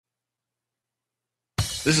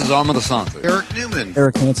This is Alma DeSantis. Eric Newman.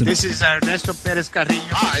 Eric Hansen. This is Ernesto Perez Carrillo.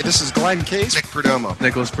 Hi, this is Glenn Case. Nick Perdomo.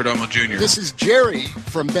 Nicholas Perdomo Jr. This is Jerry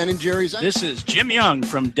from Ben & Jerry's. This is Jim Young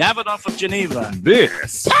from Davidoff of Geneva.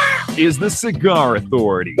 This is the Cigar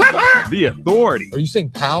Authority. The authority Are you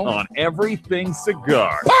saying pal? on everything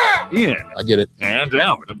cigar. In I get it. and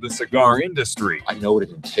out of the cigar industry. I know what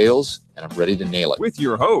it entails, and I'm ready to nail it. With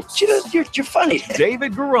your host, You're funny.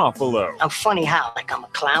 David Garofalo, I'm funny how? Like I'm a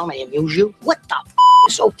clown, I amuse you? What the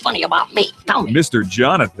is so funny about me? Tell me. Mr.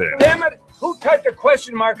 Jonathan, Damn it! Who typed a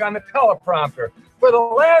question mark on the teleprompter? For the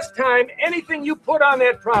last time, anything you put on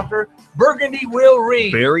that prompter, Burgundy will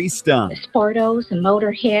read. Barry Stein, Sportos,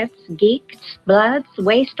 motorheads, geeks, bloods,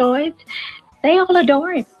 wastoids, they all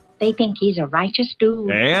adore him. They think he's a righteous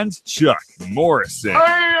dude. and Chuck Morrison.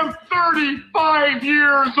 I am 35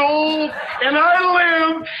 years old, and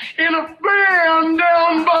I live in a van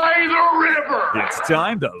down by the river. It's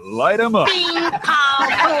time to light 'em up.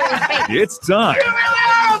 It's time You really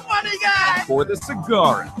are a funny guy. for the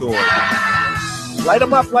Cigar Authority. Light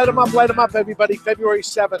them up, light them up, light them up, everybody. February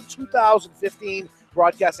 7th, 2015,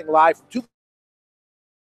 broadcasting live from 2.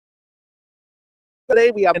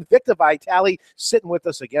 Today we have Victor Vitale sitting with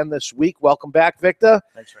us again this week. Welcome back, Victor.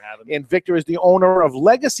 Thanks for having me. And Victor is the owner of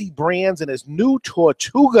Legacy Brands, and his new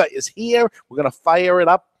Tortuga is here. We're going to fire it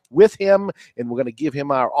up with him, and we're going to give him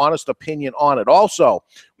our honest opinion on it. Also,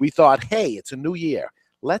 we thought, hey, it's a new year.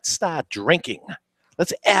 Let's start drinking.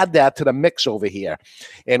 Let's add that to the mix over here.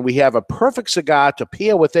 And we have a perfect cigar to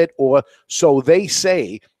pair with it, or so they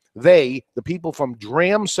say. The people from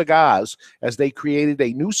Dram Cigars, as they created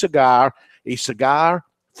a new cigar, a cigar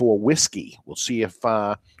for whiskey. We'll see if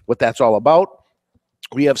what that's all about.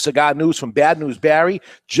 We have cigar news from Bad News Barry.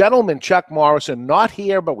 Gentleman Chuck Morrison, not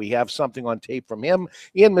here, but we have something on tape from him.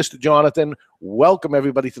 And Mr. Jonathan, welcome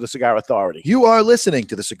everybody to the Cigar Authority. You are listening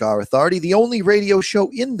to the Cigar Authority, the only radio show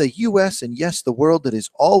in the U.S. and yes, the world that is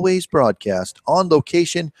always broadcast on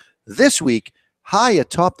location this week, high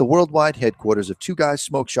atop the worldwide headquarters of Two Guys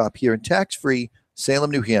Smoke Shop here in tax-free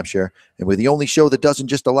Salem, New Hampshire. And we're the only show that doesn't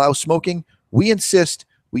just allow smoking. We insist,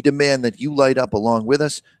 we demand that you light up along with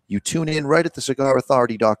us. You tune in right at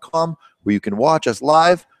thecigarauthority.com, where you can watch us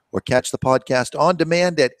live or catch the podcast on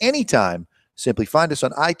demand at any time. Simply find us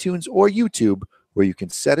on iTunes or YouTube, where you can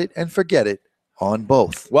set it and forget it on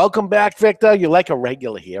both. Welcome back, Victor. You're like a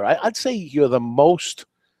regular here. I'd say you're the most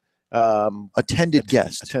attended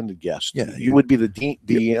guest. Attended guest. Yeah, you would be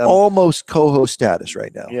the almost co-host status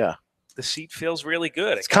right now. Yeah. The seat feels really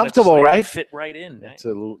good. It's comfortable, right? Fit right in. Right?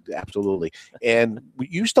 Absolutely. And we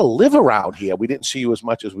used to live around here. We didn't see you as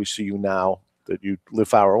much as we see you now that you live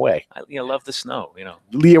far away. I love the snow.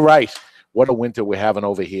 You're right. What a winter we're having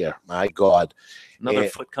over here. My God. Another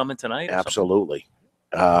foot coming tonight? Absolutely.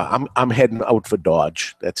 I'm heading out for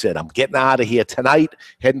Dodge. That's it. I'm getting out of here tonight,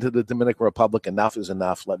 heading to the Dominican Republic. Enough is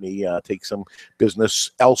enough. Let me take some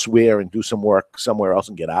business elsewhere and do some work somewhere else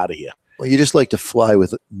and get out of here. Well, you just like to fly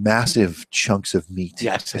with massive chunks of meat.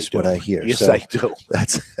 Yes, that's what I hear. Yes, so I do.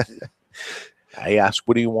 That's. I asked,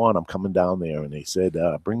 "What do you want?" I'm coming down there, and they said,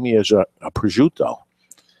 "Bring me a prosciutto."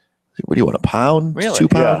 What do you want? A pound? Really? 2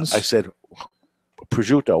 pounds? Yeah. I said,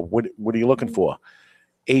 "Prosciutto. What are you looking for?"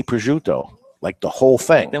 A prosciutto, like the whole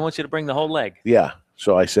thing. They want you to bring the whole leg. Yeah.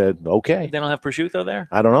 So I said, "Okay." They don't have prosciutto there?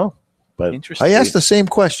 I don't know, but interesting. I asked the same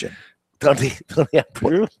question. Don't they have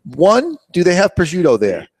prosciutto? One, do they have prosciutto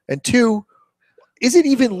there? And two, is it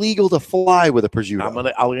even legal to fly with a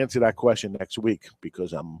prosciutto? I'll answer that question next week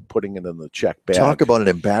because I'm putting it in the check bag. Talk about an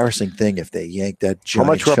embarrassing thing if they yank that giant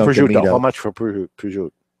How much for chunk of meat prosciutto? How out. much for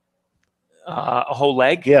prosciutto? A whole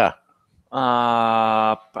leg? Yeah.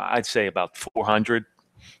 I'd say about 400.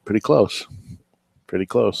 Pretty close. Pretty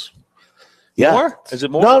close. Yeah. More? Is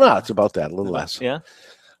it more? No, it's about that, a little less. Yeah.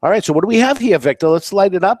 All right, so what do we have here, Victor? Let's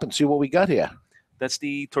light it up and see what we got here. That's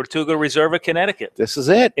the Tortuga Reserva Connecticut. This is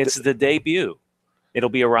it. It's the debut. It'll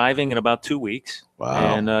be arriving in about 2 weeks.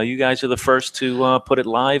 Wow. And you guys are the first to put it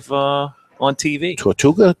live on TV.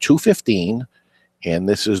 Tortuga 215, and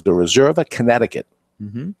this is the Reserva Connecticut.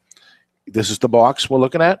 Mm-hmm. This is the box we're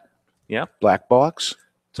looking at? Yeah. Black box?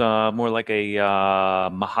 It's more like a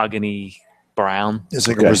mahogany brown. There's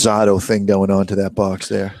like a risotto thing going on to that box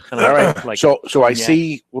there. All right. Like, so I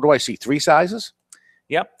see, what do I see? 3 sizes?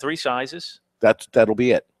 Yep, 3 sizes. That'll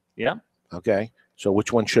be it. Yeah. Okay. So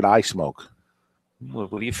which one should I smoke?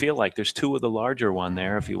 What do you feel like? There's 2 of the larger one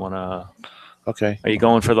there. If you want to. Okay. Are you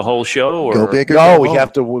going for the whole show or go big or no? go We home.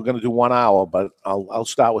 have to. We're going to do 1 hour, but I'll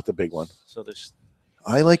start with the big one. So there's.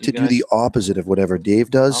 I like to do the opposite of whatever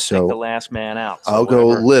Dave does. I'll so take the last man out. So I'll go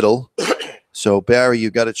whatever. little. So Barry,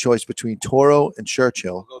 you got a choice between Toro and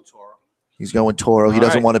Churchill. I'll go Toro. He's going Toro. He All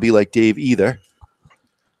doesn't right. want to be like Dave either.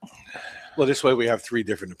 Well, this way we have 3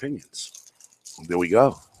 different opinions. There we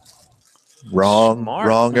go. Wrong, Smart.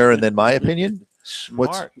 wronger, and then my opinion.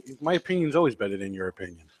 Smart. My opinion's always better than your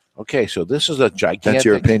opinion. Okay, so this is a gigantic. That's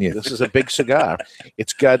your opinion. This is a big cigar.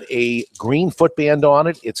 It's got a green footband on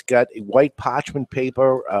it. It's got a white parchment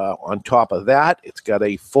paper on top of that. It's got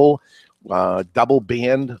a full double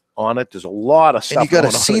band on it. There's a lot of stuff. And you got a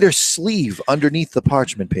going on. cedar sleeve underneath the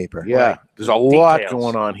parchment paper. Yeah, Right. there's a lot Details.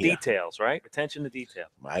 going on here. Details, right? Attention to detail.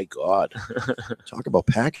 My God. Talk about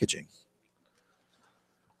packaging.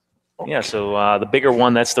 Yeah, so the bigger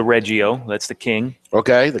one, that's the Reggio. That's the King.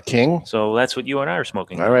 Okay, the King. So that's what you and I are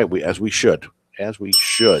smoking. All right, as we should. As we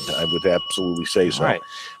should. I would absolutely say so. All right.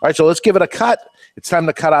 All right, so let's give it a cut. It's time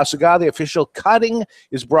to cut our cigar. The official cutting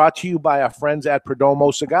is brought to you by our friends at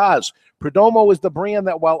Perdomo Cigars. Perdomo is the brand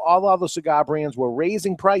that, while all other cigar brands were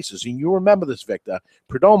raising prices, and you remember this, Victor,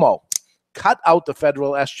 Perdomo cut out the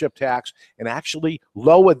federal S-chip tax and actually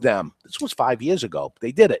lowered them. This was 5 years ago.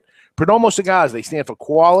 They did it. Perdomo Cigars, they stand for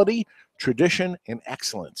quality, tradition, and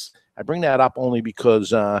excellence. I bring that up only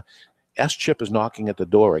because S-chip is knocking at the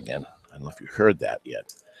door again. I don't know if you heard that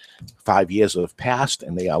yet. 5 years have passed,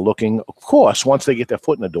 and they are looking, of course, once they get their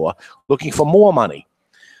foot in the door, looking for more money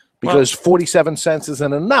because 47 cents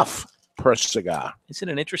isn't enough per cigar. Isn't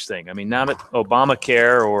it interesting? I mean, now that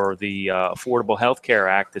Obamacare or the Affordable Health Care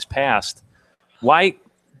Act is passed, why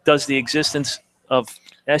does the existence of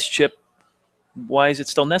S-chip, why is it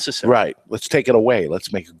still necessary? Right. Let's take it away.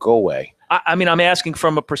 Let's make it go away. I mean, I'm asking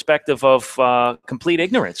from a perspective of complete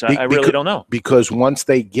ignorance. I really don't know. Because once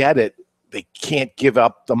they get it, they can't give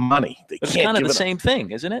up the money. It's kind of the same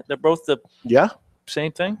thing, isn't it? They're both the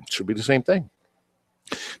same thing. It should be the same thing.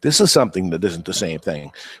 This is something that isn't the same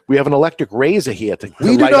thing. We have an electric razor here.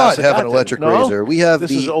 We do not have an electric razor. We have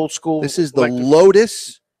this is old school. This is the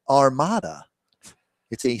Lotus Armada.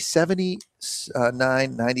 It's a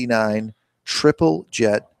 $79.99 triple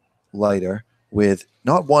jet lighter with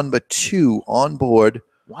not one but 2 onboard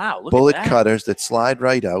bullet cutters that slide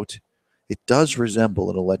right out. It does resemble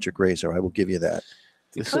an electric razor. I will give you that.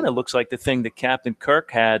 It kind of looks like the thing that Captain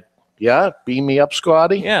Kirk had. Yeah, beam me up,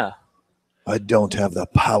 Scotty. Yeah. I don't have the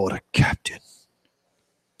power, Captain.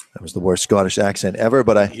 That was the worst Scottish accent ever,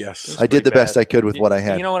 but I did the best I could with what I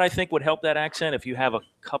had. You know what I think would help that accent? If you have a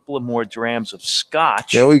couple of more drams of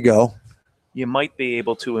scotch. There we go. You might be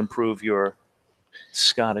able to improve your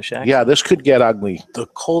Scottish accent. Yeah, this could get ugly. The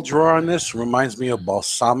cold draw on this reminds me of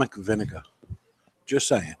balsamic vinegar. Just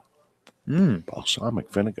saying.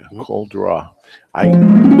 Balsamic vinegar, cold draw.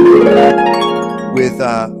 I'm with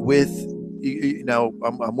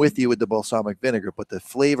you with the balsamic vinegar, but the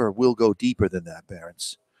flavor will go deeper than that,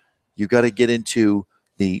 Barons. You got to get into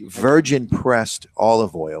the virgin pressed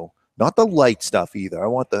olive oil, not the light stuff either. I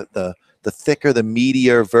want the thicker, the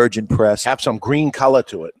meatier virgin pressed. Have some green color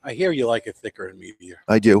to it. I hear you like it thicker and meatier.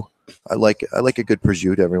 I do. I like a good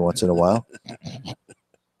prosciutto every once in a while.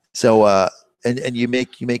 So and you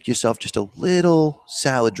make yourself just a little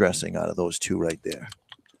salad dressing out of those 2 right there.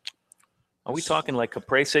 Are we talking like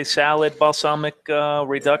caprese salad, balsamic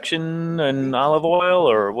reduction, and olive oil,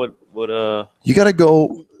 or what? You gotta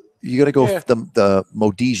go the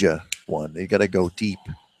Modija one. You gotta go deep.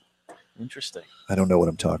 Interesting. I don't know what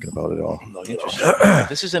I'm talking about at all. Interesting.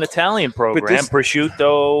 This is an Italian program.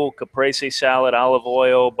 Prosciutto, caprese salad, olive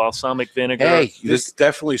oil, balsamic vinegar. Hey, this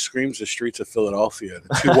definitely screams the streets of Philadelphia.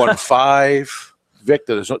 The 215.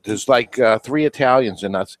 Victor, there's like 3 Italians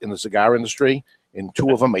in the cigar industry, and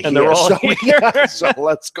 2 of them are and here. They're all here. So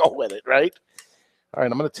let's go with it, right? All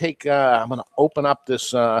right, I'm going to open up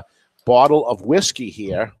this bottle of whiskey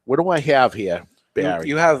here. What do I have here, Barry?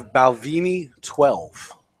 You have Balvenie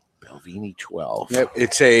 12. Balvenie 12. Yep,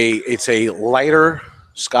 it's a lighter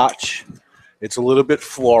Scotch. It's a little bit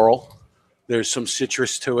floral. There's some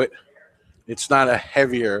citrus to it. It's not a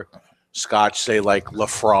heavier Scotch, say like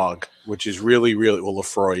Lafroig, which is really,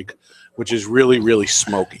 Lafroig, which is really, really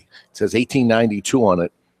smoky. It says 1892 on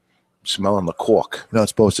it. Smelling the cork. You're not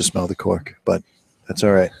supposed to smell the cork, but that's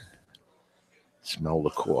all right. Smell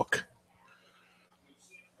the cork.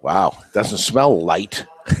 Wow, doesn't smell light.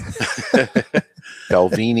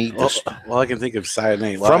 Balvenie. Well, I can think of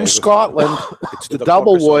cyanate. From Scotland, it's the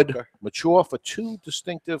double wood, mature for 2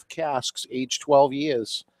 distinctive casks, aged 12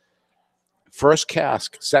 years. First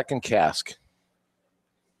cask, second cask.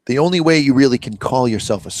 The only way you really can call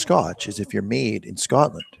yourself a Scotch is if you're made in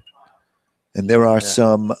Scotland. And there are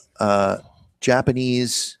some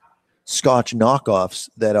Japanese Scotch knockoffs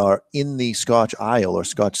that are in the Scotch aisle or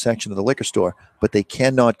Scotch section of the liquor store, but they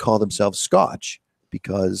cannot call themselves Scotch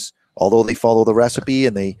because although they follow the recipe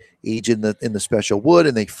and they age in the special wood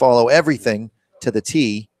and they follow everything to the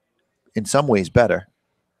T, in some ways better,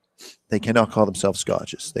 They cannot call themselves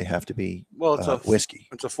scotches. They have to be whiskey.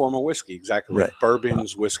 It's a form of whiskey, exactly. Right. Like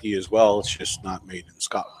bourbon's whiskey as well. It's just not made in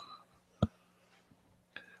Scotland.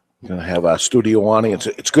 We're going to have our studio audience.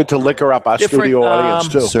 It's good to liquor up our studio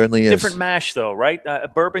audience, too. Certainly is. Different mash, though, right?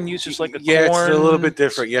 Bourbon uses like a corn. Yeah, it's a little bit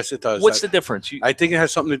different. Yes, it does. What's the difference? I think it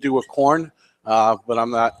has something to do with corn, but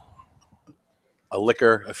I'm not a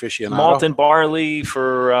liquor aficionado. Malt and barley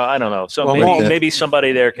for, I don't know. So maybe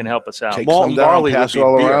somebody there can help us out. Take Malt some and down, barley pass would it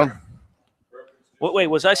all be beer. around. Wait,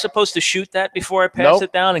 was I supposed to shoot that before I pass Nope.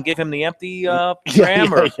 it down and give him the empty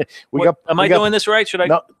dram? Or am I doing this right? Should I?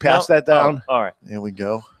 No, pass that down. Oh, all right. There we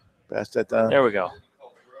go. Pass that down. There we go.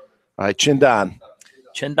 All right, Chindan.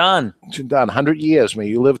 Chindan. 100 years, man.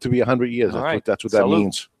 You live to be 100 years. All right. That's what Salute. that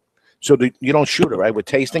means. So you don't shoot it, right? We're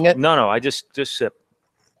tasting it? No, I just sip.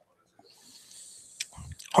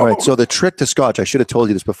 All right. So the trick to Scotch, I should have told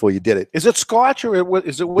you this before you did it. Is it Scotch or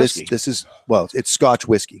is it whiskey? This is, well, it's Scotch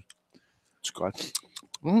whiskey. Scotch.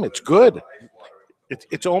 It's good.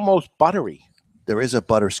 It's almost buttery. There is a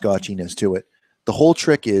butterscotchiness to it. The whole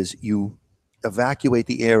trick is you evacuate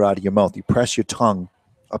the air out of your mouth. You press your tongue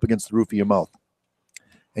up against the roof of your mouth,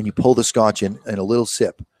 and you pull the Scotch in a little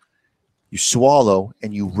sip. You swallow,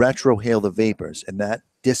 and you retrohale the vapors, and that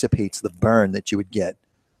dissipates the burn that you would get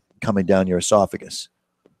coming down your esophagus.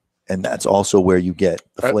 And that's also where you get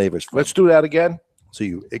the flavors from. Let's do that again. So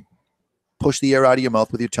you push the air out of your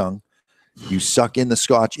mouth with your tongue. You suck in the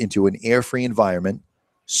Scotch into an air-free environment,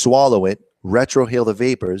 swallow it, retrohale the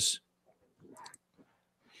vapors.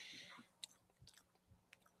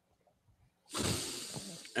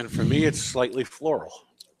 And for me, it's slightly floral.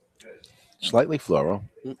 Slightly floral.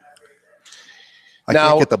 I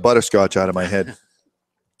can't get the butterscotch out of my head.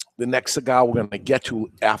 The next cigar we're going to get to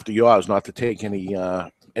after yours, not to take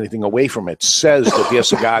anything away from it, says that their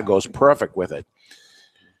cigar goes perfect with it.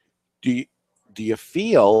 Do you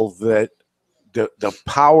feel that the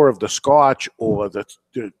power of the Scotch or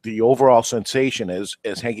the overall sensation is,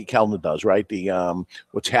 as Hanky Kellner does, right? The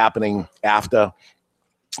what's happening after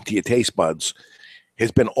to your taste buds has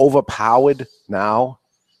been overpowered now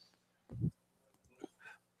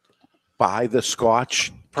by the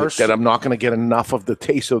Scotch, that I'm not going to get enough of the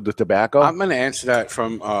taste of the tobacco? I'm going to answer that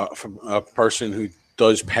from a person who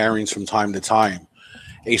does pairings from time to time.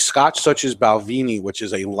 A Scotch such as Balvenie, which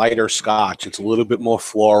is a lighter Scotch, it's a little bit more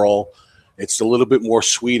floral, it's a little bit more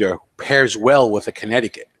sweeter, pairs well with a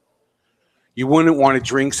Connecticut. You wouldn't want to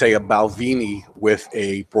drink, say, a Balvenie with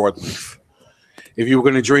a broadleaf. If you were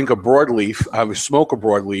going to drink a broadleaf, smoke a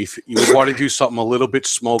broadleaf, you would want to do something a little bit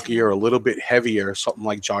smokier, a little bit heavier, something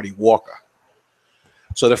like Johnny Walker.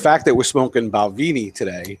 So the fact that we're smoking Balvenie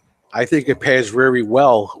today, I think it pairs very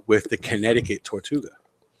well with the Connecticut Tortuga.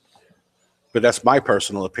 But that's my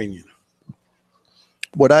personal opinion.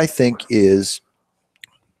 What I think is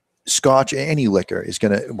Scotch, any liquor, is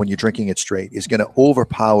going to, when you're drinking it straight, is going to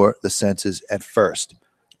overpower the senses at first.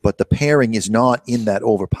 But the pairing is not in that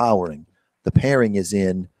overpowering. The pairing is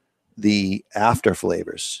in the after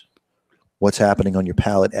flavors, what's happening on your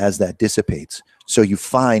palate as that dissipates. So you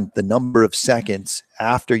find the number of seconds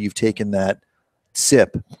after you've taken that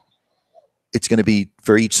sip, it's going to be,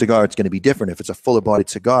 for each cigar, it's going to be different. If it's a fuller bodied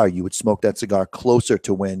cigar, you would smoke that cigar closer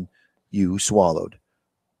to when you swallowed.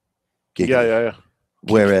 Giggity. Yeah.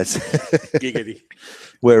 Whereas, Giggity.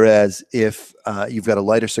 Whereas if you've got a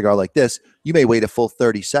lighter cigar like this, you may wait a full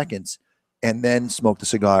 30 seconds and then smoke the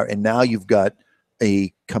cigar, and now you've got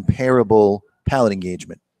a comparable palate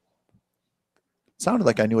engagement. Sounded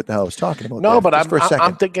like I knew what the hell I was talking about. No, but for a second.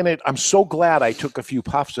 I'm thinking it. I'm so glad I took a few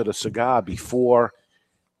puffs of the cigar before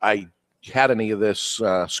I had any of this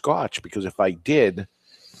Scotch, because if I did,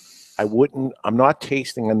 I wouldn't. I'm not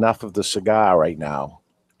tasting enough of the cigar right now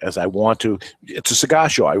as I want to. It's a cigar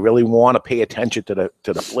show. I really want to pay attention to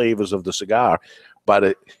the flavors of the cigar,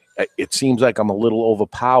 but it seems like I'm a little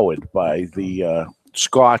overpowered by the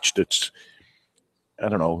Scotch. That's, I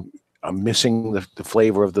don't know. I'm missing the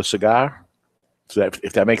flavor of the cigar. So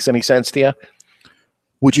if that makes any sense to you.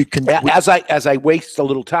 Would you as I waste a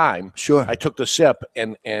little time? Sure. I took the sip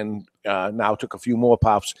and now took a few more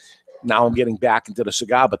puffs. Now I'm getting back into the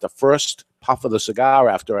cigar, but the first puff of the cigar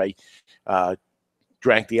after I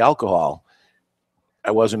drank the alcohol,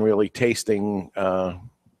 I wasn't really tasting a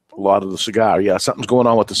lot of the cigar. Yeah, something's going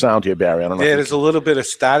on with the sound here, Barry. I don't know. Yeah, there's a little bit of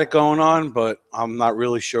static going on, but I'm not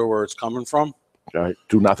really sure where it's coming from. All right,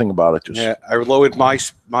 do nothing about it. Just yeah, I lowered my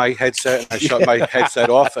headset. I shut my headset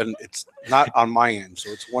off, and it's not on my end, so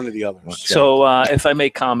it's one of the others. So if I may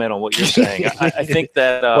comment on what you're saying, I think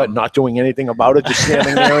that what, not doing anything about it, just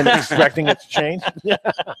standing there and expecting it to change.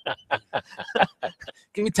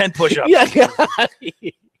 Give me 10 push-ups.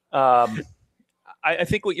 Yeah. I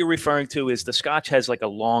think what you're referring to is the Scotch has like a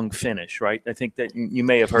long finish, right? I think that you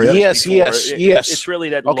may have heard. Yes, this before. yes. It's really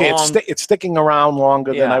that okay, long. it's sticking around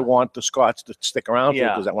longer than Yeah. I want the Scotch to stick around for Yeah.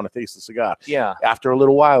 because I want to taste the cigar. Yeah. After a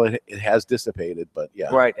little while, it has dissipated, but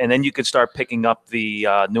yeah. Right, and then you can start picking up the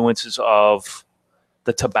nuances of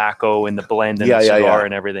the tobacco and the blend and the cigar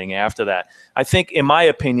and everything after that. I think, in my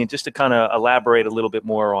opinion, just to kind of elaborate a little bit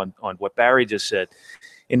more on what Barry just said,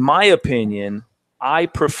 in my opinion, I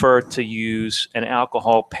prefer to use an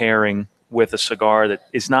alcohol pairing with a cigar that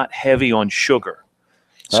is not heavy on sugar.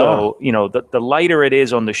 So, the lighter it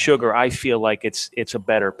is on the sugar, I feel like it's a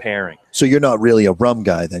better pairing. So you're not really a rum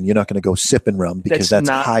guy then. You're not going to go sipping rum because that's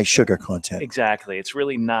not high sugar content. Exactly. It's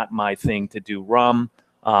really not my thing to do rum.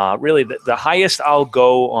 Really, the highest I'll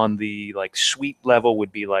go on the like sweet level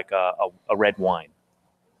would be like a red wine.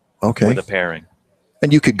 Okay. With a pairing.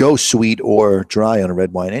 And you could go sweet or dry on a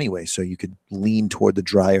red wine anyway, so you could lean toward the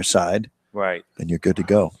drier side. Right. And you're good to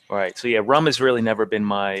go. Right. So yeah, rum has really never been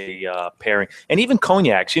my pairing. And even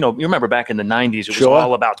cognacs, you remember back in the 90s, it was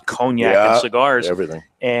all about cognac and cigars. Everything.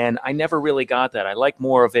 And I never really got that. I like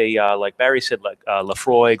more of a, like Barry said, like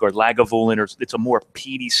Lafroig or Lagavulin, or it's a more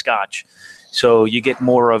peaty Scotch. So you get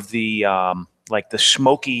more of the, like the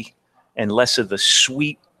smoky and less of the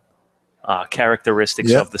sweet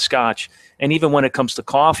characteristics of the Scotch. And even when it comes to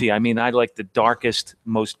coffee, I mean, I like the darkest,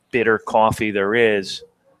 most bitter coffee there is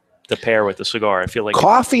to pair with the cigar. I feel like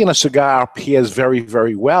coffee and a cigar pairs very,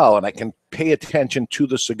 very well, and I can pay attention to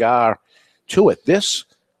the cigar, to it. This,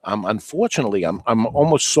 unfortunately, I'm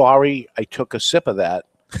almost sorry I took a sip of that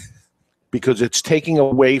because it's taking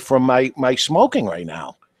away from my smoking right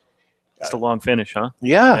now. It's a long finish, huh?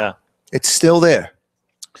 Yeah. It's still there.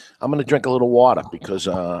 I'm going to drink a little water because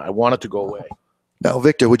I want it to go away. Now,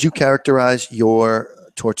 Victor, would you characterize your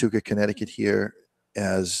Tortuga Connecticut here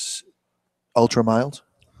as ultra mild?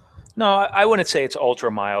 No, I wouldn't say it's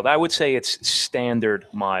ultra mild. I would say it's standard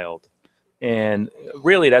mild. And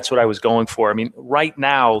really, that's what I was going for. I mean, right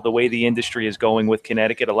now, the way the industry is going with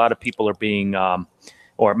Connecticut, a lot of people are being,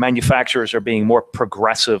 or manufacturers are being more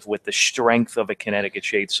progressive with the strength of a Connecticut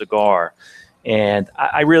shade cigar. And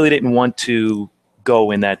I really didn't want to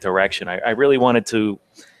go in that direction. I really wanted to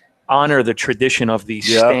honor the tradition of the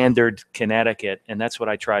standard Connecticut, and that's what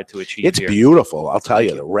I tried to achieve. It's beautiful. I'll tell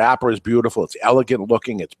you, the wrapper is beautiful. It's elegant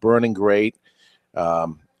looking. It's burning great.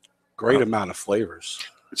 Great amount of flavors.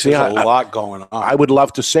 See, There's a lot going on. I would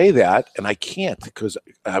love to say that, and I can't because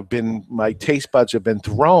my taste buds have been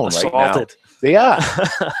thrown right now. They are.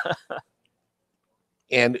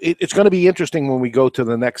 And it's going to be interesting when we go to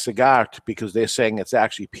the next cigar because they're saying it's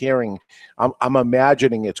actually pairing. I'm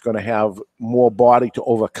imagining it's going to have more body to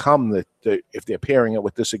overcome if they're pairing it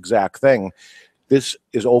with this exact thing. This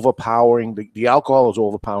is overpowering. The alcohol is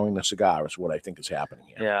overpowering the cigar is what I think is happening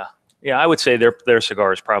here. Yeah. Yeah, I would say their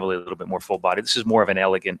cigar is probably a little bit more full body. This is more of an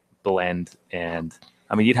elegant blend. And,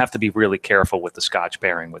 I mean, you'd have to be really careful with the Scotch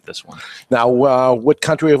pairing with this one. Now, what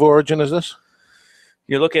country of origin is this?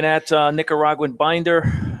 You're looking at Nicaraguan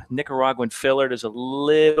binder, Nicaraguan filler. There's a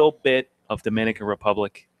little bit of Dominican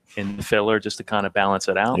Republic in the filler just to kind of balance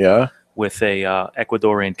it out. Yeah. With a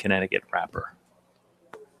Ecuadorian Connecticut wrapper.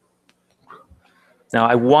 Now,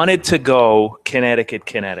 I wanted to go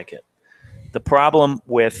Connecticut. The problem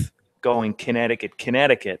with going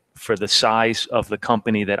Connecticut for the size of the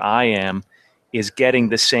company that I am is getting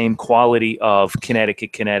the same quality of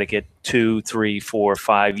Connecticut 2, 3, 4,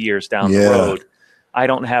 5 years down the road. I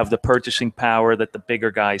don't have the purchasing power that the bigger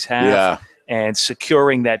guys have, and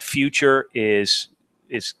securing that future is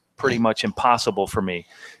pretty much impossible for me.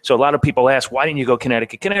 So a lot of people ask, why didn't you go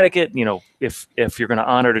Connecticut? If you're going to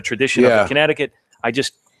honor the tradition of Connecticut,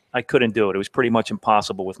 I couldn't do it. It was pretty much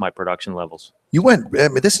impossible with my production levels. You went. I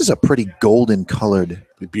mean, this is a pretty golden colored,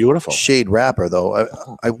 beautiful shade wrapper, though.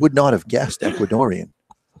 I would not have guessed Ecuadorian.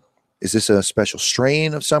 Is this a special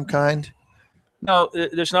strain of some kind? No,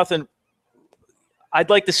 there's nothing. I'd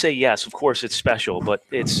like to say yes, of course it's special, but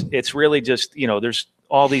it's really just, there's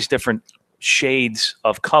all these different shades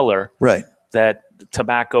of color that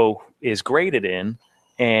tobacco is graded in,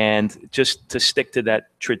 and just to stick to that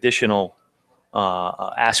traditional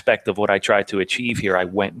aspect of what I tried to achieve here, I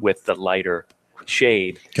went with the lighter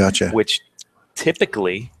shade. Gotcha. Which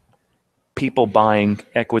typically people buying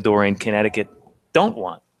Ecuadorian Connecticut don't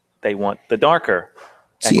want. They want the darker.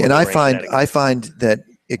 See, and I find that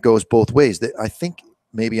it goes both ways. I think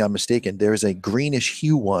maybe I'm mistaken. There is a greenish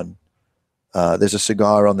hue one. There's a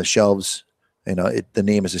cigar on the shelves. The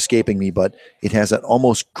name is escaping me, but it has an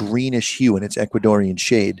almost greenish hue in its Ecuadorian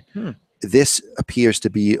shade. This appears to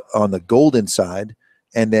be on the golden side.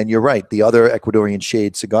 And then you're right. The other Ecuadorian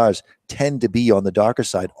shade cigars tend to be on the darker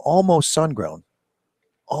side, almost sun-grown.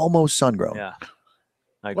 almost sun-grown. Yeah.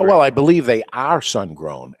 I agree. Well, I believe they are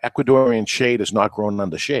sun-grown. Ecuadorian shade is not grown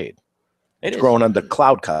under shade. It's grown under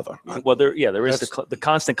cloud cover. Well, there is the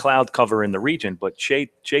constant cloud cover in the region, but shade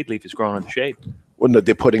leaf is grown under shade. When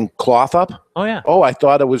they're putting cloth up? Oh, yeah. Oh, I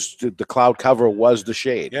thought it was the cloud cover was the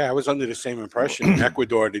shade. Yeah, I was under the same impression. In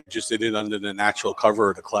Ecuador, they just did it under the natural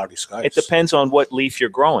cover of the cloudy skies. It depends on what leaf you're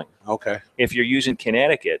growing. Okay. If you're using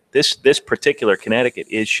Connecticut, this particular Connecticut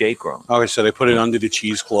is shade grown. Okay, so they put it under the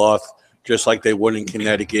cheesecloth, just like they would in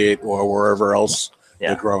Connecticut or wherever else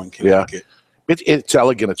they grow in Connecticut. It's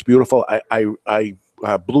elegant. It's beautiful. I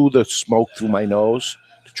blew the smoke through my nose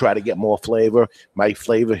to try to get more flavor. My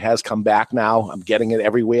flavor has come back now. I'm getting it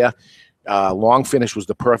everywhere. Long finish was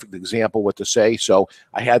the perfect example what to say. So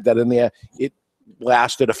I had that in there. It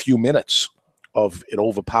lasted a few minutes of it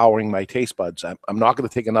overpowering my taste buds. I'm not going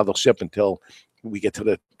to take another sip until we get to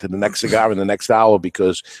the next cigar in the next hour,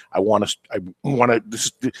 because I want to.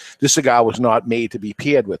 This cigar was not made to be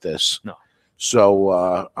paired with this. No.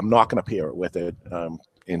 So I'm not going to pair it with it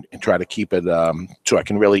and try to keep it so I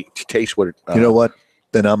can really taste what it. You know what?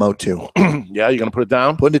 Then I'm out too. Yeah, you're going to put it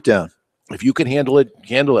down? Putting it down. If you can handle it,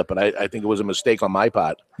 handle it. But I think it was a mistake on my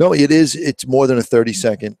part. No, it is. It's more than a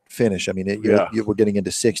 30-second finish. I mean, we're getting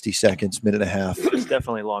into 60 seconds, minute and a half. It's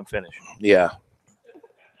definitely a long finish. Yeah.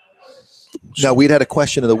 Now, we'd had a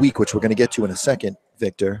question of the week, which we're going to get to in a second,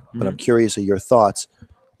 Victor, but I'm curious of your thoughts.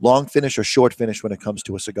 Long finish or short finish when it comes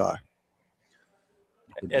to a cigar?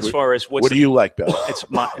 As far as what do you like, Bill? It's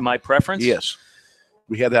my preference? Yes.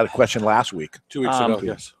 We had that question last week. 2 weeks ago,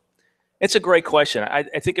 yes. It's a great question. I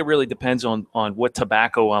think it really depends on what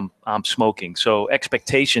tobacco I'm smoking. So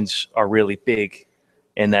expectations are really big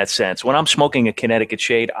in that sense. When I'm smoking a Connecticut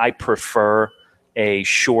shade, I prefer a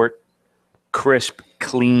short, crisp,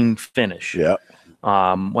 clean finish. Yeah.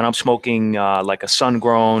 When I'm smoking like a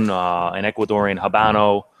sun-grown, an Ecuadorian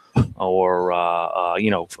Habano, or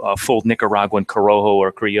a full Nicaraguan Corojo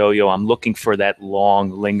or Criollo, I'm looking for that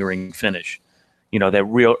long, lingering finish. That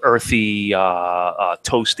real earthy,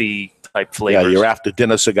 toasty type flavors. Yeah, you're after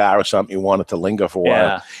dinner cigar or something, you want it to linger for a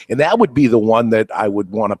while. And that would be the one that I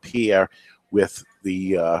would want to pair with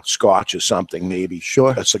the Scotch or something, maybe.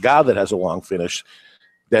 Sure. A cigar that has a long finish,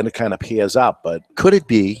 then it kind of pairs up. But could it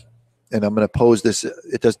be, and I'm going to pose this,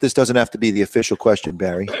 this doesn't have to be the official question,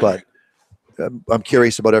 Barry, but I'm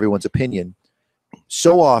curious about everyone's opinion.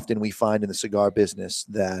 So often we find in the cigar business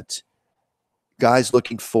that guys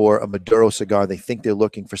looking for a Maduro cigar, they think they're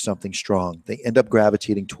looking for something strong. They end up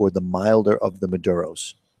gravitating toward the milder of the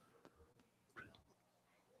Maduros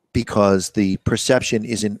because the perception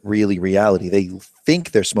isn't really reality. They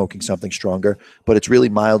think they're smoking something stronger, but it's really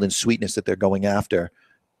mild in sweetness that they're going after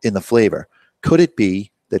in the flavor. Could it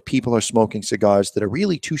be that people are smoking cigars that are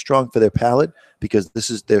really too strong for their palate because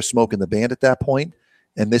they're smoking the band at that point,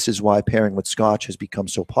 and this is why pairing with Scotch has become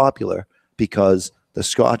so popular, because the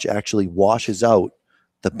Scotch actually washes out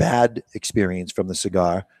the bad experience from the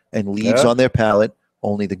cigar and leaves on their palate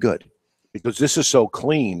only the good. Because this is so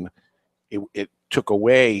clean, it took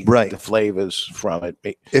away the flavors from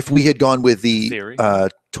it. If we had gone with the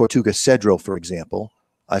Tortuga Cedro, for example,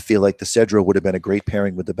 I feel like the Cedro would have been a great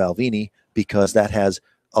pairing with the Balvenie because that has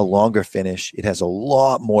a longer finish. It has a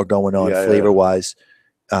lot more going on flavor-wise,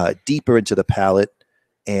 deeper into the palate,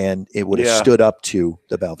 and it would have stood up to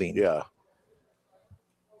the Balvenie. Yeah.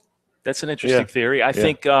 That's an interesting theory. I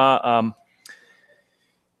think that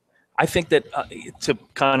to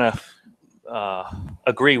kind of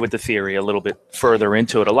agree with the theory a little bit further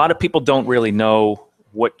into it, a lot of people don't really know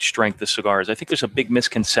what strength the cigar is. I think there's a big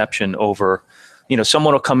misconception over,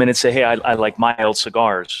 someone will come in and say, hey, I like mild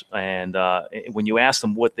cigars. And when you ask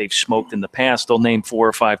them what they've smoked in the past, they'll name 4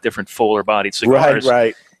 or 5 different fuller bodied cigars.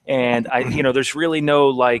 Right. And there's really no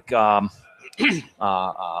like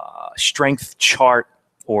strength chart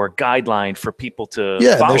or guideline for people to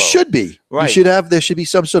follow. There should be. Right. There should be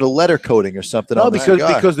some sort of letter coding or something. No, on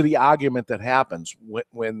because of the argument that happens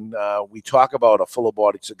when we talk about a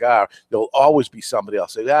fuller-bodied cigar, there'll always be somebody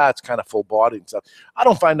else say, it's kind of full-bodied and stuff. I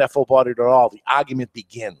don't find that full-bodied at all. The argument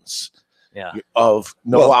begins of,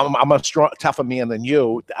 I'm a tougher man than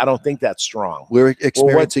you. I don't think that's strong. We're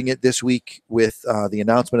experiencing it this week with the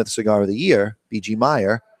announcement of the Cigar of the Year. B.G.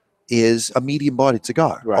 Meyer is a medium-bodied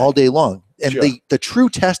cigar all day long. And the true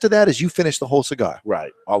test of that is you finish the whole cigar.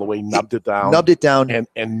 Right. All the way, nubbed it down.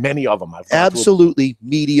 And many of them. Absolutely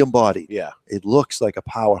medium bodied. Yeah. It looks like a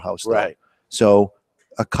powerhouse. Right. So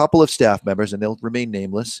a couple of staff members, and they'll remain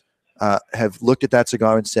nameless, have looked at that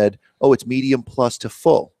cigar and said, oh, it's medium plus to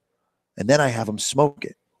full. And then I have them smoke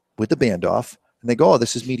it with the band off. And they go, oh,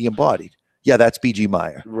 this is medium bodied. yeah, that's BG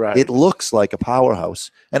Meyer. Right. It looks like a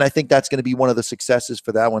powerhouse. And I think that's going to be one of the successes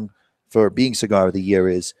for that one for being Cigar of the Year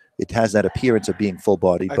is it has that appearance of being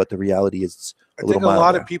full-bodied, but the reality is it's I think a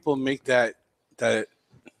lot of people make that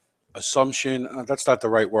assumption. That's not the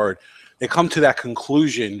right word. They come to that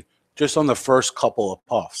conclusion just on the first couple of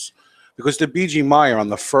puffs. Because the BG Meyer on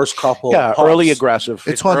the first couple of puffs, early aggressive.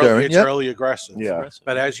 It's Honduran. It's early aggressive. Yeah.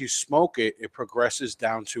 But as you smoke it, it progresses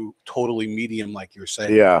down to totally medium, like you're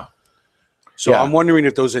saying. Yeah. So I'm wondering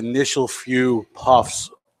if those initial few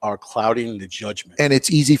puffs are clouding the judgment. And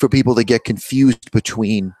it's easy for people to get confused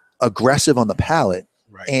between aggressive on the palate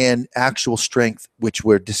and actual strength, which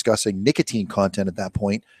we're discussing nicotine content at that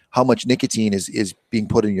point. How much nicotine is being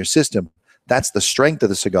put in your system. That's the strength of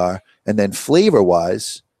the cigar. And then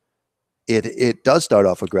flavor-wise, it does start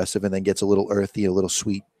off aggressive and then gets a little earthy, a little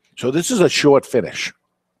sweet. So this is a short finish.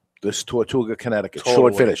 This Tortuga Connecticut,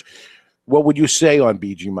 short finish. What would you say on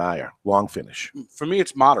BG Meyer? Long finish. For me,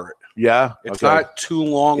 it's moderate. Yeah, It's not too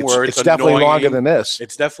long where it's definitely annoying. longer than this.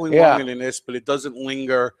 It's definitely longer than this, but it doesn't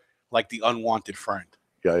linger like the unwanted friend.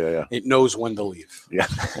 Yeah. It knows when to leave. Yeah.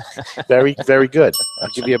 Very, very good. I'll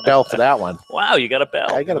give you a bell for that one. Wow, you got a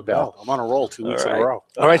bell. I got a bell. I'm on a roll 2 weeks in a row.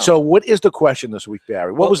 All right, so what is the question this week,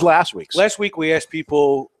 Barry? What was last week's? Last week we asked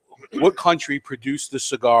people what country produced the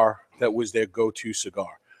cigar that was their go-to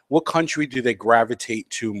cigar. What country do they gravitate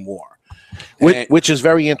to more? Which is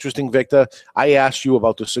very interesting, Victor. I asked you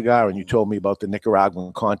about the cigar, and you told me about the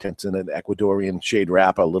Nicaraguan contents in an Ecuadorian shade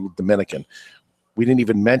wrapper, a little Dominican. We didn't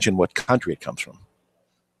even mention what country it comes from.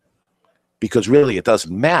 Because really, it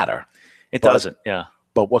doesn't matter. It doesn't, yeah.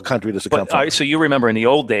 But what country does it come from? So you remember in the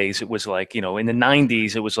old days, it was like, in the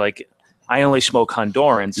 90s, it was like, I only smoke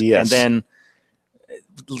Hondurans. Yes. And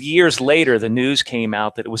then years later, the news came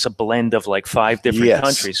out that it was a blend of like 5 different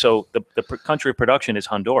countries. So the country of production is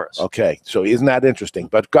Honduras. Okay, so isn't that interesting?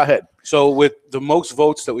 But go ahead. So with the most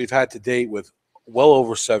votes that we've had to date with well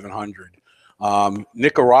over 700,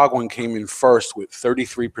 Nicaraguan came in first with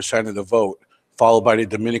 33% of the vote, followed by the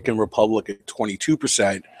Dominican Republic at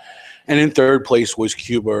 22%. And in third place was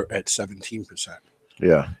Cuba at 17%.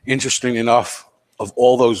 Yeah. Interesting enough, of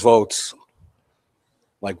all those votes,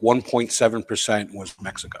 like 1.7% was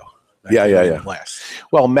Mexico. Yeah. Last.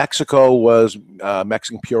 Well, Mexico was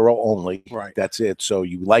Mexican Puro only. Right. That's it. So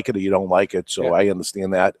you like it or you don't like it. So I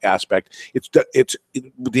understand that aspect.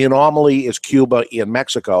 The anomaly is Cuba and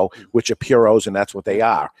Mexico, which are Puros, and that's what they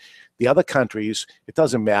are. The other countries, it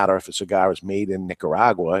doesn't matter if a cigar is made in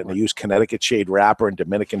Nicaragua and they use Connecticut shade wrapper and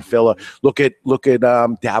Dominican filler. Look at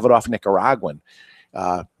Davidoff Nicaraguan,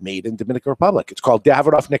 made in Dominican Republic. It's called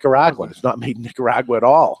Davidoff Nicaraguan. It's not made in Nicaragua at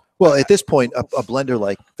all. Well, at this point, a blender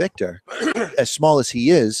like Victor, as small as he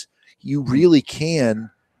is, you really can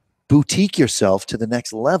boutique yourself to the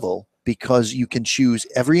next level because you can choose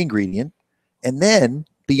every ingredient. And then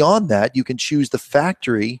beyond that, you can choose the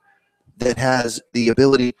factory that has the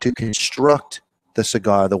ability to construct the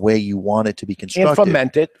cigar the way you want it to be constructed. And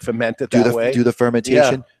ferment it that way. Do the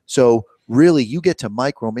fermentation. Yeah. So really, you get to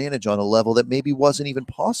micromanage on a level that maybe wasn't even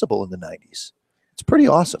possible in the 90s. It's pretty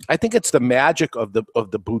awesome. I think it's the magic of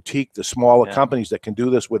the boutique, the smaller companies that can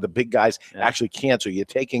do this where the big guys actually can't. So you're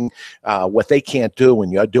taking what they can't do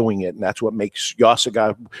and you're doing it. And that's what makes your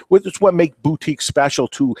cigar, it's what makes boutiques special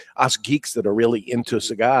to us geeks that are really into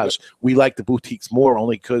cigars. We like the boutiques more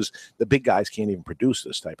only because the big guys can't even produce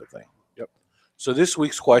this type of thing. Yep. So this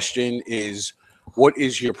week's question is, what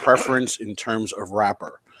is your preference in terms of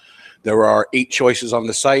wrapper? There are 8 choices on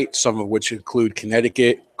the site, some of which include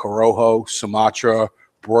Connecticut, Corojo, Sumatra,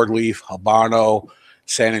 Broadleaf, Habano,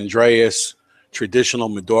 San Andreas, traditional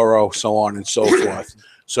Maduro, so on and so forth.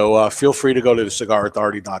 So feel free to go to the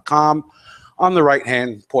cigarauthority.com. On the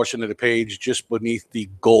right-hand portion of the page, just beneath the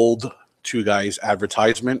gold Two Guys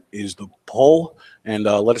advertisement is the poll, and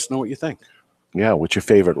let us know what you think. Yeah, what's your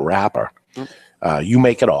favorite wrapper? You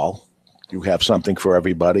make it all. You have something for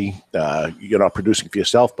everybody. You're not producing for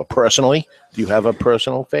yourself, but personally, do you have a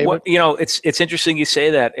personal favorite? Well, it's interesting you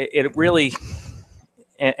say that. It really,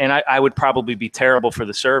 and I would probably be terrible for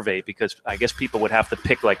the survey because I guess people would have to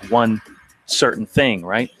pick like one certain thing,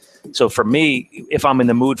 right? So for me, if I'm in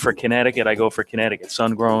the mood for Connecticut, I go for Connecticut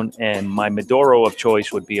sun-grown, and my Maduro of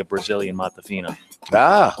choice would be a Brazilian Matafina.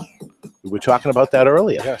 We were talking about that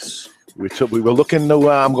earlier. Yes. We were looking to,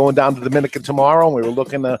 I'm going down to Dominican tomorrow, and we were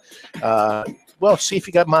looking to, see if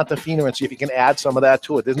you got Montefino and see if you can add some of that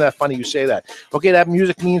to it. Isn't that funny you say that? Okay, that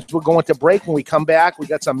music means we're going to break. When we come back, we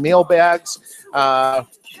got some mailbags.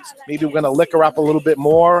 Maybe we're going to liquor up a little bit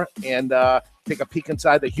more and take a peek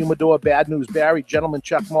inside the humidor. Bad News Barry, Gentleman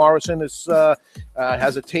Chuck Morrison has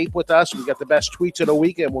a tape with us. We got the best tweets of the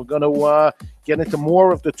week, and we're going to get into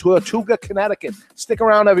more of the Tortuga, Connecticut. Stick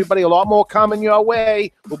around, everybody. A lot more coming your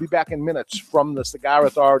way. We'll be back in minutes from the Cigar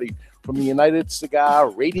Authority, from the United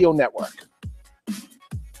Cigar Radio Network.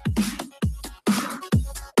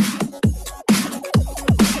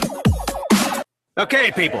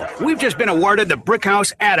 Okay, people, we've just been awarded the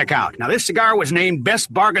Brickhouse ad account. Now, this cigar was named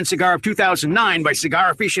Best Bargain Cigar of 2009 by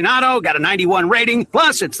Cigar Aficionado, got a 91 rating,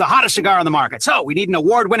 plus it's the hottest cigar on the market. So we need an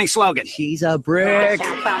award-winning slogan. She's a brick.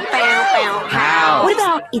 How? What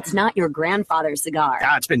about it's not your grandfather's cigar?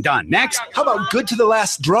 Ah, it's been done. Next. How about good to the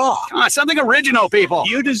last draw? Something original, people.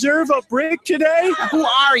 You deserve a brick today? Who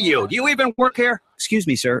are you? Do you even work here? Excuse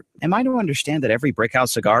me, sir. Am I to understand that every Brickhouse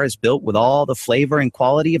cigar is built with all the flavor and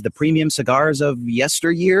quality of the premium cigars of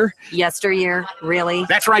yesteryear? Yesteryear? Really?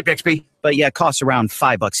 That's right, Bixby. But yeah, it costs around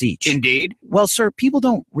 $5 each. Indeed. Well, sir, people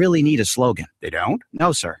don't really need a slogan. They don't?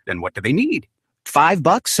 No, sir. Then what do they need?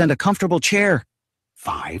 $5 and a comfortable chair.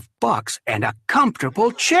 $5 and a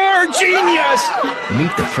comfortable chair, genius!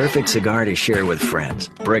 Meet the perfect cigar to share with friends.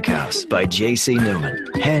 Brickhouse by J.C. Newman.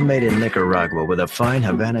 Handmade in Nicaragua with a fine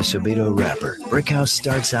Havana Subito wrapper. Brickhouse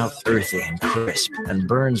starts out earthy and crisp and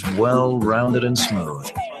burns well, rounded and smooth.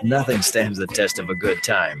 Nothing stands the test of a good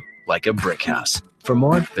time like a Brickhouse. For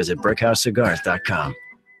more, visit BrickHouseCigars.com.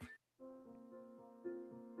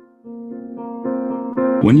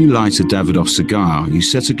 When you light a Davidoff cigar, you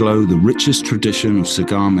set aglow the richest tradition of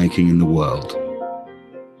cigar making in the world.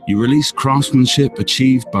 You release craftsmanship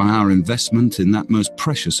achieved by our investment in that most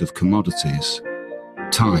precious of commodities,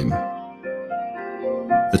 time.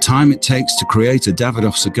 The time it takes to create a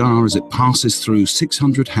Davidoff cigar as it passes through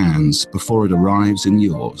 600 hands before it arrives in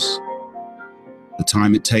yours. The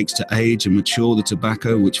time it takes to age and mature the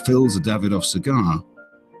tobacco which fills a Davidoff cigar,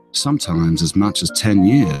 sometimes as much as 10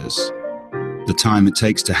 years. The time it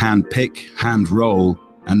takes to hand pick, hand roll,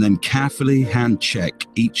 and then carefully hand check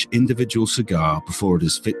each individual cigar before it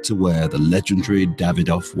is fit to wear the legendary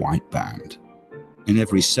Davidoff white band. In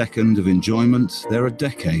every second of enjoyment, there are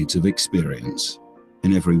decades of experience.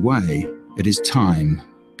 In every way, it is time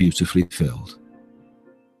beautifully filled.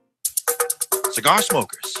 Cigar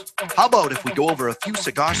smokers, how about if we go over a few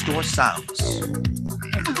cigar store sounds?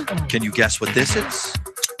 Can you guess what this is?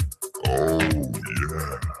 Oh,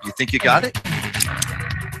 yeah. You think you got it?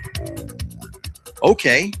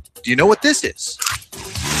 Okay, do you know what this is?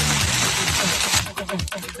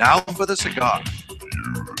 Now for the cigar.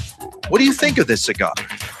 What do you think of this cigar?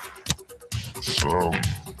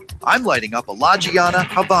 I'm lighting up a La Giana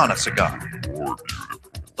Havana cigar.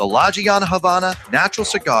 The La Giana Havana natural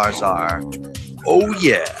cigars are, oh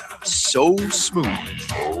yeah, so smooth.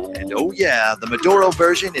 And oh yeah, the Maduro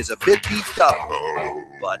version is a bit beefed up.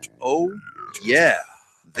 But oh yeah,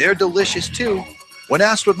 they're delicious too. When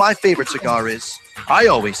asked what my favorite cigar is, I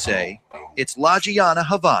always say, it's La Giana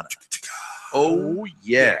Havana. Oh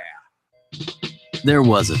yeah. There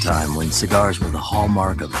was a time when cigars were the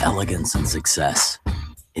hallmark of elegance and success.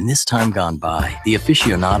 In this time gone by, the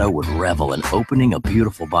aficionado would revel in opening a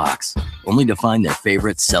beautiful box, only to find their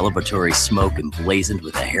favorite celebratory smoke emblazoned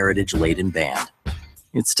with a heritage-laden band.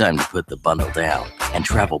 It's time to put the bundle down and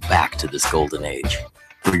travel back to this golden age.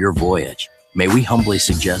 For your voyage, may we humbly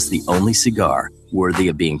suggest the only cigar worthy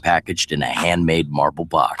of being packaged in a handmade marble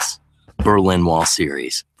box. Berlin Wall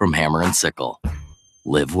Series from Hammer and Sickle.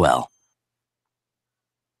 Live well.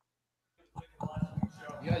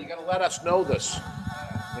 Yeah, you got to let us know this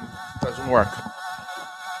when it doesn't work.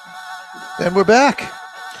 And we're back.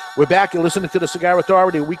 We're back. You're listening to the Cigar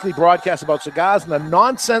Authority, a weekly broadcast about cigars and the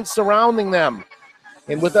nonsense surrounding them.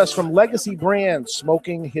 And with us from Legacy Brands,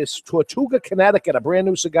 smoking his Tortuga Connecticut, a brand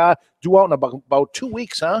new cigar due out in about 2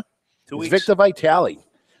 weeks, huh? 2 weeks. Victor Vitale.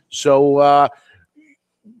 So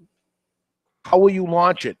how will you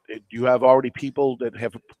launch it? Do you have already people that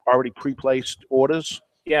have already pre-placed orders?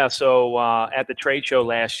 Yeah, so at the trade show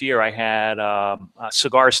last year, I had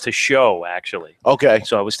cigars to show, actually. Okay.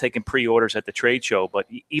 So I was taking pre-orders at the trade show, but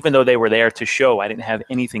even though they were there to show, I didn't have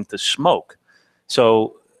anything to smoke.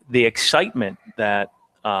 So the excitement that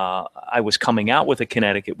I was coming out with at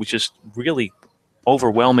Connecticut was just really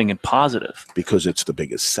overwhelming and positive. Because it's the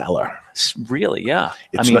biggest seller. Really, yeah.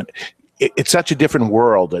 It's such a different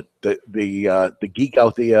world that the geek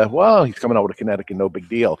out there, well, he's coming out with a Connecticut, no big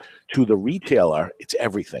deal. To the retailer, it's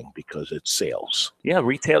everything because it's sales. Yeah,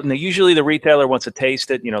 retail. Now, usually the retailer wants to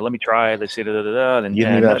taste it. Let me try it. They say da-da-da-da. And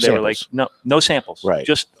they were like, no samples. Right.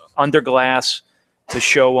 Just under glass to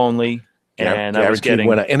show only. And I was Guaranteed getting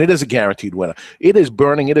winner, and it is a guaranteed winner. It is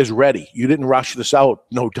burning. It is ready. You didn't rush this out,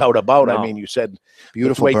 no doubt about it. No. I mean, you said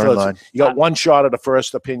Beautiful let's wait burn till line. you got one shot at the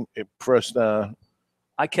first opinion.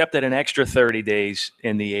 I kept it an extra 30 days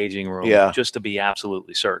in the aging room, Yeah. just to be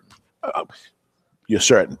absolutely certain. You're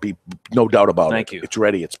certain. Be no doubt about it. Thank you. It's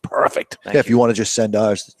ready. It's perfect. Yeah, if you want to just send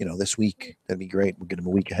ours, this week, that'd be great. We'll get them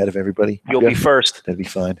a week ahead of everybody. You'll be first. That'd be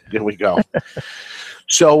fine. There we go.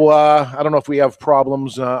 So I don't know if we have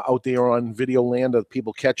problems out there on video land of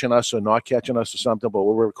people catching us or not catching us or something, but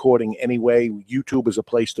we're recording anyway. YouTube is a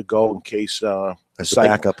place to go in case the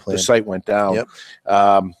backup plan. the site went down. Yep.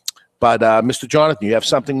 But Mr. Jonathan, you have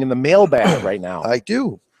something in the mailbag right now. I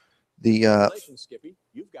do. The Congratulations, Skippy.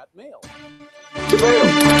 You've got mail. You've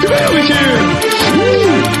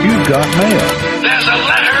got mail. There's a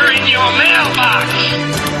letter in your mailbox.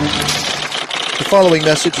 The following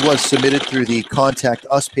message was submitted through the Contact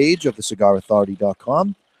Us page of the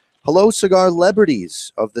cigarauthority.com. Hello, cigar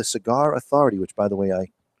celebrities of the Cigar Authority, which, by the way, I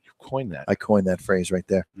coined that. I coined that phrase right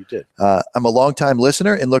there. You did. I'm a longtime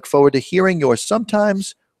listener and look forward to hearing your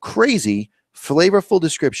sometimes crazy, flavorful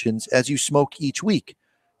descriptions as you smoke each week.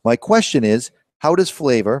 My question is, how does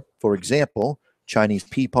flavor, for example, Chinese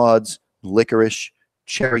pea pods, licorice,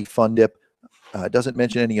 cherry fun dip, doesn't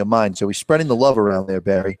mention any of mine, so he's spreading the love around there,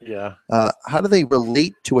 Barry. Yeah. How do they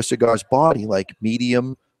relate to a cigar's body, like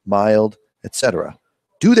medium, mild, etc.?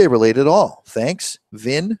 Do they relate at all? Thanks,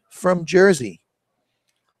 Vin from Jersey.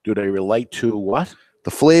 Do they relate to what? The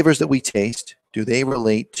flavors that we taste, do they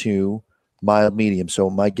relate to mild, medium? So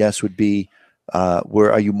my guess would be,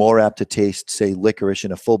 where are you more apt to taste, say, licorice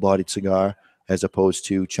in a full-bodied cigar as opposed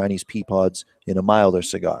to Chinese pea pods in a milder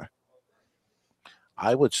cigar?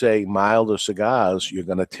 I would say milder cigars, you're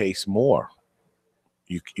going to taste more.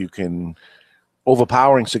 You can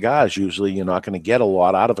overpowering cigars. Usually, you're not going to get a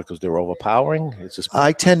lot out of it because they're overpowering. It's just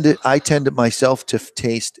I tend to myself to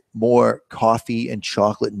taste more coffee and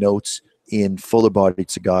chocolate notes in fuller-bodied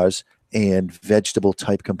cigars and vegetable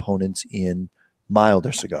type components in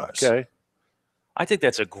milder cigars. Okay. I think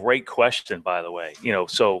that's a great question, by the way.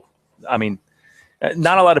 So I mean,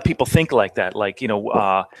 not a lot of people think like that.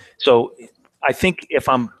 So I think if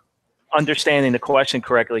I'm understanding the question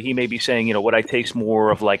correctly, he may be saying, would I taste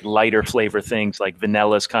more of like lighter flavor things, like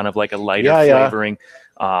vanilla is kind of like a lighter flavoring,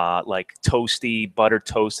 like toasty buttered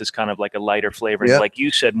toast is kind of like a lighter flavoring. Yeah. Like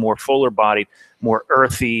you said, more fuller bodied, more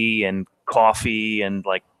earthy and coffee and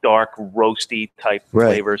like dark roasty type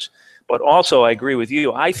flavors. But also, I agree with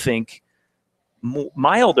you. I think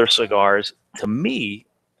milder cigars, to me,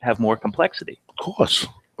 have more complexity. Of course.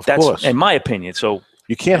 That's in my opinion. So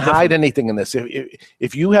you can't hide anything in this.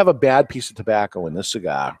 If you have a bad piece of tobacco in this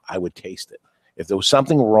cigar, I would taste it. If there was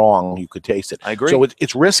something wrong, you could taste it. I agree. So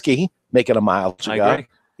it's risky making a mild cigar. I agree.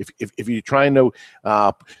 If you're trying to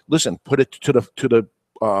put it to the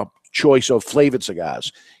choice of flavored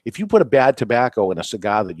cigars. If you put a bad tobacco in a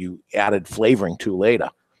cigar that you added flavoring to later,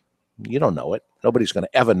 you don't know it. Nobody's going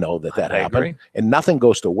to ever know that happened. agree. And nothing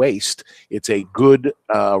goes to waste. It's a good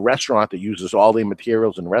restaurant that uses all the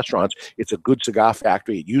materials in restaurants. It's a good cigar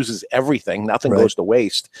factory. It uses everything. Nothing goes to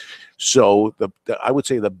waste. So I would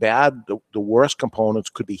say the worst components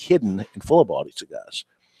could be hidden in fuller body cigars.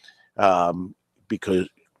 Because,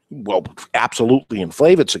 well, absolutely in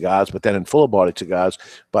flavored cigars, but then in fuller body cigars.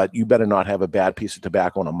 But you better not have a bad piece of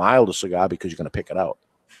tobacco in a milder cigar because you're going to pick it out.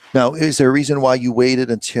 Now, is there a reason why you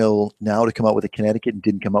waited until now to come out with the Connecticut and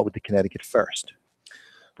didn't come out with the Connecticut first?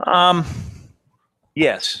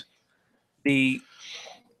 Yes. The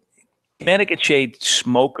Connecticut Shade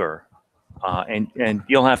Smoker, and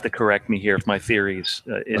you'll have to correct me here if my theory is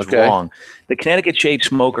wrong. The Connecticut Shade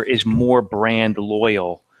Smoker is more brand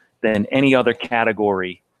loyal than any other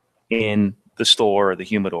category in the store or the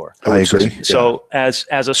humidor. I agree. So as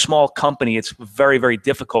a small company, it's very, very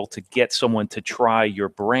difficult to get someone to try your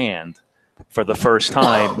brand for the first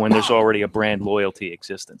time when there's already a brand loyalty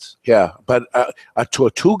existence. Yeah, but a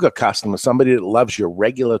Tortuga customer, somebody that loves your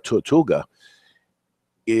regular Tortuga,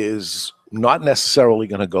 is not necessarily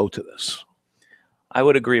going to go to this. I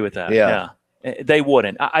would agree with that. Yeah. They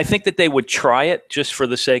wouldn't. I think that they would try it just for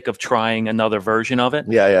the sake of trying another version of it.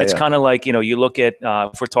 It's kind of like, you look at,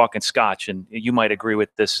 if we're talking Scotch, and you might agree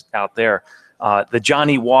with this out there, the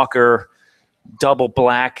Johnny Walker Double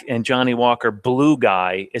Black and Johnny Walker Blue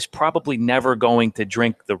guy is probably never going to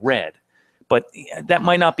drink the red. But that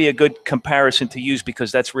might not be a good comparison to use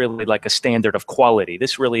because that's really like a standard of quality.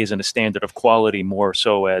 This really isn't a standard of quality, more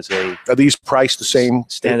so as a... Are these priced the same?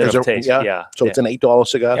 Standard of taste, yeah. So it's an $8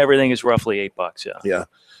 cigar? Everything is roughly $8, yeah. Yeah.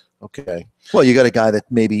 Okay. Well, you got a guy that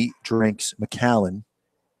maybe drinks Macallan,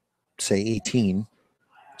 say 18.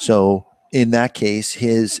 So in that case,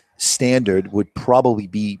 his standard would probably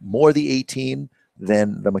be more the 18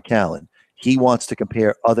 than the Macallan. He wants to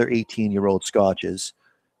compare other 18-year-old scotches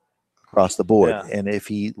across the board. Yeah. And if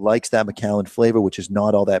he likes that Macallan flavor, which is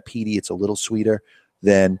not all that peaty, it's a little sweeter,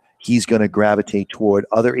 then he's going to gravitate toward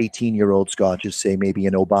other 18-year-old scotches, say maybe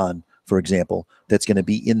an Oban, for example, that's going to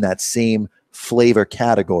be in that same flavor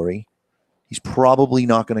category. He's probably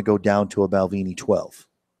not going to go down to a Balvenie 12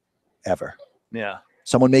 ever. Yeah.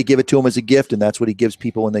 Someone may give it to him as a gift, and that's what he gives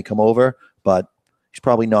people when they come over, but he's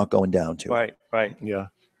probably not going down to it. Right. Yeah.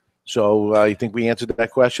 So you think we answered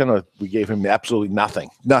that question, or we gave him absolutely nothing?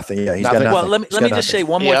 Nothing. Yeah, he's Nothing. got Well, nothing. let me just say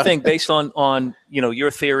one more thing based on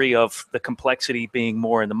your theory of the complexity being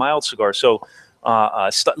more in the mild cigar. So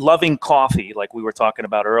loving coffee, like we were talking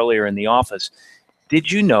about earlier in the office, did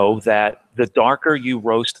you know that the darker you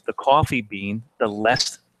roast the coffee bean, the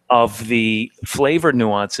less of the flavor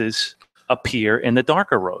nuances appear in the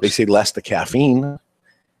darker roast? They say less the caffeine.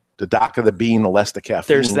 The darker the bean, the less the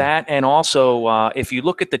caffeine. There's that, and also if you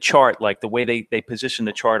look at the chart, like the way they position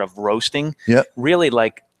the chart of roasting, really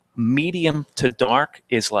like medium to dark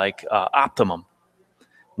is like optimum.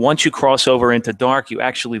 Once you cross over into dark, you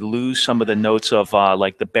actually lose some of the notes of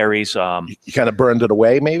like the berries. You kind of burned it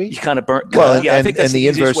away, maybe? You kind of burnt. Well, I think that's the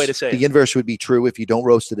easiest inverse way to say it. The inverse would be true. If you don't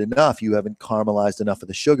roast it enough, you haven't caramelized enough of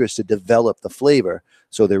the sugars to develop the flavor.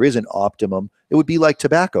 So there is an optimum. It would be like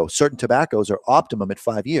tobacco. Certain tobaccos are optimum at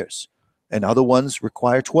 5 years, and other ones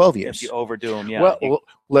require 12 years. If you overdo them, yeah. Well,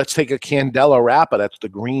 let's take a Candela wrapper. That's the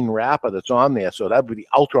green wrapper that's on there. So that would be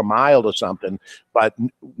ultra mild or something. But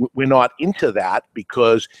we're not into that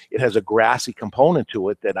because it has a grassy component to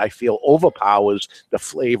it that I feel overpowers the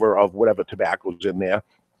flavor of whatever tobacco's in there.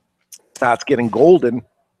 Starts getting golden,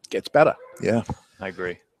 gets better. Yeah, I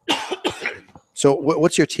agree. So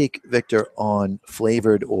what's your take, Victor, on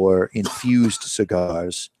flavored or infused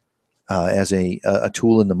cigars as a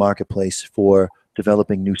tool in the marketplace for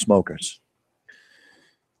developing new smokers?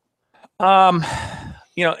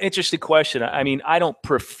 Interesting question. I mean, I don't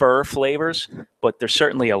prefer flavors, but there's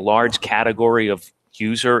certainly a large category of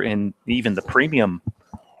user in even the premium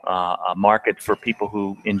market for people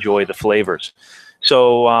who enjoy the flavors.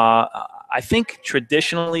 So I think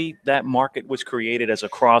traditionally that market was created as a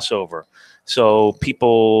crossover. So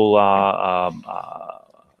people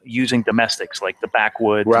using domestics like the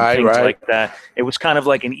backwoods and things like that. It was kind of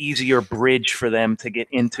like an easier bridge for them to get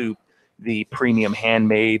into the premium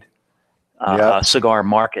handmade cigar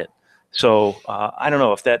market. So I don't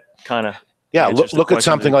know if that kind of look at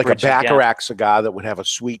something like a Baccarat cigar that would have a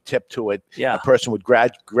sweet tip to it. Yeah. A person would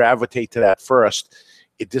gravitate to that first.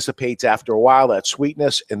 It dissipates after a while, that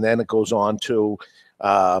sweetness, and then it goes on to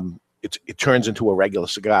it turns into a regular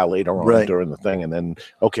cigar later on during the thing. And then,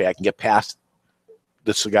 okay, I can get past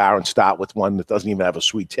the cigar and start with one that doesn't even have a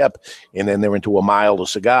sweet tip, and then they're into a milder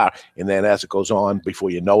cigar. And then as it goes on, before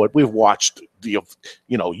you know it, we've watched you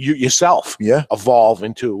yourself evolve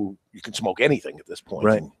into you can smoke anything at this point.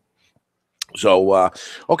 Right. So,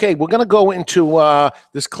 okay, we're going to go into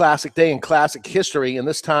this classic day in classic history, and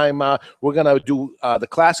this time we're going to do the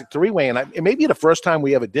classic three-way, and it may be the first time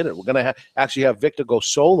we ever did it. We're going to actually have Victor go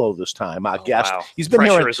solo this time. Our guest, wow. He's been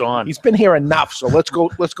Pressure here. is on. He's been here enough, so let's go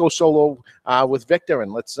solo with Victor,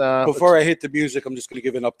 and let's. Before I hit the music, I'm just going to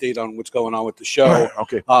give an update on what's going on with the show.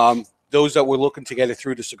 Okay. Those that were looking to get it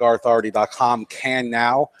through to cigarauthority.com can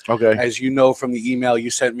now. Okay. As you know from the email you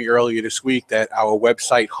sent me earlier this week that our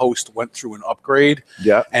website host went through an upgrade.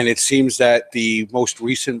 Yeah. And it seems that the most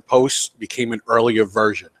recent post became an earlier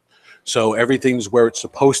version. So everything's where it's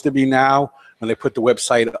supposed to be now. When they put the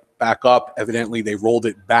website back up, evidently they rolled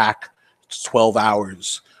it back 12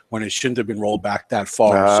 hours when it shouldn't have been rolled back that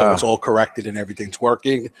far. So it's all corrected and everything's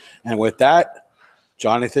working. And with that,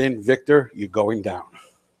 Jonathan, Victor, you're going down.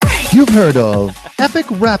 You've heard of epic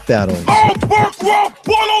rap battles. But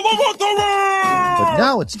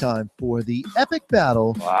now it's time for the epic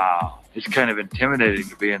battle. Wow. It's kind of intimidating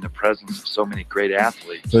to be in the presence of so many great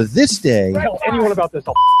athletes. For this day Tell anyone about this,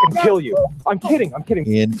 I'll kill you. I'm kidding.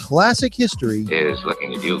 in classic history, Is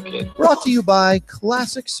looking at you, kid. brought to you by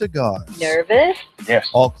Classic Cigars. Nervous? Yes.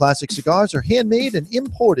 All classic cigars are handmade and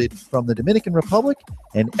imported from the Dominican Republic,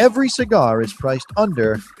 and every cigar is priced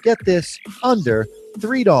under, get this, under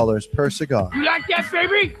 $3 per cigar. You like that,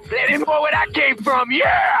 baby? Let him know where that came from,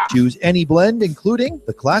 yeah! Choose any blend, including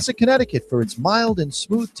the Classic Connecticut for its mild and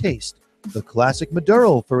smooth taste, the Classic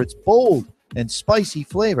Maduro for its bold and spicy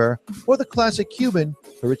flavor, or the Classic Cuban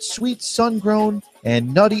for its sweet sun-grown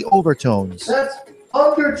and nutty overtones. That's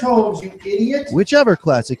undertones, you idiot! Whichever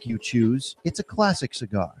classic you choose, it's a classic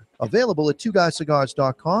cigar. Available at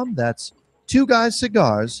twoguyscigars.com. That's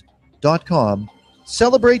twoguyscigars.com.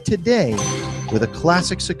 Celebrate today with a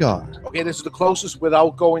classic cigar. Okay, this is the closest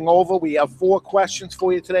without going over. We have 4 questions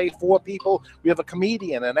for you today, 4 people. We have a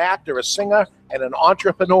comedian, an actor, a singer, and an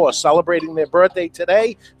entrepreneur celebrating their birthday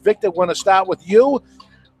today. Victor, we're going to start with you.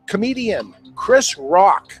 Comedian Chris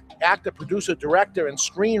Rock, actor, producer, director, and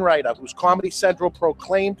screenwriter whose Comedy Central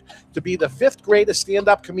proclaimed to be the 5th greatest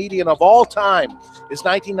stand-up comedian of all time. His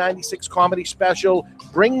 1996 comedy special,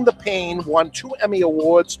 Bring the Pain, won 2 Emmy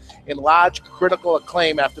Awards and large critical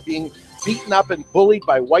acclaim after being beaten up and bullied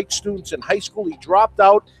by white students in high school. He dropped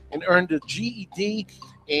out and earned a GED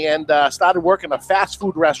and started working at a fast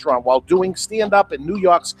food restaurant while doing stand-up in New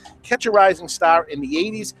York's Catch a Rising Star in the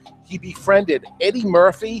 80s. He befriended Eddie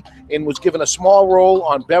Murphy and was given a small role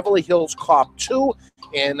on Beverly Hills Cop 2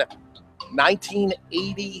 in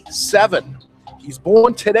 1987. He's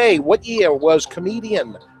born today. What year was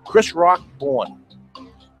comedian Chris Rock born?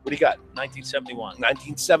 What do you got? 1971.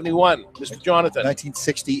 1971. Mr. Jonathan.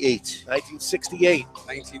 1968. 1968.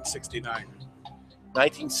 1969.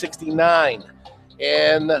 1969.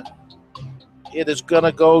 And it is going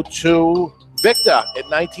to go to Victor at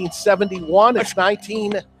 1971. It's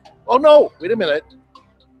 19. Oh, no. Wait a minute.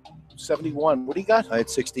 71. What do you got? I had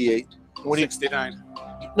 68. What do you, 69.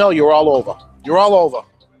 No, you're all over. You're all over.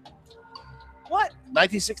 What?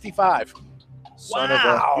 1965.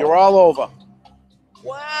 Wow. You're all over.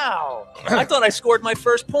 Wow. I thought I scored my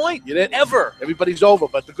first point. You didn't? Ever. Everybody's over,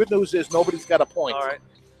 but the good news is nobody's got a point. All right.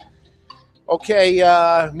 Okay,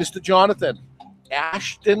 Mr. Jonathan.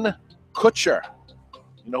 Ashton Kutcher.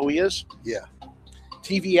 You know who he is? Yeah.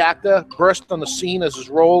 TV actor, burst on the scene as his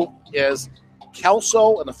role as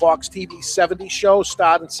Kelso in the Fox TV 70s show,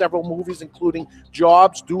 starred in several movies, including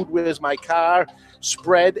Jobs, Dude, Where's My Car,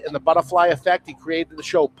 Spread, and The Butterfly Effect. He created the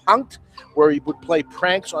show Punk'd, where he would play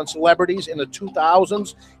pranks on celebrities in the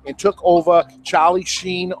 2000s, and took over Charlie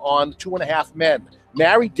Sheen on 2.5 Men.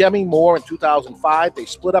 Married Demi Moore in 2005. They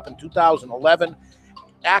split up in 2011.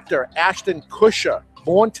 Actor Ashton Kutcher,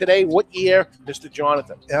 born today. What year, Mr.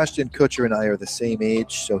 Jonathan? Ashton Kutcher and I are the same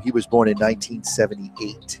age, so he was born in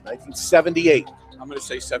 1978. 1978. I'm going to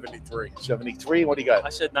say 73. 73. What do you got? I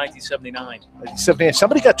said 1979. 1979.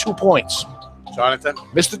 Somebody got 2 points. Jonathan.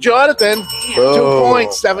 Mr. Jonathan, 2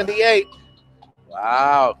 points, 78.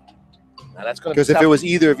 Wow. Now that's going to be Because if tough. it was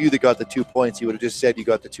either of you that got the 2 points, he would have just said you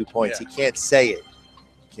got the 2 points. Yeah. He can't say it.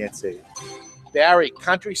 Can't say it. Barry,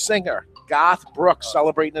 country singer Garth Brooks,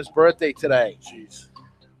 celebrating his birthday today. Jeez.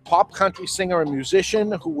 Pop country singer and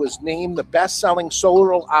musician who was named the best-selling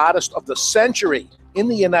solo artist of the century in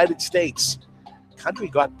the United States. Country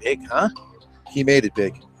got big, huh? He made it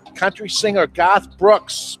big. Country singer Garth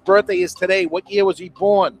Brooks' birthday is today. What year was he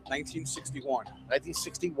born? 1961.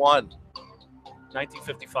 1961.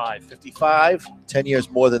 1955. 55. 10 years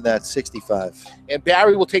more than that, 65. And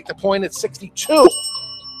Barry will take the point at 62.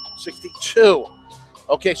 62.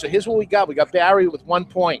 Okay, so here's what we got. We got Barry with 1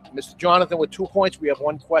 point. Mr. Jonathan with 2 points. We have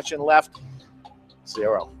 1 question left.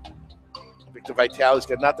 0. Victor Vitale's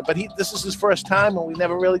got nothing. But this is his first time, and we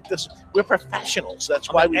never really we're professionals.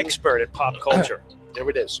 That's why I'm an expert at pop culture. There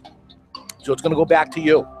it is. So it's going to go back to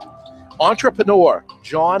you. Entrepreneur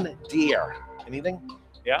John Deere. Anything?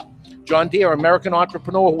 Yeah. John Deere, American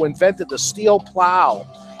entrepreneur who invented the steel plow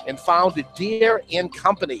and founded Deere and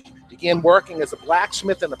Company. Began working as a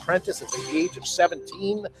blacksmith and apprentice at the age of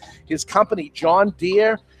 17. His company, John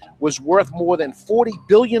Deere, was worth more than $40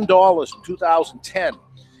 billion in 2010.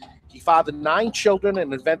 He fathered 9 children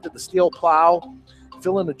and invented the steel plow.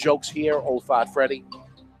 Fill in the jokes here, old fart Freddie.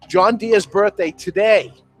 John Deere's birthday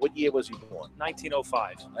today. What year was he born?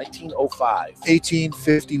 1905. 1905.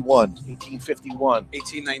 1851. 1851.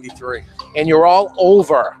 1893. And you're all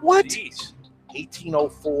over. What? Jeez.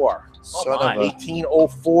 1804. Son of a...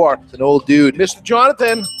 1804. It's an old dude. Mr.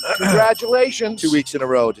 Jonathan, congratulations. 2 weeks in a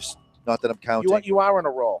row. Just not that I'm counting. You are on a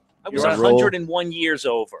roll. I was You're on a roll. 101 years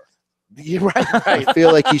over. You're right. I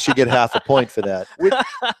feel like he should get half a point for that.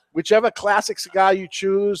 Whichever classic cigar you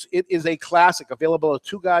choose, it is a classic. Available at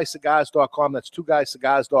twoguyscigars.com. That's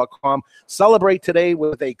twoguyscigars.com. Celebrate today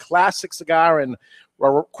with a classic cigar. And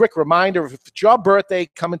a quick reminder, if it's your birthday,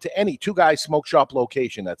 come into any Two Guys Smoke Shop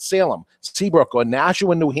location at Salem, Seabrook, or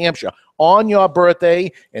Nashua, New Hampshire on your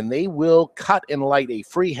birthday, and they will cut and light a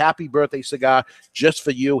free happy birthday cigar just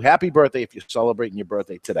for you. Happy birthday if you're celebrating your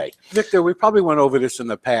birthday today. Victor, we probably went over this in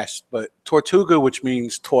the past, but Tortuga, which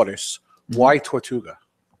means tortoise, why Tortuga?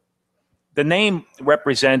 The name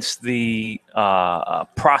represents the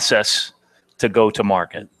process to go to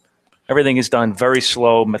market. Everything is done very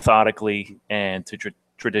slow, methodically, and to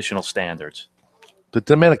traditional standards. The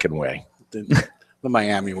Dominican way. The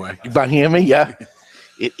Miami way. Miami, yeah.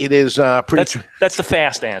 It is pretty... That's the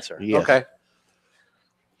fast answer. Yeah. Okay.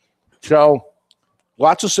 So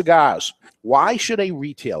lots of cigars. Why should a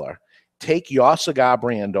retailer take your cigar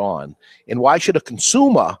brand on, and why should a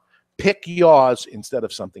consumer pick yours instead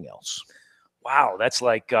of something else? Wow, that's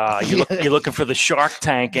like you're looking for the Shark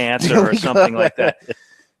Tank answer or something like that.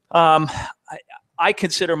 I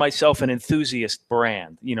consider myself an enthusiast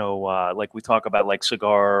brand. Like we talk about like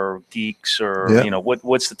cigar geeks, or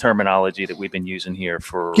what's the terminology that we've been using here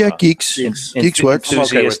for? Geeks. Geeks works.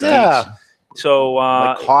 Enthusiast. Yeah. So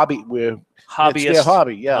like hobby, hobbyist, it's their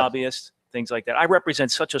hobby, hobbyist, things like that. I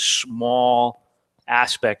represent such a small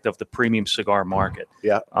aspect of the premium cigar market.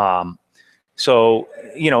 Yeah. So,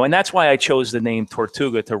 and that's why I chose the name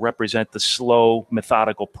Tortuga, to represent the slow,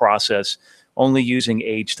 methodical process, only using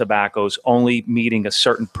aged tobaccos, only meeting a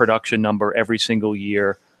certain production number every single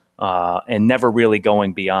year, and never really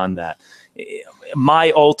going beyond that.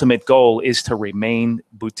 My ultimate goal is to remain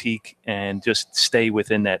boutique and just stay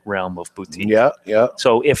within that realm of boutique. Yeah, yeah.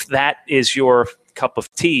 So if that is your cup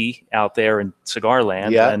of tea out there in cigar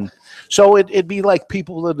land, then so it'd be like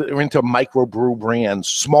people that are into microbrew brands,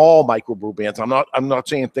 small microbrew brands. I'm not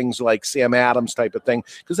saying things like Sam Adams type of thing,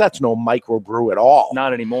 because that's no microbrew at all.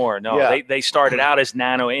 Not anymore. No, Yeah. they started out as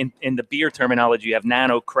nano. In the beer terminology, you have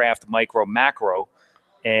nano, craft, micro, macro,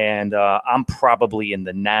 and I'm probably in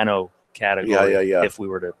the nano category. Yeah. If we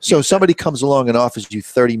were to, So somebody comes along and offers you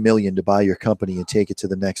 $30 million to buy your company and take it to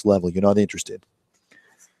the next level. You're not interested.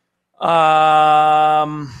 Yeah,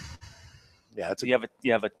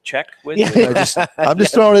 you have a check with you? I'm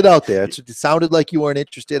just throwing it out there. It sounded like you weren't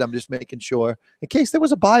interested. I'm just making sure in case there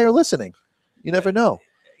was a buyer listening. You never know.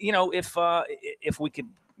 If we could,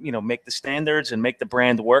 make the standards and make the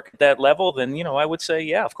brand work at that level, then I would say,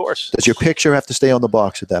 yeah, of course. Does your picture have to stay on the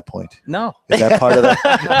box at that point? No. Is that part of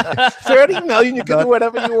that? 30 million, you can do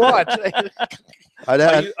whatever you want.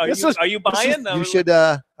 Are you buying? You should.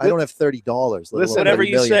 I don't have $30. Listen, whatever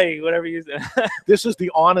you say. Whatever you say. This is the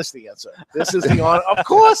honest answer. This is the honest. Of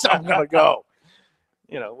course, I'm gonna go.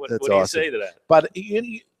 What do you say to that? But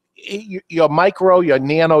you're micro, you're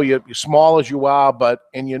nano, you're small as you are,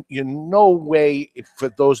 and you're no way, for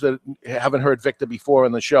those that haven't heard Victor before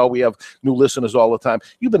on the show, we have new listeners all the time.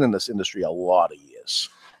 You've been in this industry a lot of years.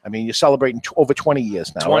 I mean, you're celebrating over 20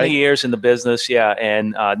 years now, 20 right? years in the business, yeah.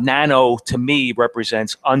 And nano, to me,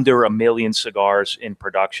 represents under 1 million cigars in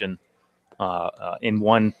production in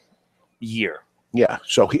 1 year. Yeah.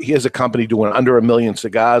 So here's a company doing under 1 million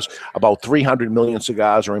cigars. About 300 million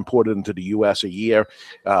cigars are imported into the U.S. a year.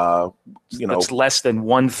 It's less than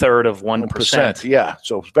 1/3 of 1%. Yeah.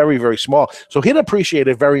 So it's very, very small. So he'd appreciate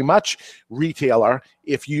it very much, retailer,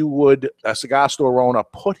 if you would, a cigar store owner,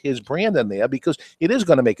 put his brand in there, because it is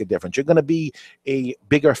going to make a difference. You're going to be a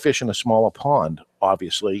bigger fish in a smaller pond,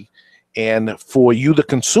 obviously. And for you, the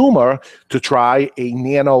consumer, to try a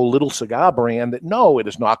nano little cigar brand, that no, it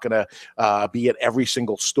is not going to be at every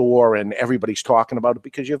single store and everybody's talking about it,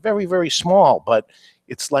 because you're very, very small. But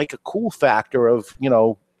it's like a cool factor of,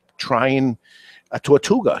 trying a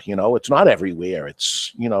Tortuga. It's not everywhere.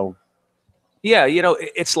 It's, Yeah,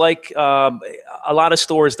 it's like a lot of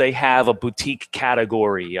stores, they have a boutique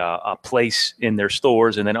category, a place in their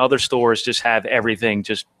stores, and then other stores just have everything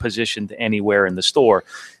just positioned anywhere in the store.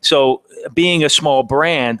 So being a small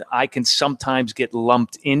brand, I can sometimes get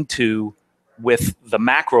lumped into with the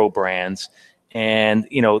macro brands. And,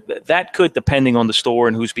 that could, depending on the store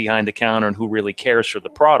and who's behind the counter and who really cares for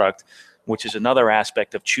the product, which is another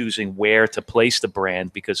aspect of choosing where to place the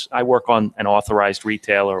brand, because I work on an authorized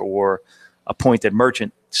retailer or appointed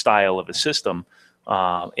merchant style of a system.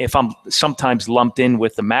 If I'm sometimes lumped in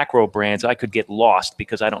with the macro brands, I could get lost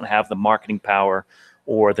because I don't have the marketing power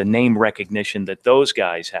or the name recognition that those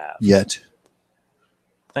guys have. Yet.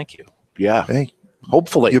 Thank you. Yeah. Hey,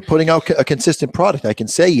 hopefully. You're putting out a consistent product. I can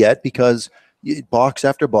say yet because box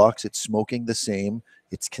after box, it's smoking the same.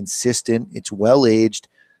 It's consistent. It's well-aged.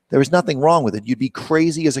 There is nothing wrong with it. You'd be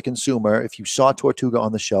crazy as a consumer if you saw Tortuga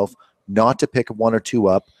on the shelf not to pick one or two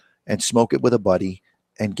up and smoke it with a buddy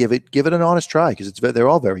and give it an honest try, because they're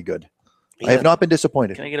all very good. Yeah. I have not been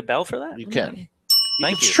disappointed. Can I get a bell for that? You can.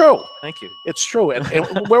 Thank you. It's true. Thank you. It's true. And I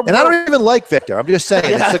don't even like Victor. I'm just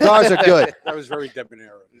saying, the cigars are good. That was very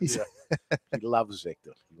debonair. Yeah. He loves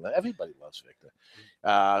Victor. Everybody loves Victor.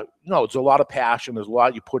 It's a lot of passion. There's a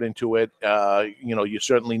lot you put into it. You're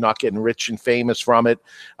certainly not getting rich and famous from it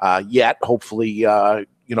yet. Hopefully, you've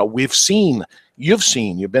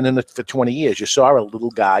been in it for 20 years. You saw a little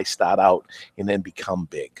guy start out and then become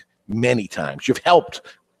big many times. You've helped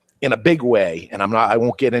in a big way, and I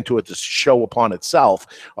won't get into it, the show upon itself,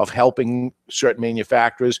 of helping certain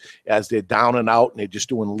manufacturers as they're down and out and they're just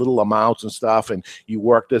doing little amounts and stuff. And you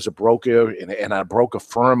worked as a broker and a broker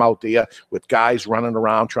firm out there with guys running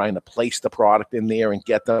around trying to place the product in there and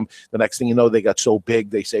get them. The next thing you know, they got so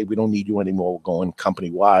big, they say, we don't need you anymore. We're going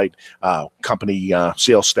company-wide, company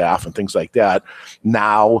sales staff and things like that.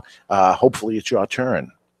 Now, hopefully it's your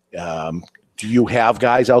turn. Do you have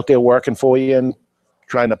guys out there working for you and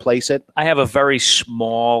trying to place it? I have a very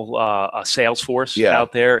small sales force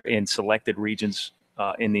out there in selected regions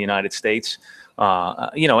in the United States.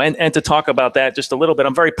 And to talk about that just a little bit,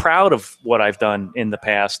 I'm very proud of what I've done in the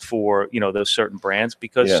past for, those certain brands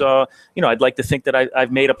because, I'd like to think that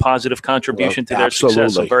I've made a positive contribution to their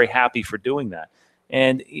success. I'm very happy for doing that.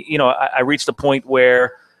 And, I reached a point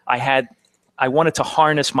where I wanted to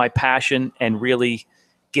harness my passion and really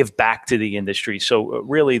give back to the industry. So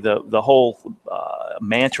really the whole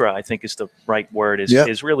mantra, I think is the right word,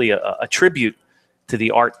 is really a tribute to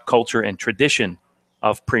the art, culture, and tradition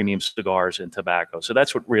of premium cigars and tobacco. So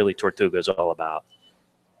that's what really Tortuga is all about.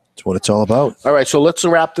 That's what it's all about. All right, so let's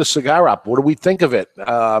wrap this cigar up. What do we think of it?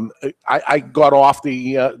 I got off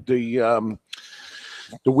the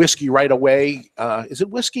whiskey right away. Is it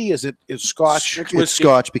whiskey? Is Scotch? It's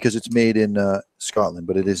Scotch because it's made in Scotland,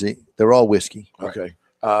 but they're all whiskey. Okay.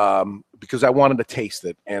 Because I wanted to taste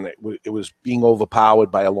it, and it was being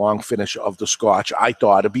overpowered by a long finish of the Scotch. I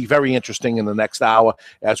thought it'd be very interesting in the next hour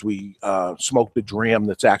as we smoke the dram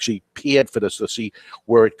that's actually paired for this to see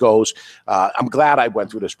where it goes. I'm glad I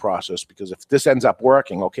went through this process because if this ends up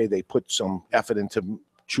working, okay, they put some effort into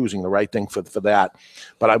choosing the right thing for that.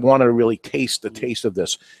 But I wanted to really taste the taste of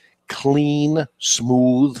this. Clean,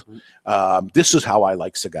 smooth. This is how I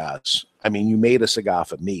like cigars. I mean, you made a cigar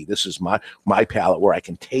for me. This is my palate where I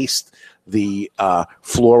can taste the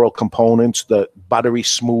floral components, the buttery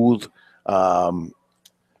smooth,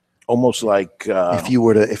 almost like if you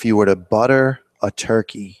were to butter a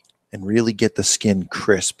turkey and really get the skin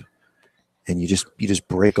crisp, and you just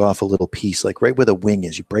break off a little piece, like right where the wing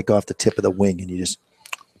is. You break off the tip of the wing, and you just,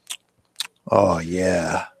 oh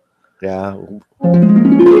yeah. You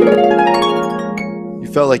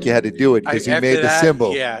felt like you had to do it because he made the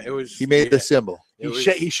symbol. Yeah, it was. He made the symbol.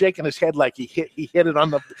 He's shaking his head like he hit it on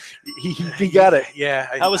the. He got it. Yeah.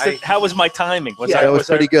 How was my timing? That was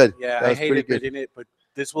pretty good. Yeah, I hate admitting it, but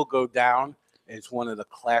this will go down as one of the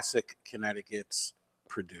classic Connecticut's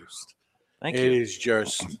produced. Thank you. It is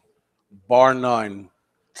just bar none.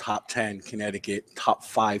 Top 10 Connecticut, top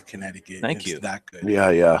 5 Connecticut. Thank you. That good.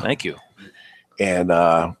 Yeah. Thank you. And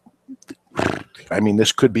I mean,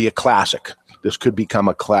 this could be a classic. This could become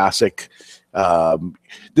a classic.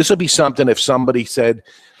 This would be something if somebody said,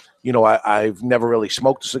 I've never really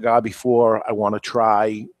smoked a cigar before. I want to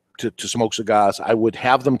try to smoke cigars. I would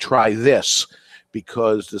have them try this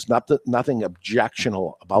because there's nothing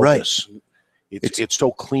objectionable about this. It's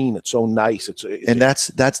so clean. It's so nice. And that's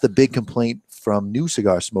the big complaint from new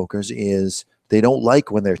cigar smokers is they don't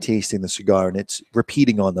like when they're tasting the cigar and it's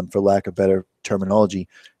repeating on them, for lack of better terminology,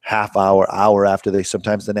 half hour after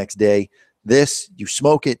sometimes the next day. This, you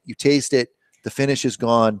smoke it, you taste it, the finish is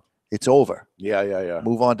gone, it's over. Yeah.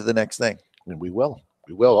 Move on to the next thing. And we will.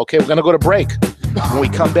 Okay, we're going to go to break. When we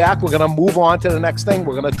come back, we're going to move on to the next thing.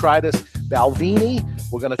 We're going to try this Balvenie.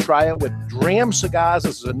 We're going to try it with Dram Cigars.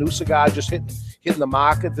 This is a new cigar just hitting the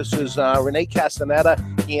market. This is Renee Castaneda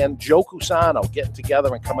and Joe Cusano getting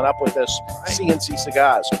together and coming up with this CNC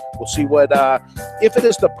Cigars. We'll see what if it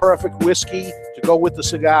is the perfect whiskey to go with the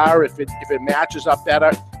cigar, if it matches up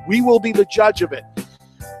better. We will be the judge of it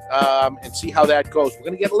and see how that goes. We're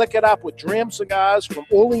going to lick it up with Dram Cigars from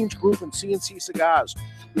Orleans Group and CNC Cigars.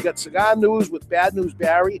 We got cigar news with Bad News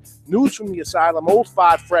Barry, news from the asylum, Old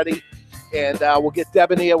Fart Freddy, and we'll get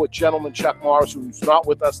debonair with Gentleman Chuck Morris, who's not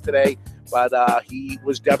with us today, but he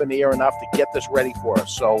was debonair enough to get this ready for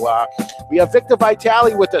us. So we have Victor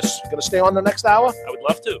Vitale with us. Going to stay on the next hour? I would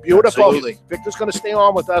love to. Beautiful. Absolutely. Victor's going to stay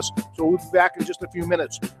on with us, so we'll be back in just a few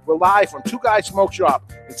minutes. We're live from Two Guys Smoke Shop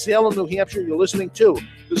in Salem, New Hampshire. You're listening to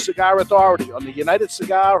the Cigar Authority on the United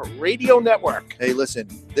Cigar Radio Network. Hey, listen,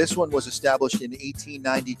 this one was established in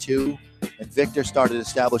 1892, and Victor started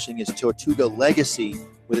establishing his Tortuga legacy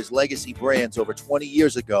with his legacy brands over 20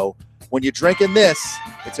 years ago. When you're drinking this,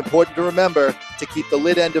 it's important to remember to keep the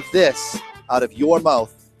lid end of this out of your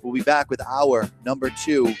mouth. We'll be back with our number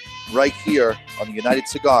 2 right here on the United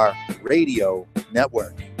Cigar Radio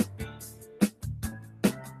Network.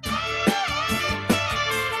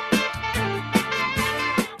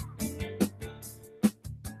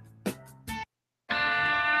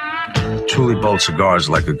 Truly bold cigars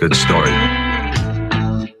like a good story.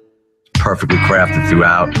 perfectly crafted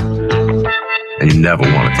throughout, and you never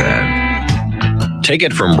want it to end. Take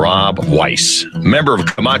it from Rob Weiss, member of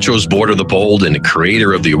Camacho's Board of the Bold and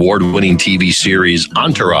creator of the award-winning TV series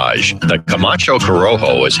Entourage. The Camacho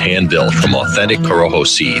Corojo is hand-built from authentic Corojo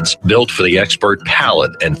seeds, built for the expert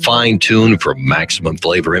palate and fine-tuned for maximum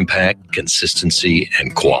flavor impact, consistency,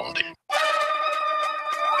 and quality.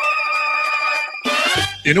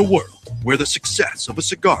 In a world where the success of a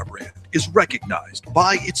cigar brand is recognized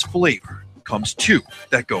by its flavor, comes two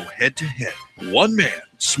that go head-to-head. One man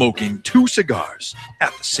smoking two cigars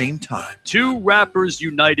at the same time. Two rappers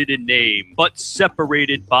united in name, but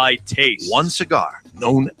separated by taste. One cigar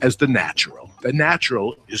known as the Natural. The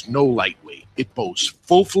Natural is no lightweight. It boasts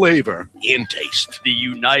full flavor and taste. The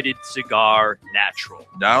United Cigar Natural.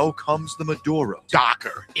 Now comes the Maduro.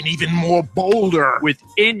 Darker and even more bolder. With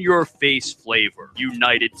in-your-face flavor.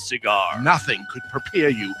 United Cigar. Nothing could prepare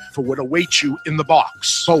you for what awaits you in the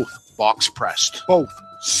box. Both box pressed. Both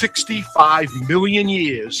 65 million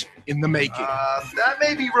years in the making. That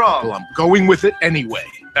may be wrong. Well, I'm going with it anyway.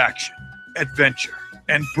 Action, adventure,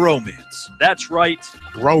 and bromance. That's right.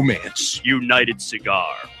 Romance. United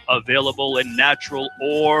Cigar. Available in natural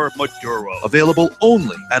or Maduro. Available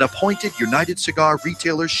only at appointed United Cigar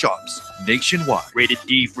retailer shops nationwide. Rated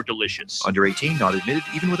D for delicious. Under 18, not admitted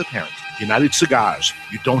even with a parent. United Cigars.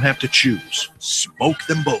 You don't have to choose. Smoke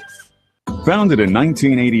them both. Founded in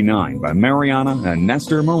 1989 by Mariana and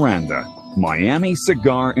Nestor Miranda, Miami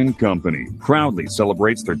Cigar and Company proudly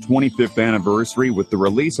celebrates their 25th anniversary with the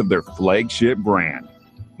release of their flagship brand,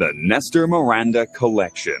 the Nestor Miranda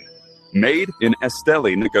Collection. Made in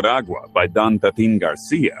Esteli, Nicaragua by Don Pepin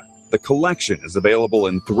Garcia, the collection is available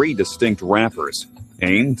in 3 distinct wrappers,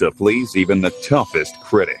 aimed to please even the toughest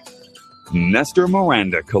critic. Nestor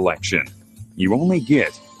Miranda Collection. You only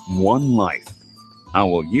get one life. How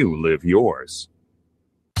will you live yours?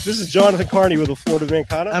 This is Jonathan Carney with the Florida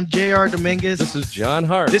Mancana. I'm J.R. Dominguez. This is John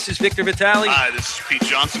Hart. This is Victor Vitale. Hi, this is Pete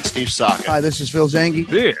Johnson. Steve Saka. Hi, this is Phil Zangi.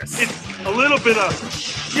 This It's a little bit of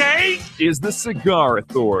shade. is the Cigar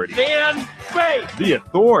Authority. Dan Bay. The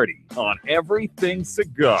authority on everything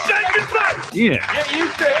cigar. In Get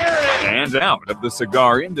used to hearing it. and out of the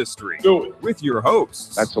cigar industry. Do it. With your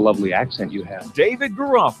hosts, That's a lovely accent you have. David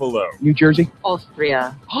Garofalo, New Jersey?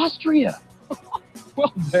 Austria. Austria.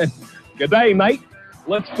 Well then, good day, mate.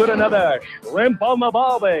 Let's put another shrimp on the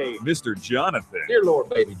barbie. Mr. Jonathan, Dear Lord,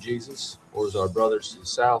 baby Jesus, or as our brothers to the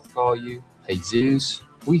south call you, Jesus,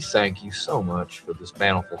 we thank you so much for this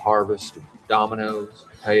bountiful harvest of Domino's,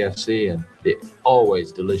 KFC, and the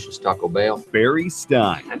always delicious Taco Bell. Barry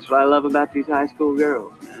Stein, That's what I love about these high school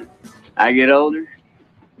girls, man. I get older,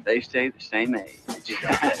 they stay the same age.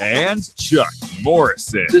 and Chuck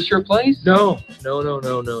Morrison. Is this your place? No,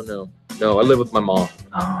 I live with my mom.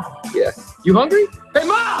 Oh. Yeah. You hungry? Hey,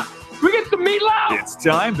 Ma! We get some meatloaf! It's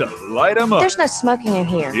time to light 'em up. There's no smoking in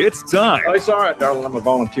here. It's time It's all right, darling. I'm a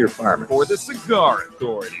volunteer fireman. for the Cigar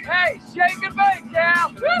Authority. Hey, shake and bake,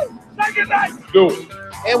 Cal! Woo! Shake and bake! Do it.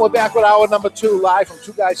 And we're back with hour number 2, live from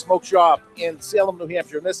Two Guys Smoke Shop in Salem, New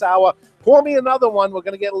Hampshire. In this hour, pour me another one. We're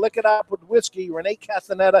going to get liquored up with whiskey. Renee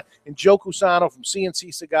Castaneda and Joe Cusano from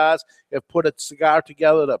CNC Cigars have put a cigar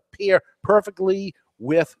together to pair perfectly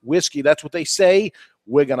with whiskey. That's what they say.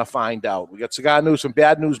 We're going to find out. We got cigar news from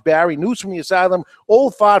Bad News Barry, news from the asylum,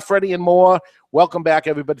 Old Fart Freddy, and more. Welcome back,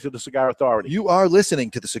 everybody, to the Cigar Authority. You are listening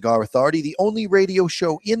to the Cigar Authority, the only radio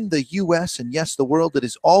show in the U.S. and, yes, the world that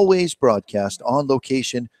is always broadcast on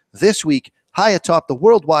location. This week, high atop the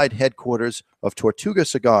worldwide headquarters of Tortuga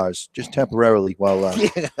Cigars, just temporarily while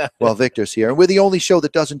Victor's here. And we're the only show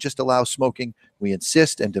that doesn't just allow smoking. We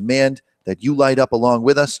insist and demand that you light up along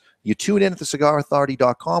with us. You tune in at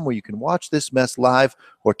thecigarauthority.com, where you can watch this mess live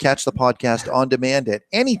or catch the podcast on demand at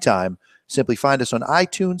any time. Simply find us on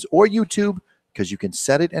iTunes or YouTube, because you can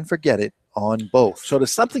set it and forget it on both. So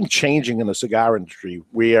there's something changing in the cigar industry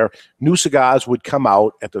where new cigars would come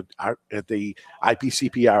out at the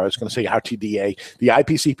IPCPR. I was going to say RTDA, the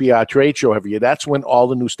IPCPR trade show every year. That's when all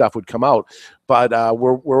the new stuff would come out. But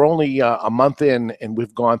we're only a month in, and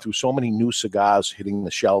we've gone through so many new cigars hitting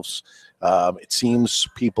the shelves. It seems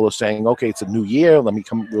people are saying, okay, it's a new year. Let me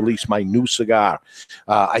come release my new cigar.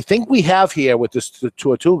 I think we have here with this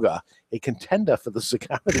Tortuga a contender for the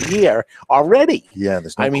cigar of the year already. Yeah,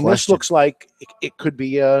 there's no question. This looks like it could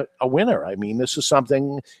be a winner. I mean, this is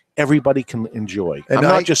something everybody can enjoy. And I'm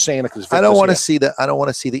not just saying it because I don't want to see that. I don't want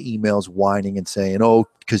to see the emails whining and saying, "Oh,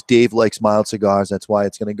 because Dave likes mild cigars, that's why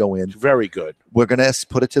it's going to go in." It's very good. We're going to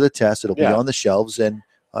put it to the test. It'll be on the shelves, and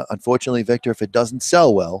unfortunately, Victor, if it doesn't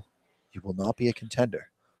sell well, you will not be a contender.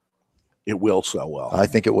 It will sell well. I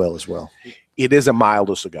think it will as well. It is a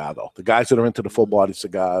milder cigar, though. The guys that are into the full-body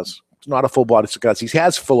cigars It's not a full-bodied cigar. He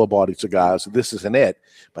has fuller-bodied cigars. This isn't it,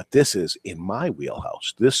 but this is in my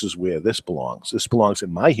wheelhouse. This is where this belongs. This belongs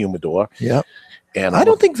in my humidor. Yeah. And I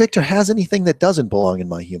don't think Victor has anything that doesn't belong in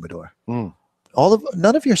my humidor. Mm.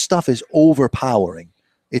 None of your stuff is overpowering.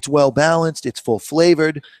 It's well balanced. It's full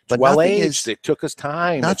flavored, but well nothing aged. is. It took us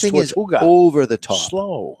time. Nothing It's is Tortuga. over the top.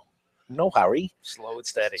 Slow. No hurry. Slow and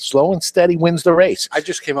steady. Slow and steady wins the race. I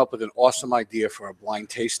just came up with an awesome idea for a blind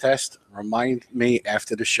taste test. Remind me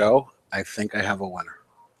after the show. I think I have a winner.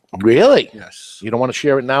 Really? Yes. You don't want to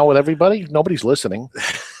share it now with everybody? Nobody's listening.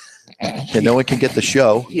 And no one can get the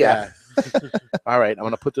show. Yeah. All right. I'm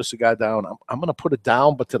going to put the cigar down. I'm going to put it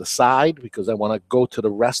down, but to the side because I want to go to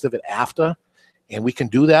the rest of it after. And we can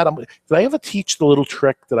do that. Did I ever teach the little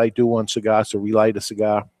trick that I do on cigars to relight a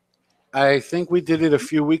cigar? I think we did it a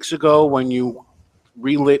few weeks ago when you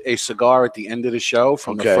relit a cigar at the end of the show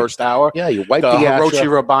from the first hour. Yeah, you wipe the Hirochi ash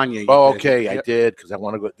off. Rabanya. Oh, okay. I did because I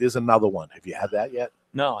want to go. There's another one. Have you had that yet?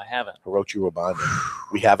 No, I haven't. Hirochi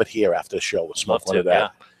Rabanya. We have it here after the show. We'll smoke Love one to, of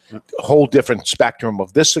that. A whole different spectrum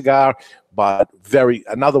of this cigar, but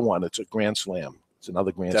another one. It's a Grand Slam. It's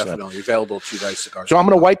another Grand Slam. Definitely available to you guys cigars. So I'm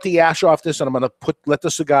going to wipe the ash off this, and I'm going to let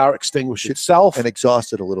the cigar extinguish itself and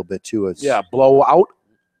exhaust it a little bit too. Blow out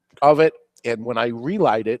of it. And when I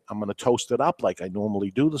relight it, I'm going to toast it up like I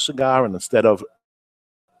normally do the cigar. And instead of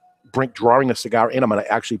drawing the cigar in, I'm going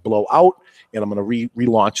to actually blow out, and I'm going to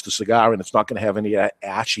relaunch the cigar, and it's not going to have any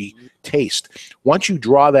ashy taste. Once you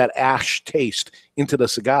draw that ash taste into the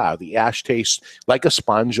cigar, the ash tastes like a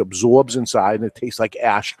sponge, absorbs inside, and it tastes like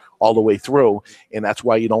ash all the way through. And that's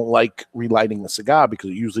why you don't like relighting the cigar,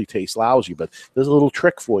 because it usually tastes lousy. But there's a little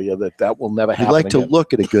trick for you that will never happen. You like to again.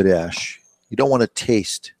 look at a good ash. You don't want to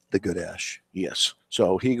taste the good ash. Yes.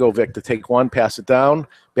 So here you go, Victor. Take one, pass it down.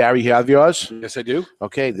 Barry, you have yours? Yes, I do.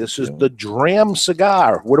 Okay, this is the Dram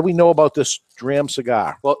cigar. What do we know about this Dram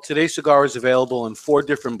cigar? Well, today's cigar is available in 4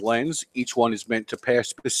 different blends. Each one is meant to pair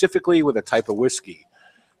specifically with a type of whiskey.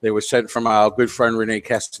 They were sent from our good friend Rene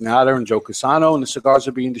Castaneda and Joe Casano, and the cigars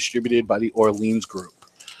are being distributed by the Orleans Group.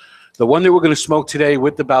 The one that we're going to smoke today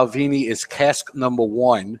with the Balvenie is cask number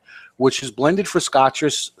 1, which is blended for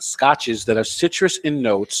scotches that are citrus in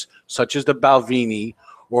notes, such as the Balvenie,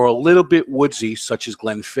 or a little bit woodsy, such as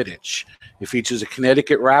Glenfiddich. It features a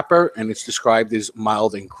Connecticut wrapper, and it's described as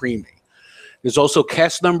mild and creamy. There's also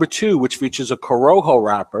cask number 2, which features a Corojo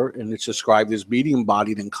wrapper, and it's described as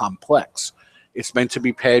medium-bodied and complex. It's meant to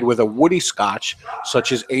be paired with a woody scotch,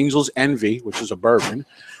 such as Angel's Envy, which is a bourbon,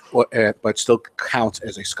 but still counts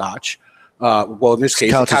as a scotch. Well, in this case,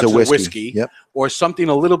 it counts as a whiskey. Yep. Or something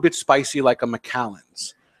a little bit spicy like a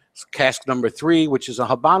Macallan's. Cask number 3, which is a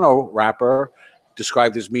Habano wrapper,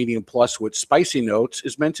 described as medium plus with spicy notes,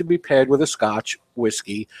 is meant to be paired with a Scotch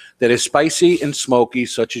whiskey that is spicy and smoky,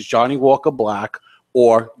 such as Johnny Walker Black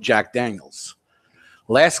or Jack Daniels.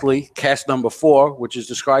 Lastly, cask number 4, which is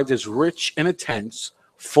described as rich and intense,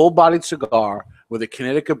 full-bodied cigar with a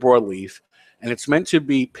Connecticut broadleaf, and it's meant to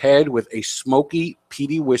be paired with a smoky,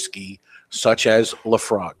 peaty whiskey, such as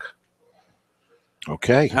Lafroig.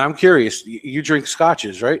 Okay. And I'm curious, you drink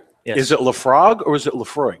scotches, right? Yes. Is it Lafroig or is it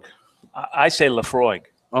Lafroig? I say Lafroig.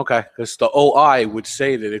 Okay, because the OI would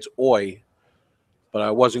say that it's Oi, but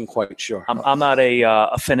I wasn't quite sure. I'm not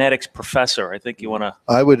a phonetics professor. I think you want to.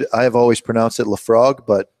 I have always pronounced it Lafroig,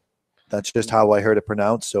 but that's just how I heard it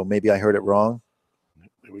pronounced. So maybe I heard it wrong.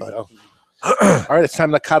 Here we go. All right, it's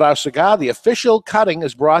time to cut our cigar. The official cutting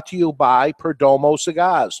is brought to you by Perdomo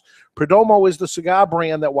Cigars. Perdomo is the cigar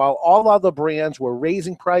brand that, while all other brands were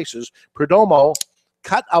raising prices, Perdomo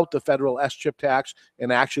cut out the federal S-chip tax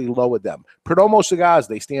and actually lowered them. Perdomo Cigars,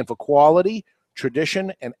 they stand for quality,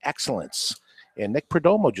 tradition, and excellence. And Nick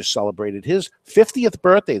Perdomo just celebrated his 50th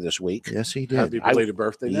birthday this week. Yes, he did. Happy belated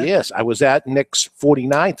birthday, Nick. Yes, I was at Nick's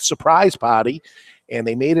 49th surprise party, and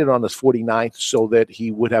they made it on his 49th so that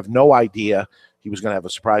he would have no idea he was going to have a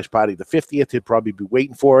surprise party. The 50th, he'd probably be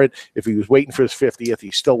waiting for it. If he was waiting for his 50th,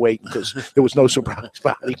 he's still waiting because there was no surprise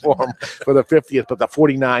party for him for the 50th. But the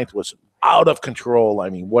 49th was out of control. I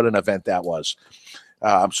mean, what an event that was.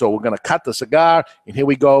 So we're going to cut the cigar, and here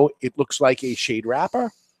we go. It looks like a shade wrapper.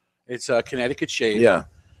 It's a Connecticut shade. Yeah.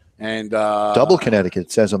 And Double Connecticut,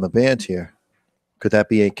 it says on the band here. Could that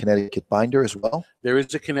be a Connecticut binder as well? There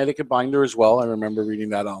is a Connecticut binder as well. I remember reading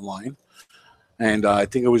that online. And I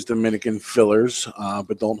think it was Dominican fillers,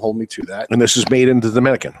 but don't hold me to that. And this is made in the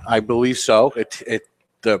Dominican. I believe so.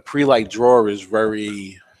 The pre-light drawer is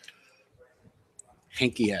very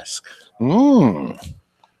Hinky-esque.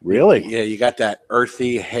 Really? Yeah, you got that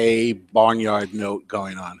earthy hay barnyard note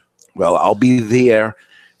going on. Well, I'll be there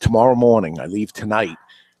tomorrow morning. I leave tonight.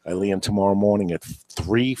 I leave tomorrow morning at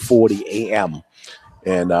 3:40 a.m.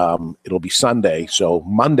 and it'll be Sunday. So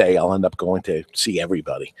Monday, I'll end up going to see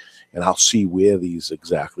everybody, and I'll see where these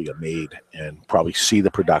exactly are made, and probably see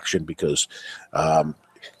the production because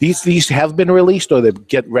these have been released, or they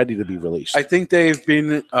get ready to be released. I think they've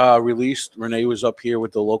been released. Renee was up here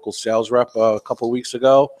with the local sales rep a couple of weeks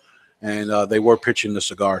ago, and they were pitching the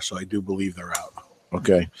cigar, so I do believe they're out.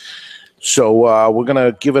 Okay, so we're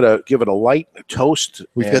gonna give it a light toast.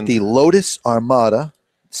 We've got the Lotus Armada,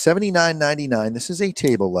 $79.99. This is a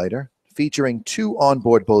table lighter featuring 2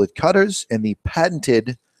 onboard bullet cutters and the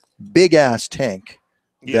patented big ass tank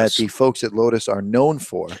that the folks at Lotus are known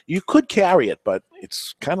for. You could carry it, but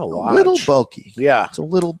it's kind of large. A little bulky. Yeah, it's a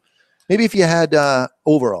little. Maybe if you had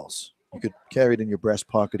overalls, you could carry it in your breast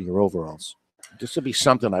pocket of your overalls. This would be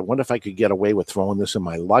something. I wonder if I could get away with throwing this in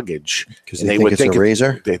my luggage, because they think it's a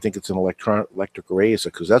razor. They think it's an electric razor,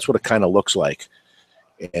 because that's what it kind of looks like.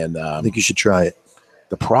 And I think you should try it.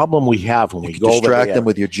 The problem we have when we go distract over them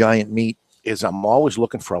with your giant meat is I'm always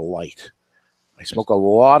looking for a light. I smoke a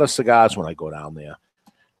lot of cigars when I go down there.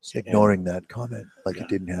 Ignoring that comment like it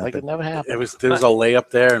didn't happen. Like it never happened. There was a layup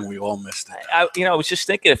there, and we all missed it. I was just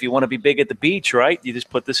thinking, if you want to be big at the beach, right? You just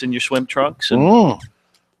put this in your swim trunks. And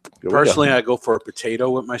Personally, I go for a potato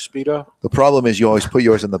with my Speedo. The problem is you always put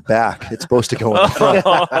yours in the back. It's supposed to go in the front.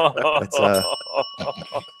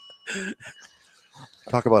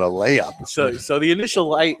 Talk about a layup. So the initial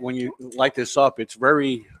light, when you light this up, it's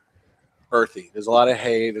very earthy. There's a lot of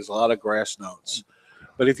hay. There's a lot of grass notes.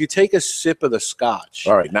 But if you take a sip of the scotch,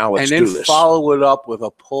 all right, now let's and do then this. follow it up with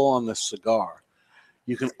a pull on the cigar,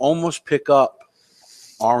 you can almost pick up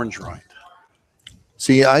orange rind.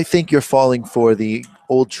 See, I think you're falling for the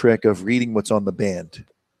old trick of reading what's on the band.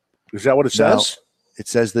 Is that what it says? It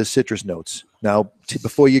says the citrus notes. Now,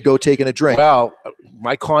 before you go taking a drink. Well,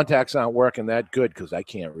 my contacts aren't working that good because I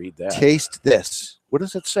can't read that. Taste this. What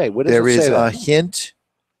does it say? What does There it is say a there? hint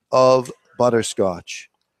of butterscotch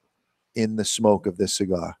in the smoke of this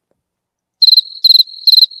cigar.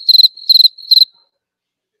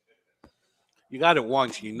 You got it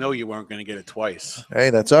once. You know you weren't going to get it twice. Hey,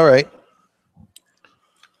 that's all right.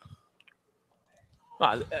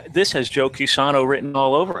 This has Joe Cusano written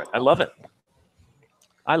all over it. I love it.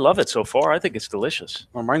 I love it so far. I think it's delicious.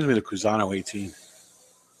 Reminds me of the Cusano 18.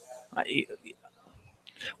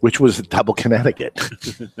 Which was a double Connecticut.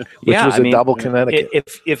 Double Connecticut.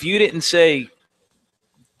 If you didn't say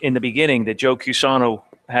in the beginning that Joe Cusano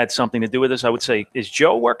had something to do with this, I would say, is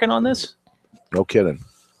Joe working on this? No kidding.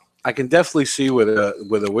 I can definitely see where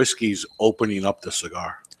the whiskey's opening up the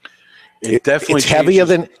cigar. It definitely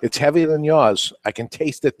it's heavier than yours. I can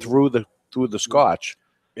taste it through the scotch.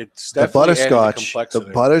 It's The definitely butterscotch. adding The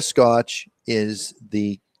complexity. butterscotch is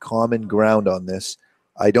the common ground on this.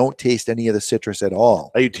 I don't taste any of the citrus at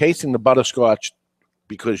all. Are you tasting the butterscotch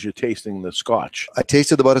because you're tasting the scotch? I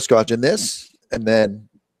tasted the butterscotch in this, and then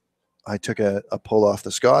I took a pull off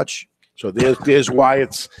the scotch. So there's why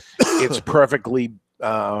it's perfectly.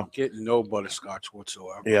 Getting no butterscotch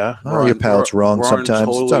whatsoever. Yeah. Oh, your palate's wrong we're sometimes. On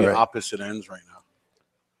It's totally all right. opposite ends right now.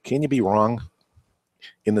 Can you be wrong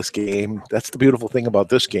in this game? That's the beautiful thing about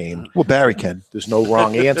this game. Well, Barry can. There's no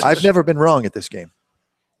wrong answers. I've never been wrong at this game.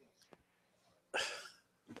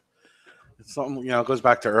 It's something, it goes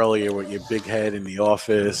back to earlier with your big head in the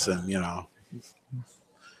office, and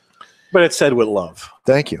but it's said with love.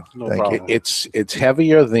 Thank you. No Thank problem. It's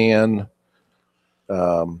heavier than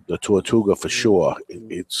the Tortuga for sure.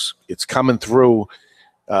 It's coming through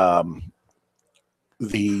the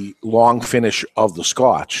long finish of the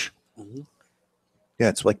scotch. Yeah,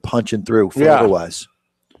 it's like punching through flavor-wise.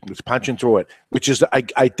 It's punching through it, which is,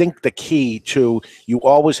 I think, the key to, you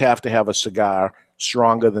always have to have a cigar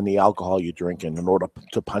stronger than the alcohol you're drinking in order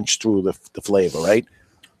to punch through the flavor, right?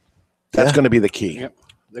 That's going to be the key. Yep.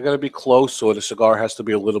 They're going to be close, so the cigar has to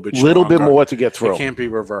be a little bit bit more to get through. It can't be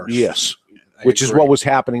reversed. Yes. I Which is agree. what was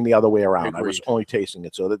happening the other way around. I was Agreed. only tasting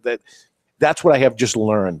it. So that's what I have just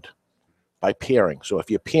learned by pairing. So if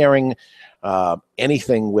you're pairing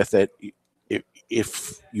anything with it,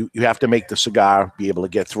 if you have to make the cigar be able to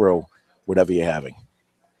get through whatever you're having.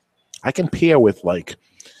 I can pair with like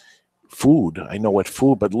food. I know what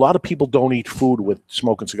food, but a lot of people don't eat food with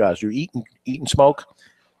smoking cigars. You eat and smoke?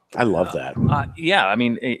 I love that. Yeah, I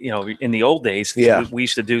mean, in the old days, Yeah. we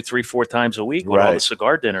used to do 3-4 times a week with all the Right.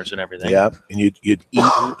 cigar dinners and everything. Yeah, and you'd eat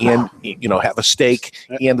and have a steak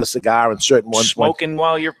and a cigar and certain ones. Smoking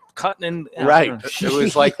while you're cutting. And, Right. It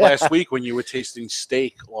was like last week when you were tasting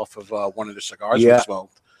steak off of one of the cigars Yeah. we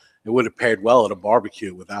smoked. It would have paired well at a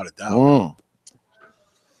barbecue, without a doubt. Mm.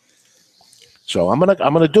 So I'm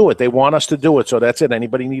gonna do it. They want us to do it, so that's it.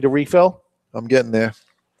 Anybody need a refill? I'm getting there.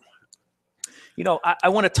 You know, I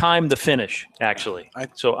want to time the finish, actually.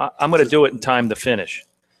 So I'm going to do it and time the finish.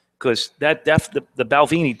 Because the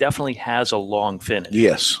Balvenie definitely has a long finish.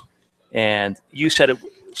 Yes. And you said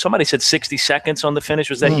somebody said 60 seconds on the finish.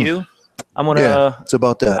 Was that you? I'm going to. Yeah, it's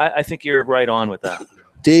about that. I think you're right on with that.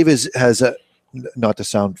 Dave has a, not to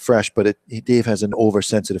sound fresh, but Dave has an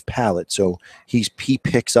oversensitive palate, so he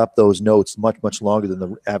picks up those notes much longer than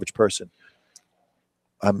the average person.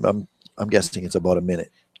 I'm guessing it's about a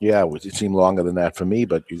minute. Yeah, it seemed longer than that for me,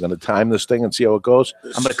 but you're going to time this thing and see how it goes.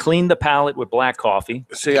 I'm going to clean the palate with black coffee.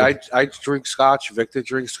 See, I drink scotch. Victor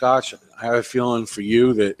drinks scotch. I have a feeling for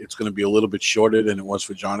you that it's going to be a little bit shorter than it was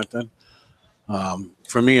for Jonathan.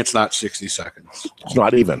 For me, it's not 60 seconds. It's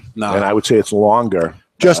not even. No. And I would say it's longer.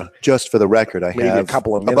 Just for the record, I maybe have a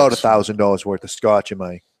couple of about minutes. $1,000 worth of scotch in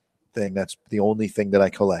my thing. That's the only thing that I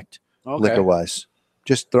collect, Okay. liquor-wise.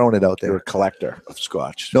 Just throwing it out there. You're a collector of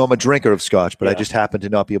scotch. No, I'm a drinker of scotch, but I Yeah. just happen to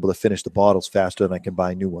not be able to finish the bottles faster than I can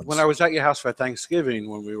buy new ones. When I was at your house for Thanksgiving,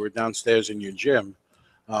 when we were downstairs in your gym,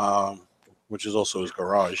 which is also his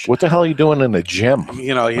garage. What the hell are you doing in the gym?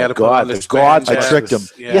 You know, he My had to put God, on the this gods. I tricked him.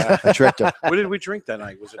 Yeah. I tricked him. What did we drink that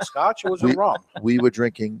night? Was it scotch or was We- it rum? We were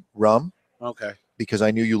drinking rum Okay. because I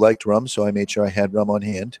knew you liked rum, so I made sure I had rum on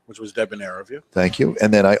hand. Which was debonair of you. Thank you.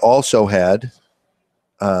 And then I also had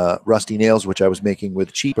Rusty Nails, which I was making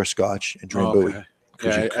with cheaper scotch and Drambuie.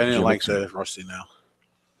 Okay. Yeah, I didn't like the rusty now.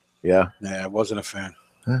 Yeah. Yeah, I wasn't a fan.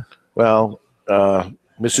 Well,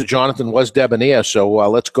 Mr. Jonathan was debonair, so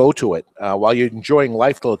let's go to it. While you're enjoying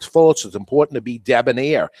life till its fullest, it's important to be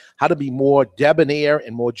debonair. How to be more debonair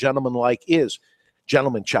and more gentlemanlike is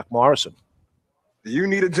Gentleman Chuck Morrison. Do you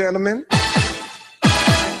need a gentleman?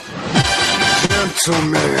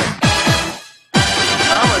 Gentleman.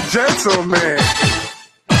 I'm a gentleman.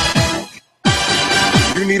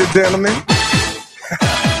 You need a gentleman?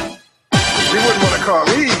 You wouldn't want to call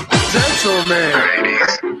me gentleman.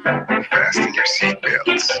 Ladies, fasten your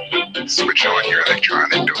seatbelts, switch on your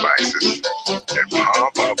electronic devices, and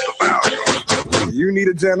pump up the volume. You need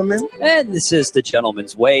a gentleman? And this is The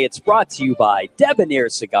Gentleman's Way. It's brought to you by Debonair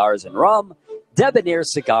Cigars and Rum. Debonair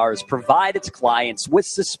Cigars provide its clients with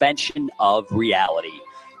suspension of reality.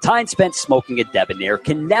 Time spent smoking a Debonair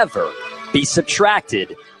can never be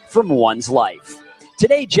subtracted from one's life.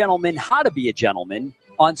 Today, gentlemen, how to be a gentleman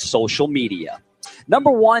on social media. Number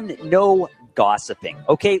one, no gossiping.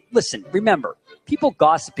 Okay, listen, remember, people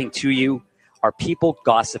gossiping to you are people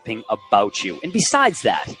gossiping about you. And besides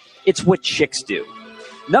that, it's what chicks do.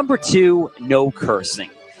 Number two, no cursing.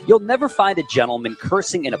 You'll never find a gentleman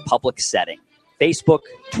cursing in a public setting. Facebook,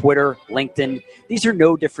 Twitter, LinkedIn, these are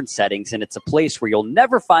no different settings, and it's a place where you'll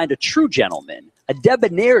never find a true gentleman, a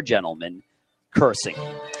debonair gentleman, cursing.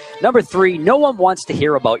 Number three, no one wants to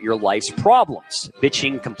hear about your life's problems.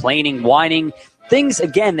 Bitching, complaining, whining, things,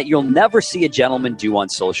 again, that you'll never see a gentleman do on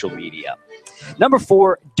social media. Number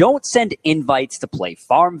four, don't send invites to play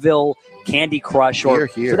Farmville, Candy Crush, or,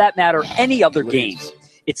 for that matter, any other game.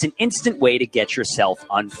 It's an instant way to get yourself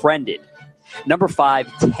unfriended. Number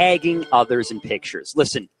five, tagging others in pictures.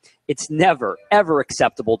 Listen, it's never, ever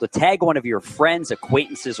acceptable to tag one of your friends,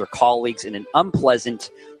 acquaintances, or colleagues in an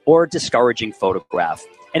unpleasant or discouraging photograph.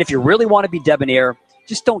 And if you really want to be debonair,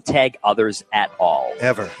 just don't tag others at all.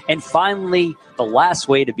 Ever. And finally, the last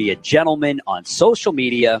way to be a gentleman on social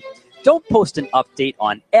media, don't post an update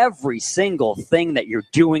on every single thing that you're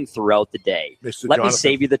doing throughout the day. Mr. Let me Jonathan.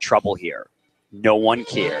 save you the trouble here. No one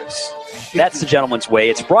cares. That's The Gentleman's Way.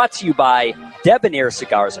 It's brought to you by Debonair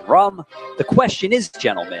Cigars and Rum. The question is,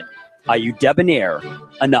 gentlemen, are you debonair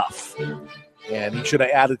enough? And he should have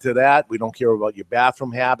added to that, we don't care about your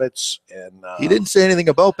bathroom habits. And He didn't say anything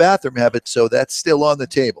about bathroom habits, so that's still on the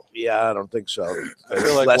table. Yeah, I don't think so. I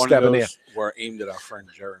feel like Less one debonair. of those were aimed at our friend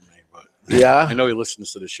Jeremy, but Yeah. I know he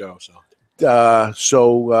listens to the show, so.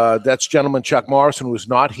 So that's Gentleman Chuck Morrison, who's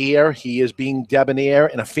not here. He is being debonair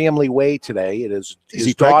in a family way today. It is his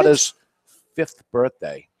he pregnant? daughter's 5th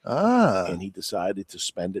birthday. Ah. And he decided to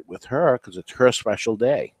spend it with her because it's her special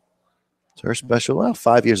day. It's her special. Well,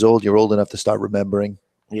 5 years old. You're old enough to start remembering.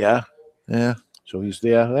 Yeah. Yeah. So he's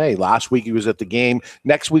there. Hey, last week he was at the game.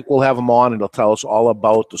 Next week we'll have him on and he'll tell us all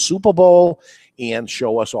about the Super Bowl and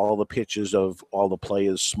show us all the pictures of all the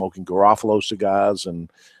players smoking Garofalo cigars and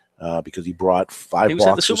because he brought 5 He was at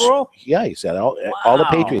the boxes. Super Bowl? Yeah, he said all the Wow.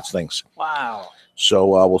 Patriots things. Wow. So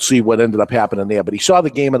we'll see what ended up happening there. But he saw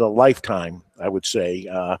the game of a lifetime, I would say.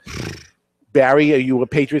 Barry, are you a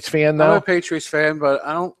Patriots fan now? I'm a Patriots fan, but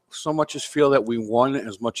I don't so much as feel that we won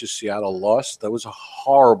as much as Seattle lost. That was a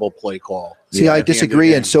horrible play call. See, I At the end of the disagree,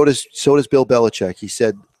 game. and so does Bill Belichick. He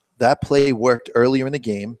said that play worked earlier in the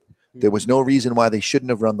game. There was no reason why they shouldn't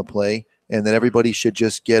have run the play, and that everybody should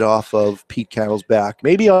just get off of Pete Carroll's back.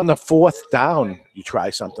 Maybe on the 4th down, you try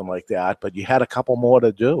something like that, but you had a couple more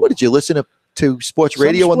to do. What did you listen to sports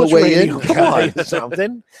radio on the Sports way radio in? Come guy on, or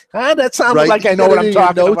something. That sounds Right? like You I know got what it I'm in your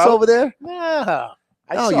talking notes about. over there. Yeah,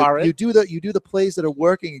 I No, saw it. you do the plays that are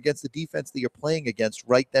working against the defense that you're playing against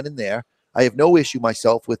right then and there. I have no issue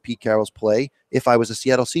myself with Pete Carroll's play. If I was a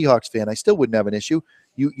Seattle Seahawks fan, I still wouldn't have an issue.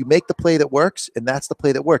 You make the play that works, and that's the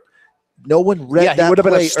play that worked. No one read Yeah, that he would have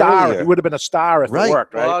been a play star. earlier. He would have been a star if it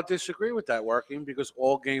worked, right? Well, I'll disagree with that working because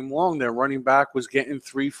all game long, their running back was getting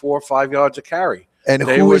 3, 4, 5 yards a carry. And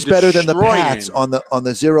They who were is better than the destroying. Pats on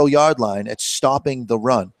the 0 yard line at stopping the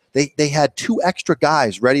run? They had 2 extra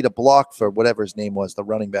guys ready to block for whatever his name was, the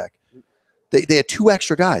running back. They had 2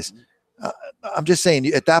 extra guys. I'm just saying,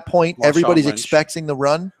 at that point, Marshawn everybody's Lynch. expecting the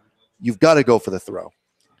run. You've got to go for the throw.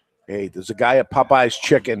 Hey, there's a guy at Popeye's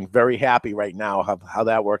Chicken very happy right now how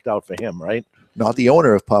that worked out for him, right? Not the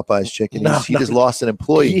owner of Popeye's Chicken. No, He no. just lost an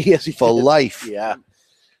employee Yes, he for did. life. Yeah.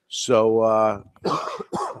 So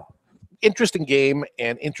interesting game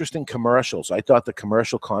and interesting commercials. I thought the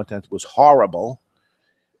commercial content was horrible.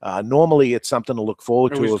 Normally, it's something to look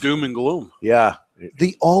forward It to. was doom and gloom. Yeah.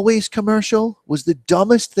 The Always commercial was the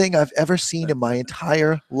dumbest thing I've ever seen in my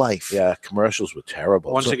entire life. Yeah, commercials were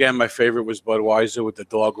terrible. Once again, my favorite was Budweiser with the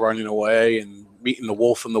dog running away and meeting the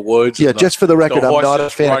wolf in the woods. Yeah, and just for the record, I'm not a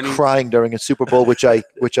horses fan running. of crying during a Super Bowl, which I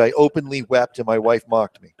openly wept and my wife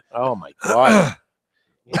mocked me. Oh my God.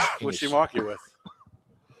 What's she mock you with?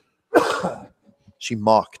 She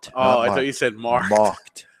mocked. Oh, not I thought mocked. you said marked.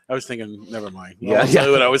 Mocked. I was thinking, never mind. Yeah, I'll yeah. tell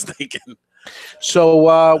you what I was thinking.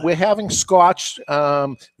 So we're having scotch.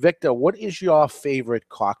 Victor, what is your favorite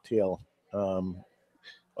cocktail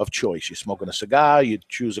of choice? You're smoking a cigar.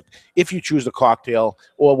 If you choose a cocktail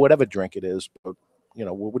or whatever drink it is, you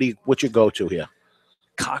know, what's your go-to here?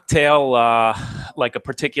 Cocktail, like a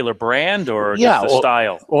particular brand or Yeah, just a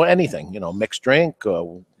style? or anything. You know, mixed drink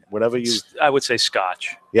or whatever you. I would say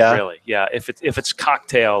Scotch. Yeah? really. Yeah, if it's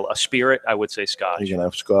cocktail, a spirit, I would say Scotch. You're gonna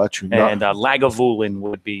have scotch. And Lagavulin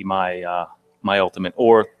would be my my ultimate,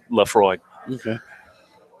 or Lafroy. Okay,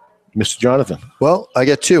 Mr. Jonathan. Well, I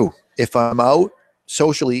get 2. If I'm out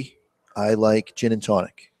socially, I like gin and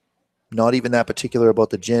tonic. Not even that particular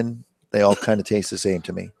about the gin. They all kind of taste the same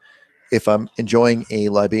to me. If I'm enjoying a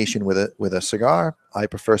libation with a cigar, I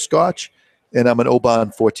prefer Scotch, and I'm an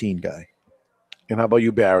Oban 14 guy. And how about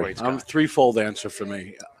you, Barry? I'm threefold answer for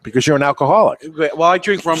me. Because you're an alcoholic. Well, I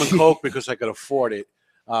drink rum and Coke because I could afford it.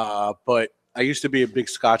 But I used to be a big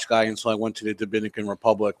Scotch guy until I went to the Dominican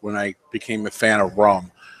Republic when I became a fan of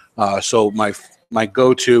rum. So my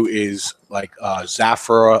go-to is like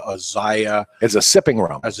Zafra, Azaya. As a sipping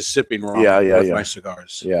rum. As a sipping rum. Yeah, with yeah. my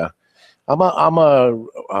cigars. Yeah. I'm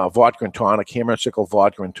a vodka and tonic, hammer and sickle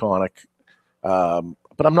vodka and tonic. But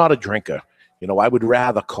I'm not a drinker. You know, I would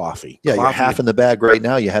rather coffee. Yeah, you're Coffee- half in the bag right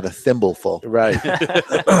now. You had a thimble full. Right.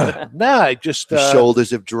 Nah, I just Your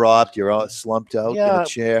shoulders have dropped. You're all slumped out in Yeah. a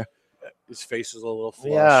chair. His face is a little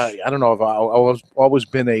flush. Yeah, I don't know. If I've always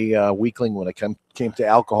been a weakling when it came to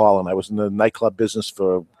alcohol, and I was in the nightclub business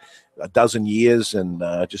for a dozen years, and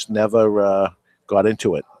just never got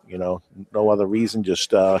into it. You know, no other reason.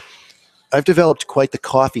 Just I've developed quite the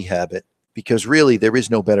coffee habit because really there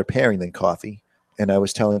is no better pairing than coffee. And I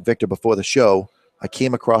was telling Victor before the show, I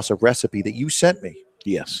came across a recipe that you sent me.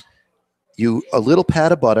 Yes. A little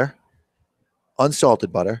pat of butter,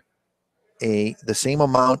 unsalted butter, the same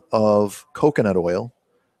amount of coconut oil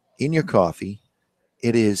in your coffee.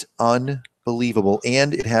 It is unbelievable.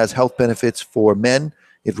 And it has health benefits for men.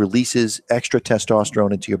 It releases extra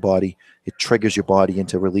testosterone into your body. It triggers your body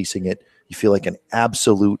into releasing it. You feel like an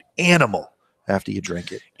absolute animal after you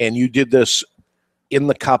drink it. And you did this in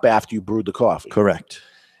the cup after you brewed the coffee. Correct.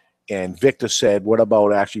 And Victor said, what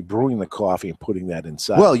about actually brewing the coffee and putting that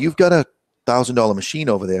inside? Well, you've got a $1,000 machine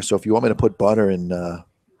over there. So if you want me to put butter and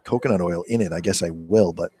coconut oil in it, I guess I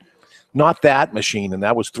will. But not that machine, and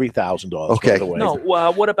that was $3,000. Okay. By the way. No,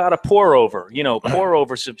 what about a pour over? You know, pour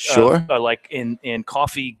overs. Sure. Like in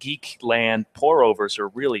coffee geek land, pour overs are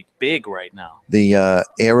really big right now. The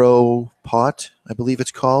Aero pot, I believe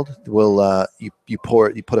it's called, will you pour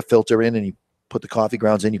it, you put a filter in and you put the coffee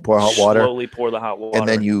grounds in, you pour hot water. Slowly pour the hot water. And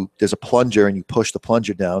then there's a plunger and you push the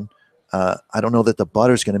plunger down. I don't know that the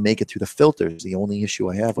butter's going to make it through the filters. The only issue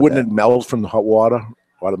I have with Wouldn't it melt from the hot water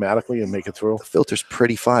automatically and make it through? The filter's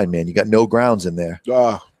pretty fine, man. You got no grounds in there.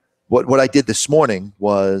 What I did this morning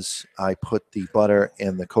was I put the butter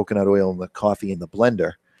and the coconut oil and the coffee in the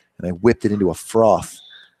blender, and I whipped it into a froth.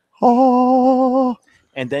 Oh!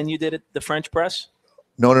 And then you did it the French press?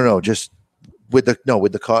 No. Just with the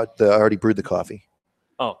I already brewed the coffee.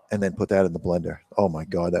 Oh. And then put that in the blender. Oh my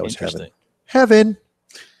God, that was heaven. Heaven.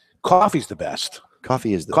 Coffee's the best.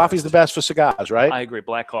 Coffee's the best for cigars, right? I agree.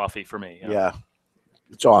 Black coffee for me. Yeah.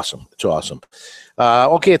 It's awesome. It's awesome.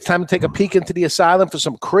 Okay, it's time to take a peek into the asylum for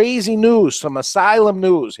some crazy news, some asylum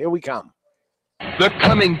news. Here we come. They're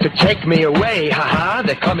coming to take me away, ha-ha.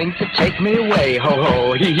 They're coming to take me away,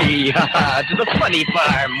 ho-ho, hee-hee, ha-ha. To the funny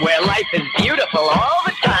farm where life is beautiful all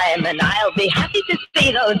the time. And I'll be happy to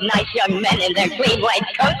see those nice young men in their clean white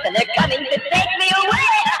coats. And they're coming to take me away,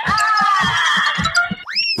 ha-ha.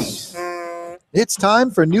 It's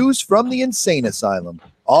time for news from the insane asylum.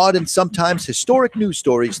 Odd and sometimes historic news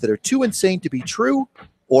stories that are too insane to be true,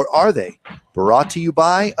 or are they? Brought to you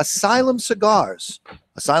by Asylum Cigars.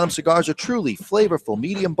 Asylum Cigars are truly flavorful,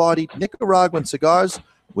 medium-bodied Nicaraguan cigars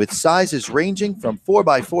with sizes ranging from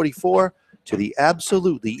 4x44 to the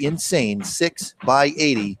absolutely insane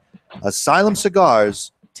 6x80. Asylum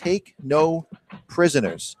Cigars take no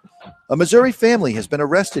prisoners. A Missouri family has been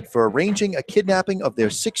arrested for arranging a kidnapping of their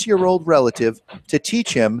 6-year-old relative to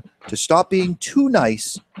teach him to stop being too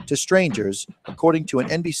nice to strangers, according to an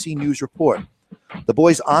NBC News report. The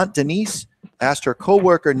boy's aunt, Denise, asked her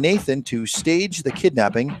co-worker, Nathan, to stage the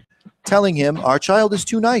kidnapping, telling him, "Our child is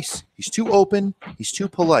too nice. He's too open. He's too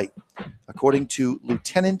polite," according to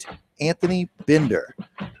Lieutenant Anthony Binder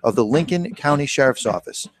of the Lincoln County Sheriff's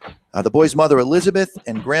Office. The boy's mother, Elizabeth,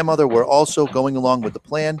 and grandmother were also going along with the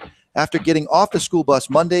plan. After getting off the school bus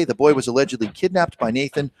Monday, the boy was allegedly kidnapped by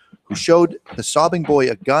Nathan, who showed the sobbing boy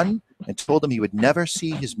a gun and told him he would never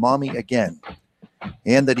see his mommy again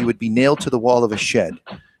and that he would be nailed to the wall of a shed.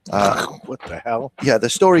 What the hell? Yeah, the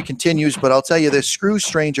story continues, but I'll tell you this: screw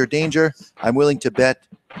stranger danger. I'm willing to bet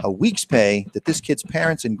a week's pay that this kid's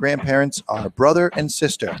parents and grandparents are brother and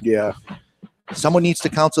sister. Yeah. Someone needs to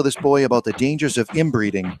counsel this boy about the dangers of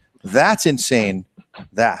inbreeding. That's insane.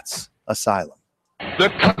 That's asylum.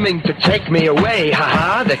 They're coming to take me away,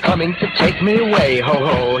 ha-ha. They're coming to take me away,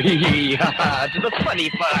 ho-ho, hee-hee, ha-ha. To the funny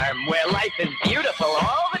farm where life is beautiful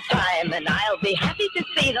all the time. And I'll be happy to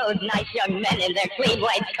see those nice young men in their clean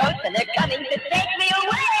white coats. And they're coming to take me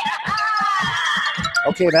away, ha-ha.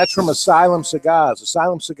 Okay, that's from Asylum Cigars.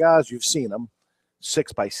 Asylum Cigars, you've seen them.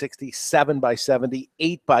 6x60, 7x70,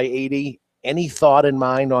 8x80. Any thought in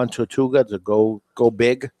mind on Tortuga to go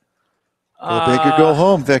big? Go big or go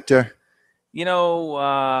home, Victor.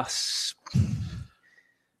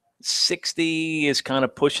 60 is kind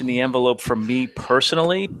of pushing the envelope for me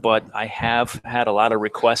personally, but I have had a lot of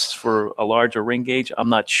requests for a larger ring gauge. I'm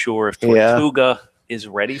not sure if Tortuga is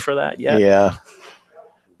ready for that yet. Yeah.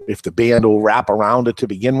 If the band will wrap around it to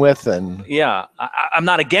begin with. And yeah, I'm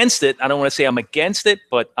not against it. I don't want to say I'm against it,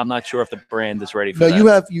 but I'm not sure if the brand is ready for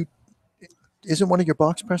that. Isn't one of your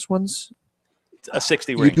box press ones a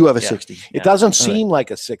 60 ring? You do have a 60. It doesn't seem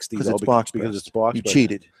like a 60 because though, it's box because press. it's box. You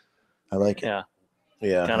cheated. I like it. Yeah.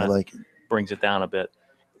 Yeah. Kind I like it. Brings it down a bit.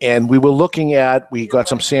 And we got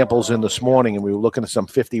some samples in this morning, and we were looking at some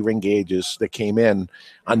 50 ring gauges that came in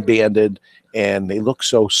unbanded, and they look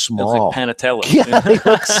so small. Like Panatella. Yeah, they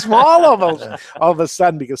look small all of a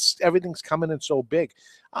sudden because everything's coming in so big.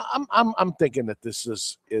 I'm thinking that this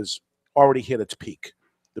is already hit its peak.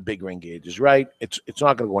 The big ring gauges, right? It's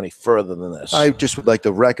not going to go any further than this. I just would like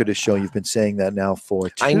the record to show you've been saying that now for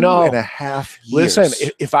 2.5 years.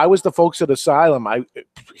 Listen, if I was the folks at Asylum, I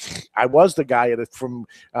was the guy from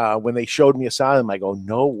when they showed me Asylum. I go,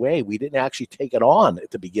 no way, we didn't actually take it on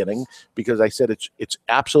at the beginning because I said it's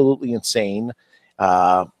absolutely insane.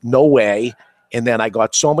 No way. And then I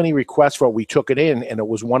got so many requests for it, we took it in, and it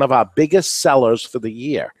was one of our biggest sellers for the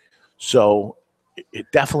year. So it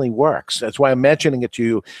definitely works. That's why I'm mentioning it to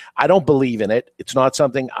you. I don't believe in it. It's not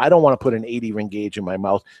something I don't want to put an 80 ring gauge in my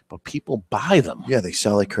mouth, but people buy them. Yeah, they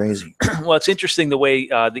sell like crazy. Well, it's interesting the way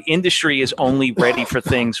the industry is only ready for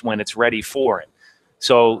things when it's ready for it.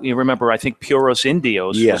 So you remember, I think Puros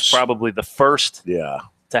Indios was probably the first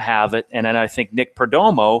to have it. And then I think Nick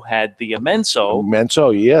Perdomo had the Immenso.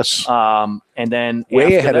 Immenso, yes. And then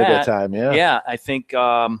way ahead of that time, yeah. Yeah, I think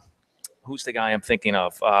who's the guy I'm thinking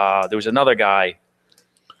of? There was another guy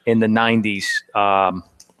in the 90s.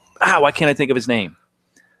 Why can't I think of his name?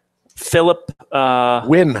 Philip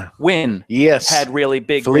Wynn. Yes. Had really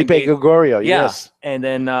big. Felipe Gregorio, yes. And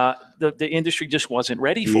then the industry just wasn't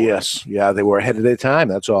ready for it. Yes. Yeah, they were ahead of their time.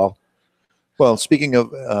 That's all. Well, speaking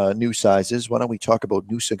of new sizes, why don't we talk about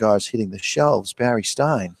new cigars hitting the shelves? Barry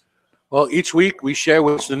Stein. Well, each week we share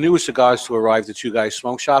what's the newest cigars to arrive at Two Guys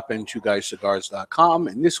Smoke Shop and twoguyscigars.com.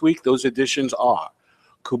 And this week, those additions are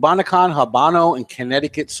Cubanacan, Habano, and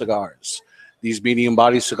Connecticut cigars. These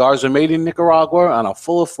medium-bodied cigars are made in Nicaragua and are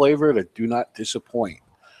full of flavor that do not disappoint.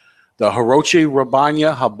 The Jaroche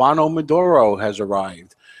Rabana Habano Maduro has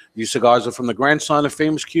arrived. These cigars are from the grandson of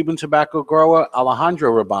famous Cuban tobacco grower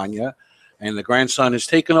Alejandro Rabana, and the grandson has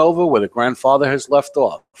taken over where the grandfather has left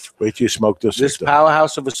off. Wait till you smoke this. This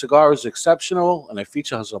powerhouse of a cigar is exceptional, and it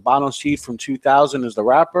features Habano seed from 2000 as the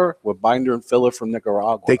wrapper with binder and filler from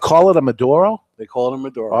Nicaragua. They call it a Maduro? They call it a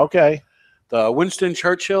Maduro. Okay. The Winston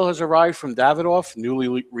Churchill has arrived from Davidoff,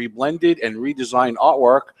 newly reblended and redesigned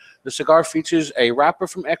artwork. The cigar features a wrapper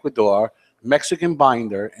from Ecuador, Mexican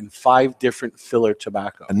binder, and 5 different filler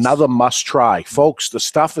tobaccos. Another must try. Folks, the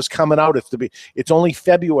stuff is coming out. It's only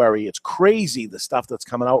February. It's crazy, the stuff that's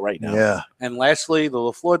coming out right now. Yeah. And lastly, the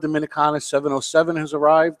La Flor Dominicana 707 has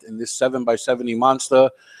arrived, and this 7x70 monster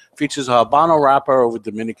features a Habano wrapper with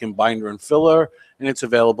Dominican binder and filler, and it's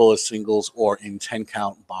available as singles or in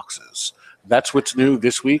 10-count boxes. That's what's new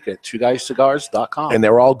this week at twoguyscigars.com. And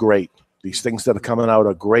they're all great. These things that are coming out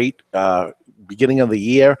are great. Beginning of the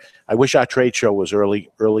year. I wish our trade show was early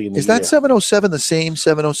in the year. Is that 707 the same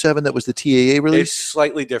 707 that was the TAA release? It's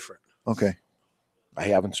slightly different. Okay. I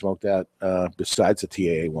haven't smoked that besides the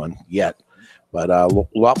TAA one yet, but a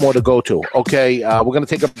lot more to go to. Okay, we're going to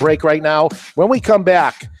take a break right now. When we come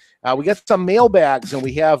back, we got some mailbags, and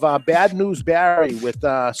we have Bad News Barry with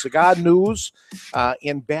Cigar News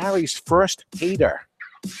and Barry's first hater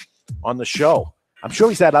on the show. I'm sure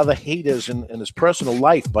he's had other haters in his personal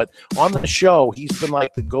life, but on the show, he's been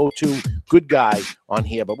like the go-to good guy on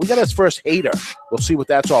here. But we got his first hater. We'll see what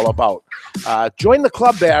that's all about. Join the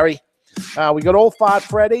club, Barry. We got Old Fart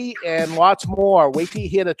Freddy and lots more. Wait till you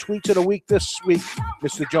hear the tweets of the week this week,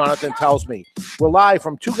 Mr. Jonathan tells me. We're live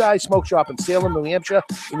from Two Guys Smoke Shop in Salem, New Hampshire,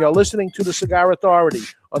 and you're listening to the Cigar Authority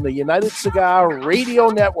on the United Cigar Radio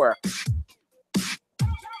Network.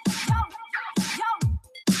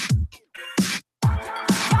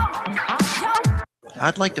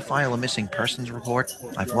 I'd like to file a missing persons report.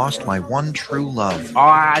 I've lost my one true love. All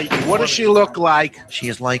right, what does she look like? She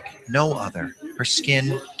is like no other. Her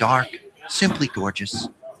skin, dark, simply gorgeous.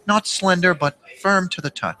 Not slender, but firm to the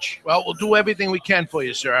touch. Well, we'll do everything we can for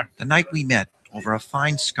you, sir. The night we met, over a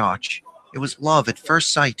fine scotch, it was love at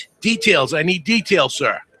first sight. Details. I need details,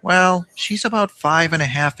 sir. Well, she's about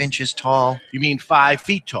 5.5 inches tall. You mean 5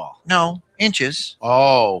 feet tall? No, inches.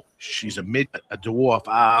 Oh, she's a dwarf,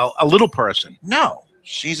 a little person. No,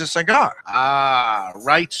 she's a cigar. Ah,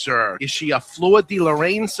 right, sir. Is she a Fleur de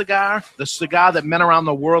Lorraine cigar? The cigar that men around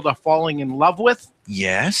the world are falling in love with?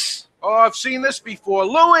 Yes. Oh, I've seen this before.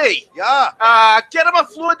 Louis! Yeah? Get him a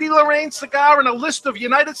Fleur de Lorraine cigar and a list of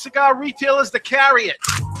United Cigar retailers to carry it.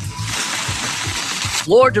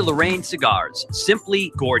 Fleur de Lorraine cigars,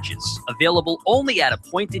 simply gorgeous. Available only at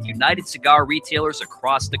appointed United Cigar retailers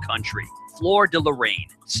across the country. Fleur de Lorraine.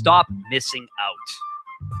 Stop missing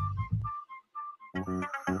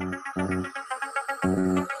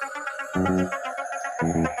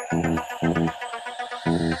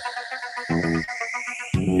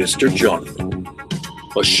Mr. Jonathan,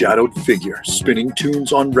 a shadowed figure spinning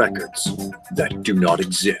tunes on records that do not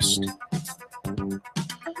exist.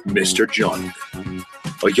 Mr. Jonathan,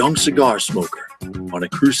 a young cigar smoker on a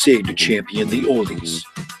crusade to champion the oldies,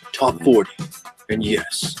 top 40, and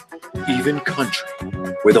yes, even country,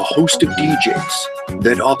 with a host of DJs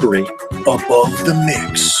that operate above the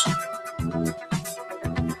mix.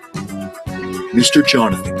 Mr.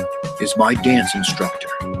 Jonathan is my dance instructor.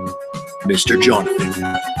 Mr. Jonathan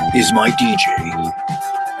is my DJ.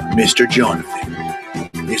 Mr.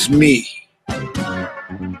 Jonathan is me.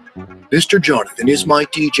 Mr. Jonathan is my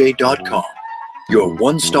DJ.com, your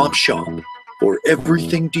one-stop shop for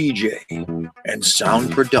everything DJ and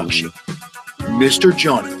sound production. Mr.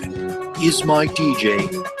 Jonathan is my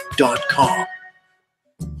DJ.com.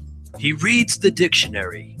 He reads the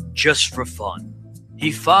dictionary just for fun.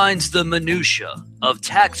 He finds the minutia of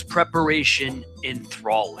tax preparation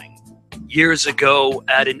enthralling. Years ago,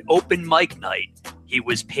 at an open mic night, he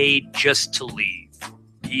was paid just to leave.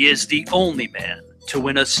 He is the only man to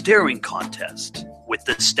win a staring contest with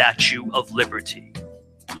the Statue of Liberty.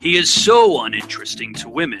 He is so uninteresting to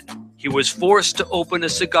women, he was forced to open a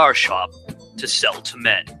cigar shop to sell to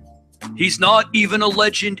men. He's not even a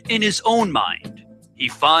legend in his own mind. He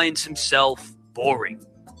finds himself boring.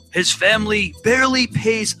 His family barely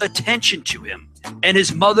pays attention to him, and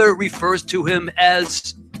his mother refers to him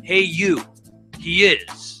as, "Hey you." He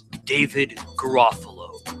is David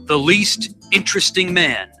Garofalo, the least interesting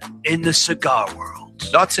man in the cigar world.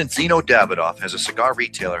 Not since Zino Davidoff has a cigar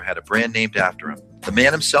retailer had a brand named after him. The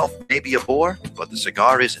man himself may be a bore, but the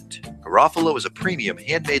cigar isn't. Garofalo is a premium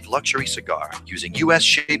handmade luxury cigar using U.S.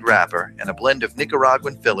 shade wrapper and a blend of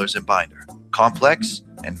Nicaraguan fillers and binder. Complex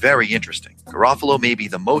and very interesting. Garofalo may be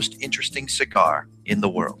the most interesting cigar in the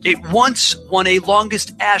world. It once won a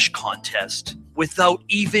longest ash contest without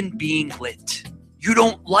even being lit. You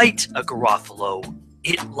don't light a Garofalo,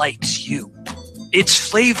 it lights you. Its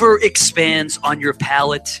flavor expands on your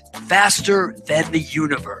palate faster than the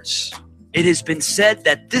universe. It has been said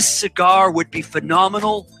that this cigar would be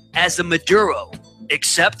phenomenal as a Maduro,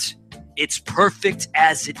 except it's perfect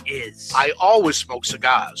as it is. I always smoke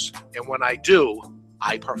cigars, and when I do,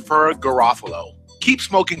 I prefer Garofalo. Keep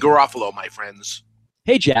smoking Garofalo, my friends.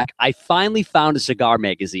 Hey, Jack, I finally found a cigar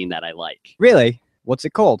magazine that I like. Really? What's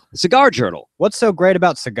it called? Cigar Journal. What's so great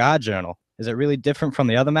about Cigar Journal? Is it really different from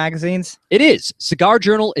the other magazines? It is. Cigar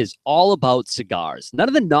Journal is all about cigars. None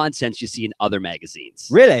of the nonsense you see in other magazines.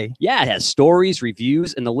 Really? Yeah, it has stories,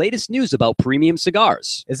 reviews, and the latest news about premium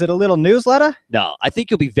cigars. Is it a little newsletter? No, I think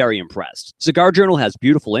you'll be very impressed. Cigar Journal has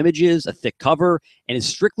beautiful images, a thick cover, and is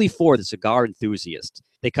strictly for the cigar enthusiast.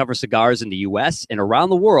 They cover cigars in the U.S. and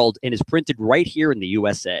around the world and is printed right here in the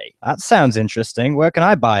USA. That sounds interesting. Where can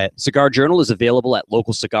I buy it? Cigar Journal is available at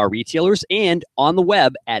local cigar retailers and on the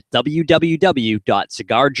web at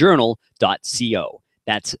www.cigarjournal.co.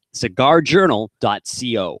 That's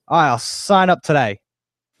cigarjournal.co. I'll sign up today.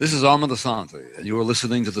 This is Armand Asante, and you are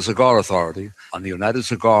listening to the Cigar Authority on the United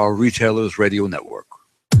Cigar Retailers Radio Network.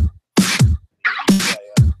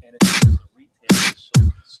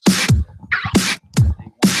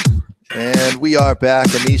 And we are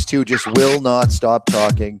back, and these two just will not stop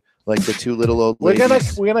talking like the two little old We're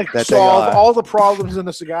ladies. gonna that they solve are. all the problems in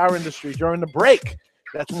the cigar industry during the break.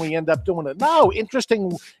 That's when we end up doing it. No,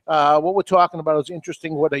 interesting. What we're talking about is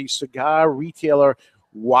interesting. What a cigar retailer,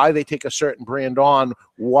 why they take a certain brand on,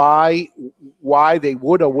 why they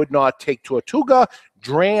would or would not take Tortuga,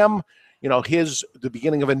 Dram. You know, here's the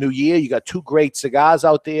beginning of a new year. You got two great cigars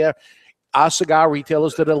out there. Our cigar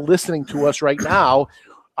retailers that are listening to us right now,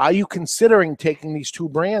 are you considering taking these two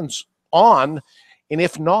brands on? And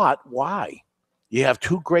if not, why? You have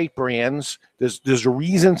two great brands. There's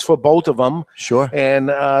reasons for both of them. Sure. And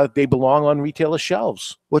they belong on retailer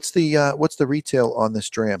shelves. What's the retail on this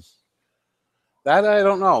Dram? That I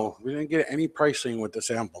don't know. We didn't get any pricing with the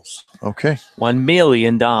samples. Okay. $1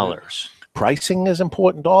 million. Pricing is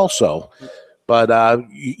important also. But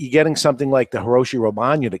you're getting something like the Hiroshi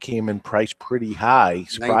Robanya that came in priced pretty high.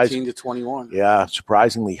 19 to 21. Yeah,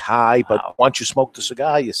 surprisingly high. But once you smoke the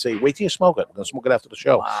cigar, you say, wait till you smoke it. I'm going to smoke it after the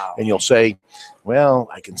show. Wow. And you'll say, well,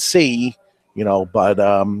 I can see, but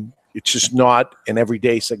it's just not an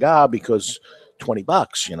everyday cigar because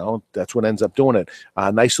 $20, that's what ends up doing it.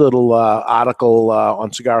 Nice little article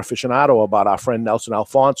on Cigar Aficionado about our friend Nelson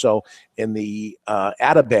Alfonso in the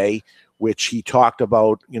Atabay, which he talked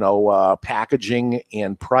about, packaging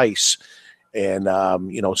and price. And,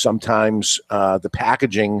 sometimes the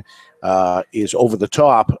packaging is over the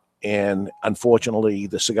top, and unfortunately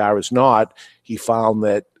the cigar is not. He found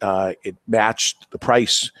that the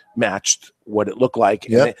price matched what it looked like.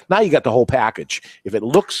 Yep. And now you got the whole package. If it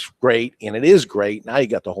looks great and it is great, now you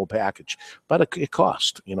got the whole package. But it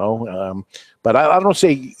cost, But I don't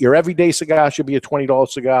say your everyday cigar should be a $20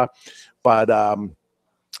 cigar, but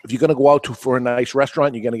if you're going to go out for a nice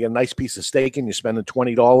restaurant, you're going to get a nice piece of steak and you're spending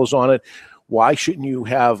 $20 on it. Why shouldn't you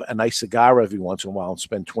have a nice cigar every once in a while and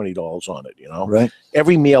spend $20 on it? Right.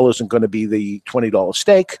 Every meal isn't going to be the $20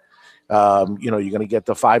 steak. You're going to get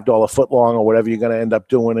the $5 footlong or whatever you're going to end up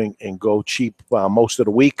doing and go cheap most of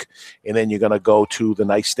the week. And then you're going to go to the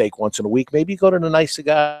nice steak once in a week. Maybe go to the nice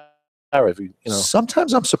cigar every,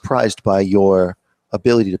 Sometimes I'm surprised by your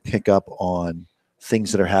ability to pick up on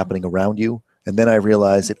things that are happening around you. And then I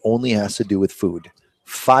realize it only has to do with food.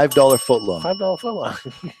 $5 footlong. $5 footlong.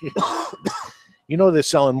 They're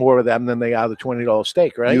selling more of them than they are the $20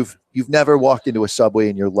 steak, right? You've never walked into a Subway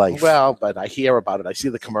in your life. Well, but I hear about it. I see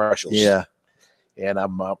the commercials. Yeah. And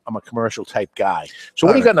I'm a commercial type guy. So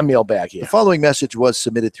what do you got in the mailbag here? The following message was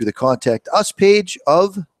submitted through the Contact Us page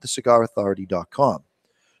of thecigarauthority.com.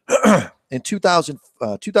 In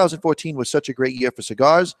 2014 was such a great year for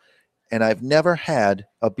cigars, and I've never had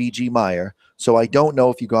a B.G. Meyer, so I don't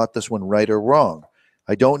know if you got this one right or wrong.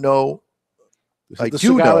 I don't know. I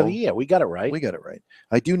do know. Of the year. We got it right. We got it right.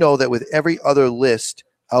 I do know that with every other list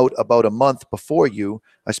out about a month before you,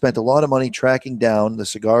 I spent a lot of money tracking down the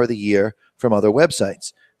cigar of the year from other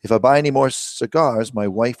websites. If I buy any more cigars, my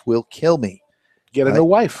wife will kill me. Get a new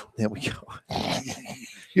wife. There we go.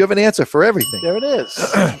 You have an answer for everything. There it is.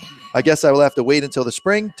 I guess I will have to wait until the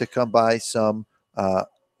spring to come buy some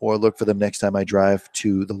or look for them next time I drive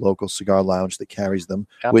to the local cigar lounge that carries them,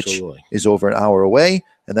 Absolutely. which is over an hour away.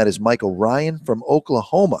 And that is Michael Ryan from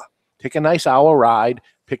Oklahoma. Take a nice hour ride,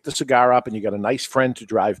 pick the cigar up, and you got a nice friend to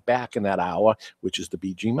drive back in that hour, which is the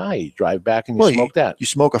BG Mai. You drive back and you smoke that. You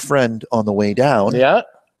smoke a friend on the way down. Yeah.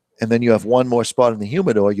 and then you have one more spot in the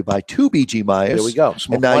humidor. You buy 2 BG Myers. There we go.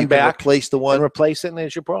 Smoke And now one you can back, replace the one. and replace it, and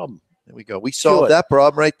there's your problem. There we go. We solved that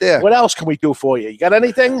problem right there. What else can we do for you? You got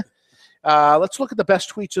anything? Let's look at the best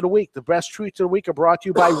tweets of the week. The best tweets of the week are brought to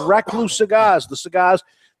you by Recluse Cigars, the cigars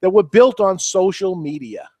that were built on social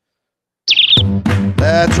media.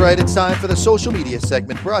 That's right. It's time for the social media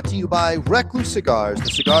segment brought to you by Recluse Cigars, the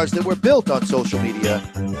cigars that were built on social media.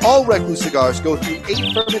 All Recluse cigars go through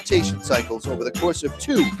 8 fermentation cycles over the course of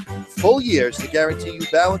 2 full years to guarantee you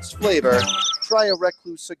balanced flavor. Try a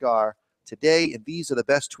Recluse cigar today, and these are the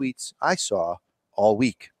best tweets I saw all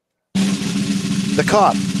week. The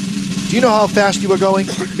cop. Do you know how fast you were going?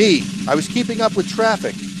 Me. I was keeping up with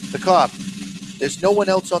traffic. The cop. There's no one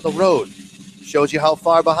else on the road. Shows you how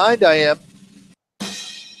far behind I am.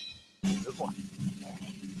 Good one.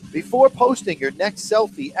 Before posting your next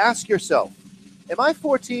selfie, ask yourself, am I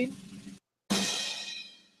 14?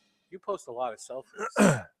 You post a lot of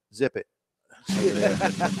selfies. Zip it.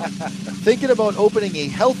 Thinking about opening a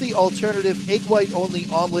healthy alternative egg white only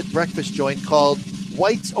omelet breakfast joint called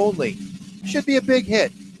Whites Only. Should be a big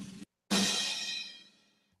hit.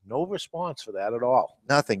 No response for that at all.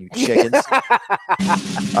 Nothing, you chickens.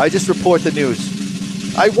 I just report the news.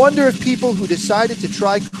 I wonder if people who decided to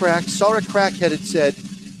try crack saw a crackhead and said,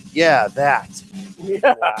 yeah, that.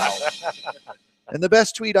 Wow. And the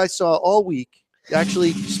best tweet I saw all week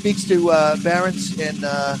actually speaks to Barron's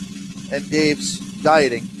and Dave's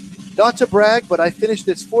dieting. Not to brag, but I finished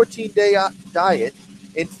this 14-day diet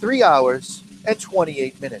in 3 hours and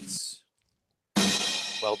 28 minutes.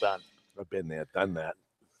 Well done. I've been there, done that.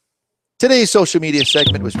 Today's social media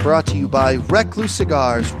segment was brought to you by Recluse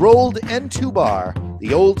Cigars, rolled N2 bar,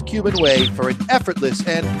 the old Cuban way for an effortless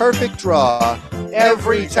and perfect draw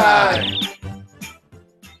every time.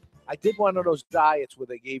 I did one of those diets where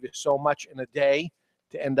they gave you so much in a day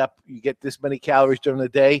to end up, you get this many calories during the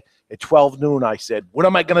day. At 12 noon, I said, what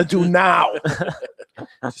am I going to do now?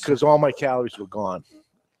 Because all my calories were gone.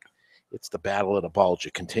 It's the battle of the bulge.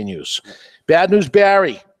 It continues. Bad news,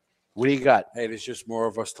 Barry. What do you got? Hey, there's just more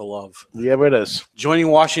of us to love. Yeah, it is. Joining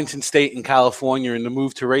Washington State and California in the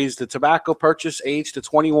move to raise the tobacco purchase age to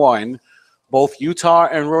 21, both Utah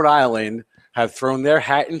and Rhode Island have thrown their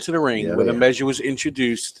hat into the ring when the measure was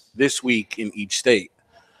introduced this week in each state.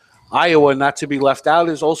 Iowa, not to be left out,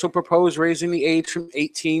 has also proposed raising the age from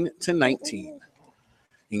 18 to 19.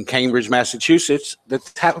 In Cambridge, Massachusetts, the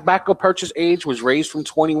tobacco purchase age was raised from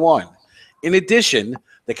 21. In addition,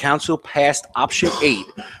 the council passed Option 8,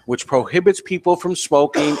 which prohibits people from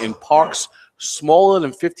smoking in parks smaller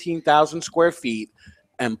than 15,000 square feet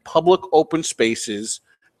and public open spaces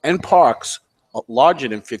and parks larger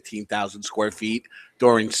than 15,000 square feet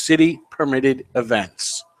during city-permitted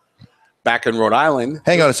events. Back in Rhode Island.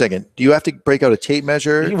 Hang on a second. Do you have to break out a tape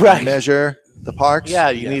measure to measure the parks? Yeah,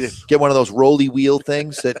 you need to get one of those rolly wheel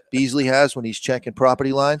things that Beasley has when he's checking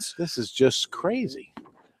property lines. This is just crazy.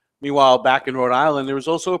 Meanwhile, back in Rhode Island, there was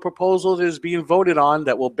also a proposal that is being voted on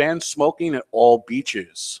that will ban smoking at all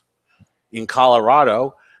beaches. In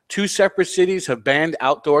Colorado, 2 separate cities have banned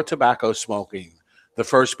outdoor tobacco smoking. The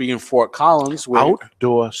first being Fort Collins, where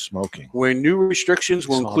outdoor smoking, where new restrictions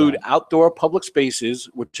will include outdoor public spaces,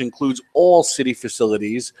 which includes all city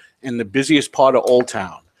facilities in the busiest part of Old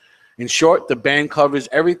Town. In short, the ban covers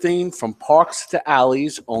everything from parks to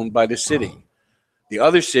alleys owned by the city. The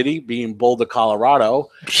other city, being Boulder, Colorado,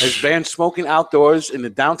 has banned smoking outdoors in the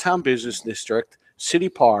downtown business district, city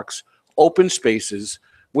parks, open spaces,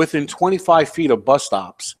 within 25 feet of bus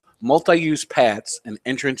stops, multi-use paths, and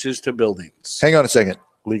entrances to buildings. Hang on a second.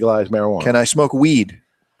 Legalize marijuana. Can I smoke weed?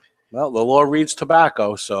 Well, the law reads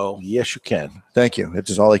tobacco, so. Yes, you can. Thank you.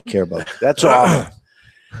 That's all I care about. That's all.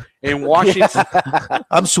 In Washington.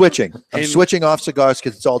 I'm switching. I'm switching off cigars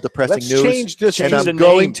because it's all depressing Let's news. change this. And Change I'm the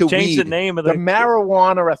going name. to Change weed. the name of the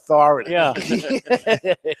Marijuana Authority. Yeah.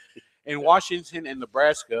 In Washington and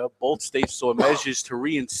Nebraska, both states saw measures to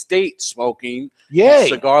reinstate smoking Yay. in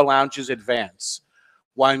cigar lounges advance.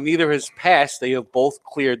 While neither has passed, they have both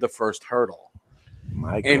cleared the first hurdle.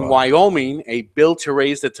 In Wyoming, a bill to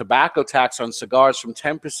raise the tobacco tax on cigars from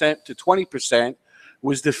 10% to 20%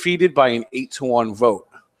 was defeated by an 8-1 vote.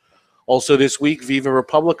 Also this week, Viva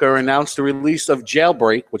Republica announced the release of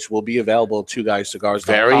Jailbreak, which will be available at twoguycigars.com.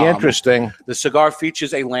 Very interesting. The cigar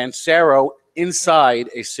features a Lancero inside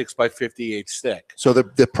a 6x58 stick. So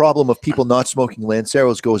the problem of people not smoking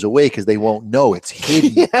Lanceros goes away because they won't know it's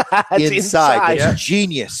hidden inside. It's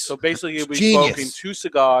genius. So basically, you'll be Genius. smoking 2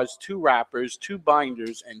 cigars, 2 wrappers, 2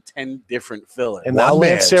 binders, and 10 different fillers. And now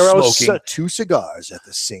Lanceros smoking 2 cigars at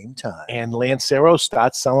the same time. And Lanceros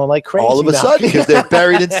start selling like crazy. All of a now. sudden, because they're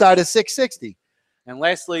buried inside a 660. And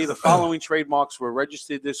lastly, the following trademarks were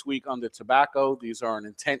registered this week under tobacco. These are an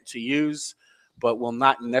intent to use, but will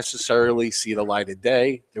not necessarily see the light of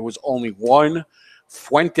day. There was only one.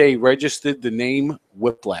 Fuente registered the name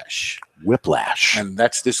Whiplash. Whiplash. And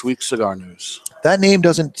that's this week's cigar news. That name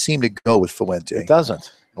doesn't seem to go with Fuente. It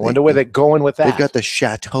doesn't. I wonder where they're going with that. They've got the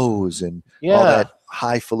chateaus and all that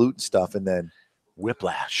highfalutin stuff, and then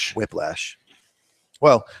Whiplash. Whiplash.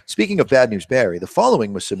 Well, speaking of Bad News Barry, the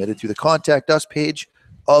following was submitted through the Contact Us page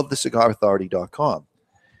of thecigarauthority.com.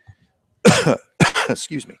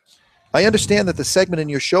 Excuse me. I understand that the segment in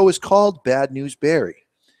your show is called Bad News Barry,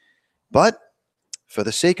 but for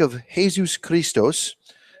the sake of Jesus Christos,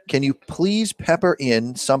 can you please pepper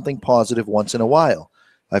in something positive once in a while?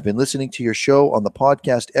 I've been listening to your show on the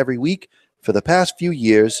podcast every week for the past few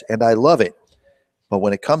years, and I love it. But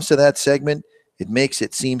when it comes to that segment, it makes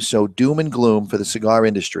it seem so doom and gloom for the cigar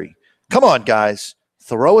industry. Come on, guys.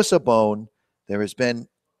 Throw us a bone. There has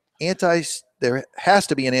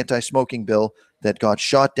to be an anti-smoking bill that got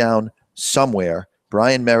shot down somewhere.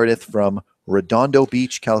 Brian Meredith from Redondo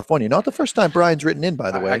Beach, California. Not the first time Brian's written in,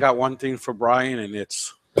 by the way. I got one thing for Brian, and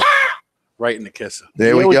it's right in the kisser.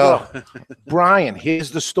 There we go. Brian, here's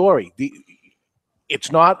the story.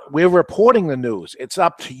 It's not, we're reporting the news. It's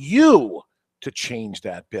up to you to change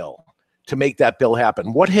that bill, to make that bill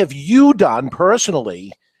happen. What have you done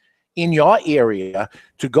personally in your area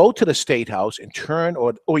to go to the State House and turn,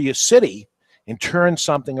 or your city, and turn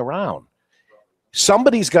something around?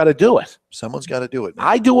 Somebody's got to do it. Someone's got to do it.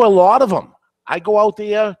 I do a lot of them. I go out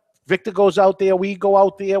there. Victor goes out there. We go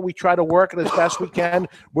out there. We try to work it as best we can.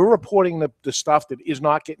 We're reporting the stuff that is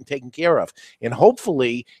not getting taken care of. And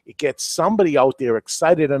hopefully it gets somebody out there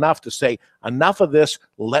excited enough to say, enough of this,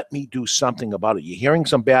 let me do something about it. You're hearing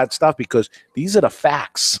some bad stuff because these are the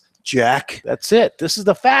facts, Jack. That's it. This is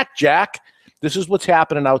the fact, Jack. This is what's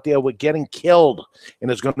happening out there. We're getting killed, and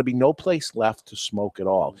there's going to be no place left to smoke at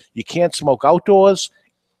all. You can't smoke outdoors.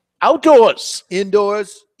 Outdoors.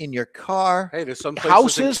 Indoors, in your car. Hey, there's some places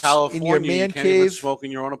houses, in California in your man you can't even cave. smoke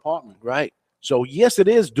in your own apartment. Right. So, yes, it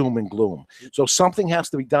is doom and gloom. So something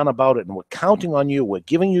has to be done about it, and we're counting on you. We're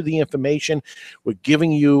giving you the information. We're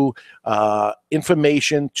giving you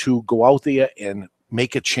information to go out there and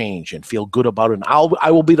make a change and feel good about it. And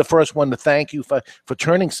I will be the first one to thank you for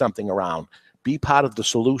turning something around. Be part of the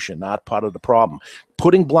solution, not part of the problem.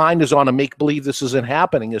 Putting blinders on and make believe this isn't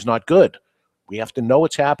happening is not good. We have to know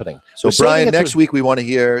it's happening. So, Brian, next week we want to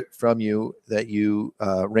hear from you that you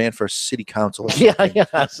ran for city council. Yeah.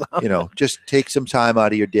 Just take some time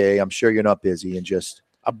out of your day. I'm sure you're not busy, and just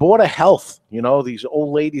a board of health. These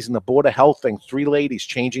old ladies in the board of health thing. 3 ladies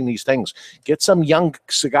changing these things. Get some young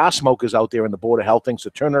cigar smokers out there in the board of health things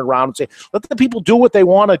to turn it around and say, let the people do what they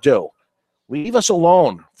want to do. Leave us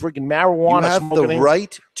alone. Freaking marijuana. You have the smoking.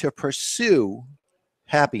 right to pursue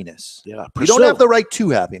happiness. Yeah, you don't have the right to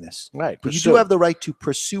happiness. Right. But you do have the right to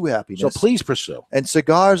pursue happiness. So please pursue. And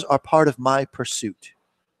cigars are part of my pursuit.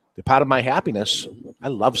 They're part of my happiness. I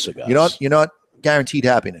love cigars. You're not guaranteed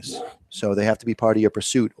happiness. So they have to be part of your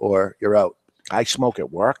pursuit or you're out. I smoke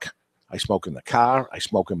at work. I smoke in the car. I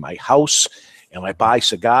smoke in my house. And I buy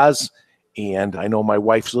cigars. And I know my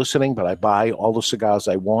wife's listening, but I buy all the cigars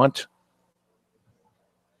I want.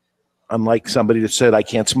 Unlike somebody that said I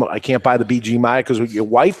can't smoke, I can't buy the BG Maya because your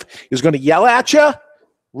wife is going to yell at you.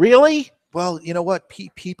 Really? Well, you know what?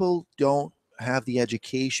 People don't have the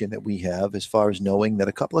education that we have as far as knowing that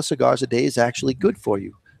a couple of cigars a day is actually good for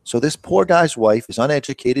you. So this poor guy's wife is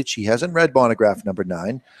uneducated. She hasn't read Monograph number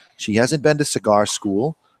 9. She hasn't been to cigar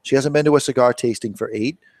school. She hasn't been to a cigar tasting for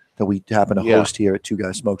 8 that we happen to host here at Two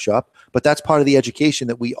Guys Smoke Shop. But that's part of the education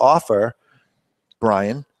that we offer,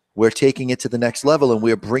 Brian. We're taking it to the next level, and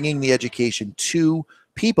we're bringing the education to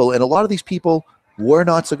people. And a lot of these people were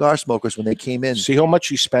not cigar smokers when they came in. See how much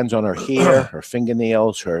she spends on her hair, her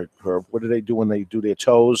fingernails, her what do they do when they do their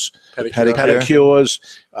toes? Pedicures.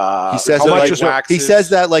 He says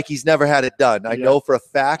that like he's never had it done. I know for a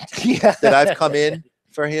fact that I've come in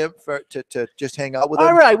for him to just hang out with him.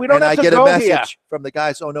 All right, we don't have to go I get a here. message from the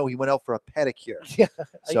guys, oh no, he went out for a pedicure. Yeah.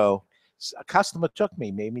 So a customer took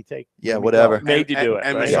me, made me take. Yeah, whatever. Made you do it.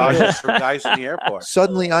 And right? massages for guys in the airport.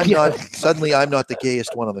 Suddenly I'm not the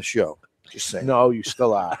gayest one on the show. Just saying. No, you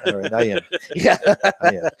still are. All right, I am. Yeah.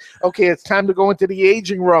 I am. Okay, it's time to go into the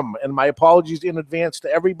aging room. And my apologies in advance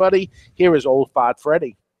to everybody. Here is Old Fart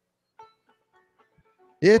Freddy.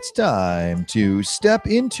 It's time to step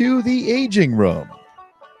into the aging room.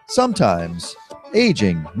 Sometimes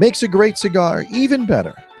aging makes a great cigar even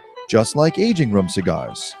better, just like aging room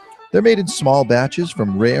cigars. They're made in small batches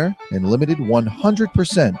from rare and limited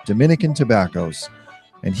 100% Dominican tobaccos.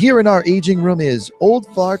 And here in our aging room is Old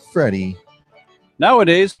Fart Freddy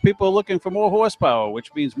Nowadays, people are looking for more horsepower,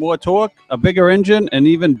 which means more torque, a bigger engine, and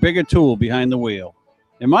even bigger tool behind the wheel.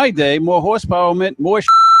 In my day, more horsepower meant more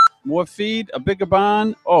more feed, a bigger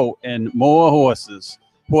barn, and more horses.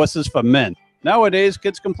 Horses for men. Nowadays,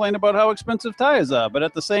 kids complain about how expensive tires are, but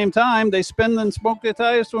at the same time, they spin and smoke their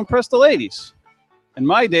tires to impress the ladies. In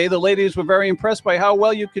my day, the ladies were very impressed by how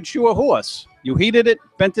well you could shoe a horse. You heated it,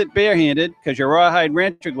 bent it barehanded, because your rawhide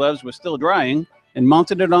rancher gloves were still drying, and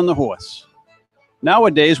mounted it on the horse.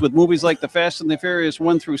 Nowadays, with movies like The Fast and the Furious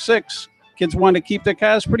 1 through 6, kids want to keep their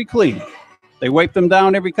cars pretty clean. They wipe them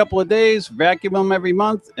down every couple of days, vacuum them every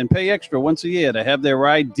month, and pay extra once a year to have their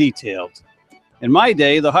ride detailed. In my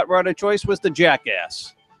day, the hot rod of choice was the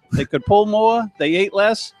Jackass. They could pull more, they ate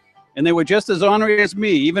less, and they were just as ornery as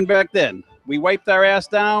me, even back then. We wiped our ass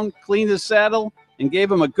down, cleaned his saddle, and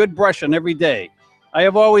gave him a good brushing every day. I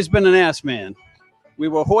have always been an ass man. We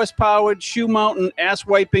were horse-powered, shoe-mountain,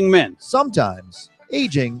 ass-wiping men. Sometimes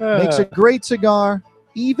aging makes a great cigar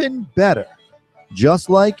even better. Just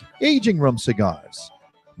like aging room cigars.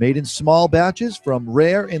 Made in small batches from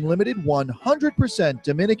rare and limited 100%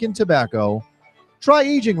 Dominican tobacco. Try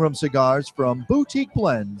aging room cigars from Boutique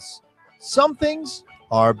Blends. Some things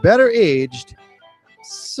are better aged,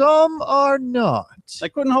 some are not. I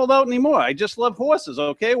couldn't hold out anymore. I just love horses,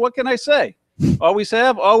 okay? What can I say? Always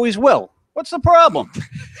have, always will. What's the problem?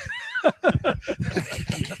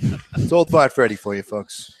 It's Old Fart Freddy for you,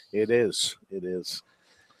 folks. It is. It is.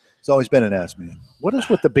 It's always been an ass man. What is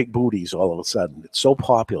with the big booties all of a sudden? It's so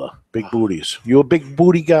popular. Big booties. You a big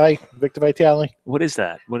booty guy, Victor Vitale? What is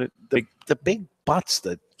that? The big butts,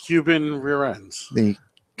 the Cuban rear ends. The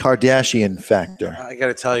Kardashian factor. I got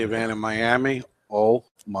to tell you, man, in Miami, oh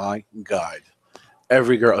my God.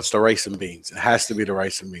 Every girl, it's the rice and beans. It has to be the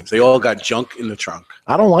rice and beans. They all got junk in the trunk.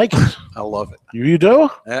 I don't like it. I love it. You do?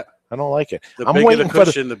 Yeah. I don't like it. The bigger the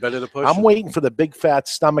cushion, the better the push. I'm waiting for the big fat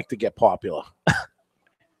stomach to get popular.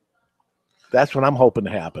 That's what I'm hoping to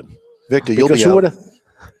happen. Victor, you'll be out.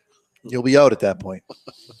 You'll be out at that point.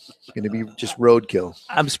 It's going to be just roadkill.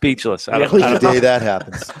 I'm speechless. I don't know the day that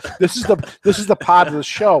happens. This is the part of the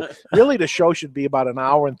show. Really, the show should be about an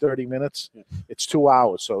hour and 30 minutes. It's 2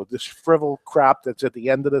 hours. So this frivol crap that's at the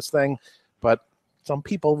end of this thing. But some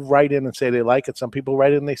people write in and say they like it. Some people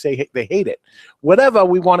write in and they say they hate it. Whatever,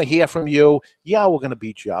 we want to hear from you. Yeah, we're going to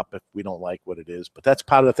beat you up if we don't like what it is. But that's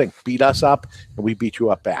part of the thing. Beat us up, and we beat you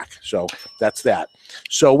up back. So that's that.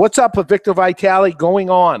 So what's up with Victor Vitale going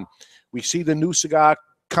on? We see the new cigar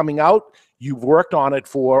coming out. You've worked on it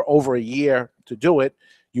for over a year to do it.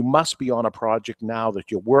 You must be on a project now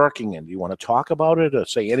that you're working in. Do you want to talk about it or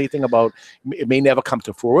say anything about it? May never come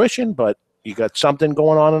to fruition, but you got something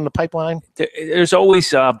going on in the pipeline? There's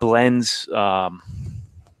always blends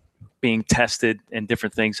being tested and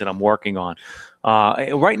different things that I'm working on.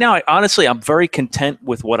 Right now, honestly, I'm very content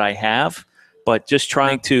with what I have, but just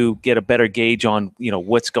trying to get a better gauge on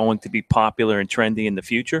what's going to be popular and trendy in the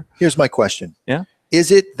future. Here's my question. Yeah. Is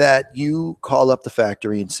it that you call up the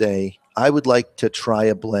factory and say, I would like to try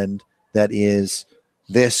a blend that is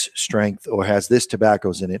this strength or has this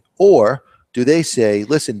tobaccos in it? Or do they say,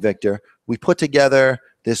 listen, Victor, we put together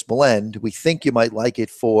this blend. We think you might like it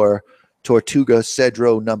for Tortuga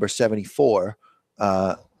Cedro number 74,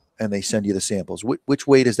 and they send you the samples. Which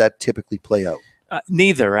way does that typically play out?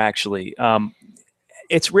 Neither, actually.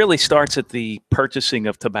 It really starts at the purchasing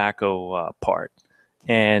of tobacco part.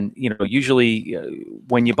 And, usually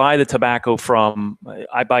when you buy the tobacco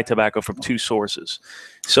I buy tobacco from two sources.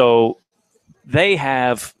 So they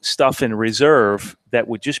have stuff in reserve that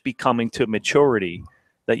would just be coming to maturity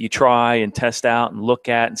that you try and test out and look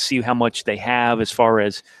at and see how much they have as far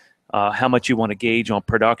as how much you want to gauge on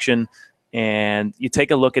production. And you take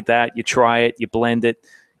a look at that, you try it, you blend it,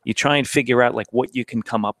 you try and figure out what you can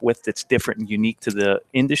come up with that's different and unique to the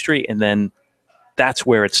industry. And then that's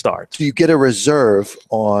where it starts. So you get a reserve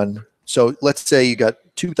on, so let's say you got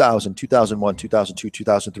 2000, 2001, 2002,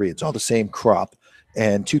 2003. It's all the same crop.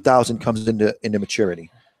 And 2000 comes into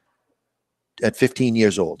maturity at 15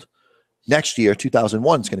 years old. Next year,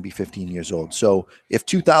 2001 is going to be 15 years old. So if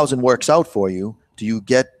 2000 works out for you, do you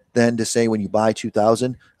get then to say when you buy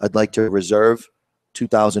 2000, I'd like to reserve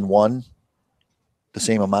 2001 the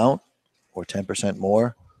same amount or 10%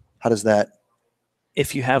 more? How does that?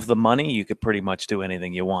 If you have the money, you could pretty much do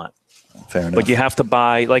anything you want. Fair enough. But you have to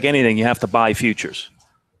buy, like anything, you have to buy futures.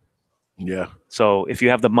 Yeah. So if you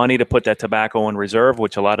have the money to put that tobacco in reserve,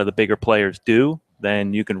 which a lot of the bigger players do,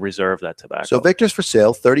 then you can reserve that tobacco. So Victor's for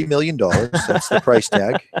sale, $30 million. That's the price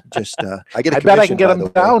tag. Just I get. I bet I can get them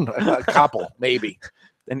down a couple, maybe.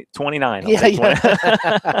 And 29. Yeah.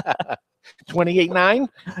 28.9.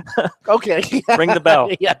 Okay. Ring the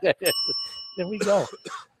bell. Yeah. There we go.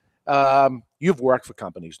 You've worked for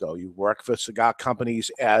companies, though. You work for cigar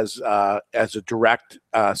companies as a direct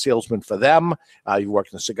salesman for them. You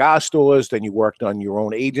worked in cigar stores. Then you worked on your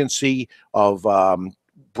own agency of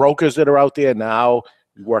brokers that are out there. Now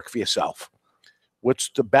you work for yourself. What's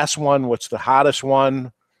the best one? What's the hardest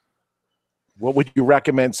one? What would you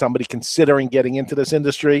recommend somebody considering getting into this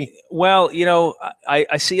industry? Well,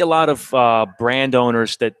 I see a lot of brand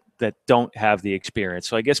owners that don't have the experience.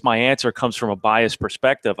 So I guess my answer comes from a biased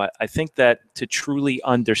perspective. I think that to truly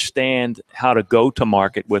understand how to go to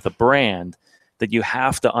market with a brand, that you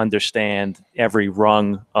have to understand every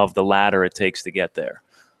rung of the ladder it takes to get there.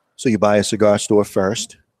 So you buy a cigar store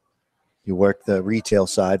first. You work the retail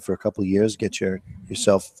side for a couple of years, get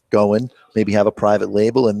yourself going, maybe have a private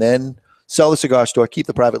label, and then sell the cigar store, keep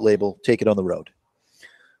the private label, take it on the road.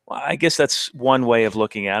 Well, I guess that's one way of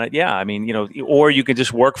looking at it. Yeah, I mean, or you can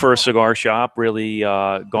just work for a cigar shop, really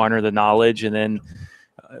garner the knowledge, and then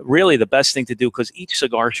really the best thing to do, because each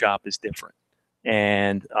cigar shop is different,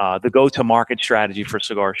 and the go-to-market strategy for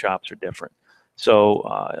cigar shops are different.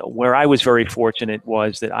 So where I was very fortunate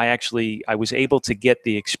was that I was able to get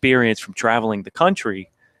the experience from traveling the country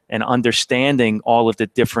and understanding all of the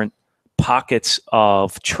different pockets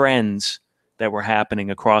of trends that were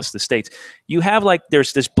happening across the states. You have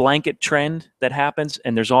there's this blanket trend that happens,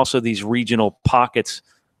 and there's also these regional pockets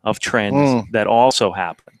of trends that also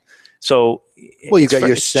happen. So, well, you got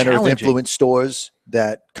your center of influence stores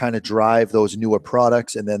that kind of drive those newer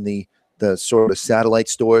products, and then the sort of satellite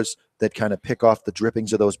stores that kind of pick off the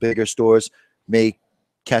drippings of those bigger stores, may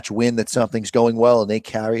catch wind that something's going well, and they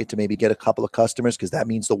carry it to maybe get a couple of customers because that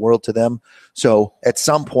means the world to them. So at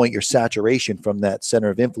some point, your saturation from that center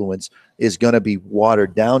of influence is going to be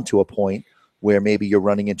watered down to a point where maybe you're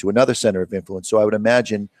running into another center of influence. So I would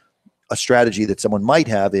imagine a strategy that someone might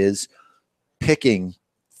have is picking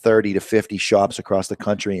 30 to 50 shops across the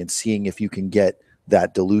country and seeing if you can get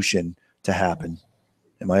that dilution to happen.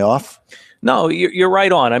 Am I off? No, you're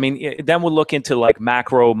right on. I mean, then we'll look into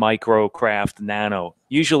macro, micro, craft, nano.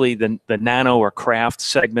 Usually the nano or craft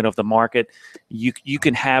segment of the market, you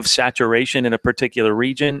can have saturation in a particular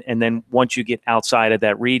region, and then once you get outside of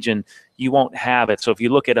that region, you won't have it. So if you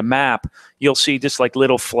look at a map, you'll see just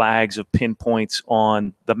little flags of pinpoints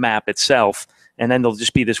on the map itself, and then there'll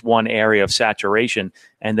just be this one area of saturation.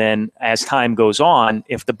 And then as time goes on,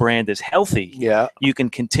 if the brand is healthy, you can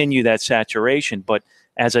continue that saturation. But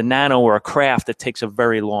as a nano or a craft, it takes a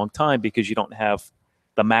very long time because you don't have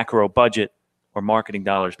the macro budget or marketing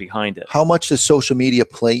dollars behind it. How much does social media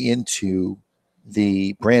play into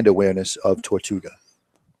the brand awareness of Tortuga?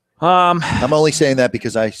 I'm only saying that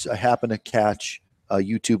because I happen to catch a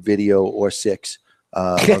YouTube video or 6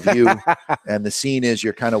 of you, and the scene is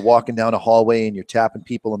you're kind of walking down a hallway and you're tapping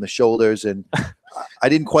people on the shoulders, and I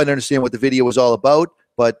didn't quite understand what the video was all about,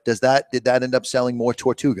 but did that end up selling more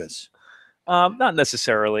Tortugas? Not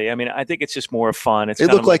necessarily. I mean, I think it's just more fun. It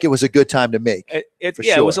looked like it was a good time to make. It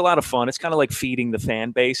was a lot of fun. It's kind of like feeding the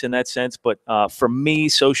fan base in that sense. But for me,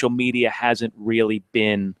 social media hasn't really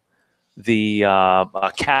been the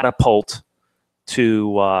catapult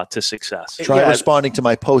to success. Try responding to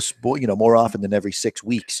my posts, more often than every 6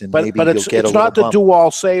 weeks, and maybe you'll get it's not the do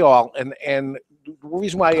all say all. And the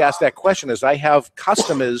reason why I asked that question is I have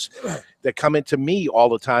customers that come into me all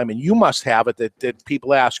the time, and you must have it that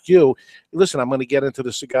people ask you, listen, I'm going to get into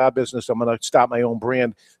the cigar business. I'm going to start my own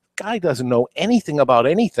brand. Guy doesn't know anything about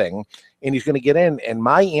anything, and he's going to get in. And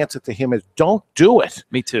my answer to him is, don't do it.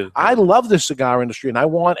 Me too. I love the cigar industry, and I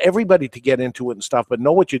want everybody to get into it and stuff, but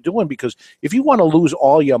know what you're doing, because if you want to lose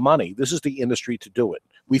all your money, this is the industry to do it.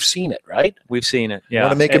 We've seen it, right? We've seen it. Yeah. You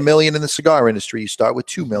want to make $1 million in the cigar industry, you start with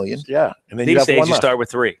 $2 million. Yeah. And then these days you start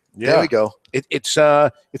with 3. Yeah. There we go. It's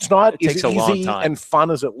not as easy and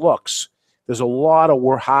fun as it looks. There's a lot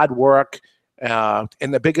of hard work. And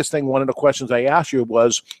the biggest thing, one of the questions I asked you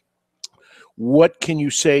was, what can you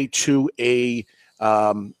say to a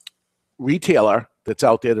retailer that's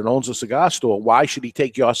out there that owns a cigar store? Why should he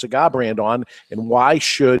take your cigar brand on, and why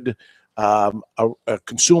should a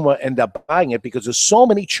consumer end up buying it? Because there's so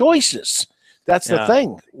many choices. That's the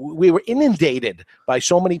thing. We were inundated by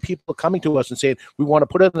so many people coming to us and saying, we want to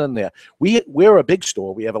put it in there. We're a big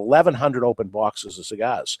store. We have 1,100 open boxes of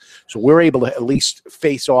cigars. So we're able to at least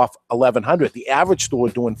face off 1,100. The average store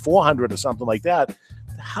doing 400 or something like that.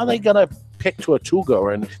 How are they going to pick Tortuga?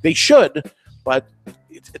 And they should, but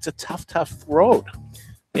it's a tough road.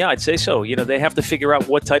 Yeah, I'd say so. They have to figure out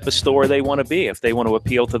what type of store they want to be. If they want to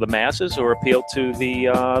appeal to the masses or appeal to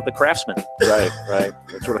the craftsmen. Right.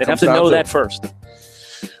 That's what they have to know that first.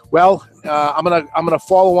 Well, I'm gonna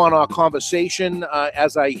follow on our conversation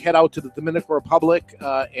as I head out to the Dominican Republic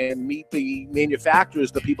and meet the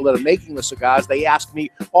manufacturers, the people that are making the cigars. They ask me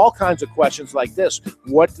all kinds of questions like this: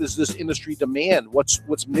 what does this industry demand? What's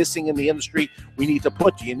missing in the industry? We need to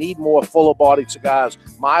put. Do you need more fuller-bodied cigars,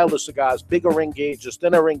 milder cigars, bigger ring gauges,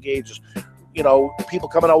 thinner ring gauges? You know, people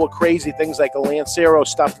coming out with crazy things like a Lancero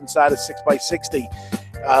stuffed inside a 6x60.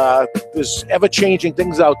 There's ever-changing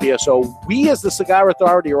things out there. So we as the Cigar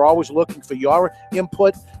Authority are always looking for your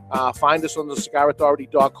input. Find us on the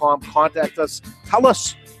cigarauthority.com. Contact us. Tell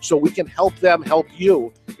us so we can help them help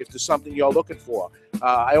you if there's something you're looking for.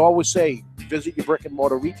 I always say, visit your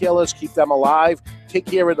brick-and-mortar retailers. Keep them alive. Take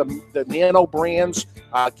care of the nano brands.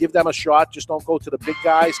 Give them a shot. Just don't go to the big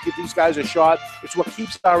guys. Give these guys a shot. It's what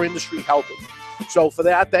keeps our industry healthy. So for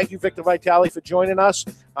that, thank you, Victor Vitale, for joining us.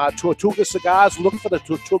 Tortuga Cigars, look for the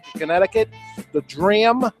Tortuga Connecticut. The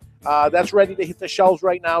Dram, that's ready to hit the shelves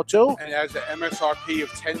right now, too. And as an MSRP of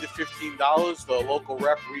 $10 to $15, the local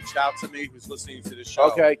rep reached out to me who's listening to the show.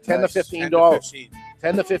 Okay, $10 to $15.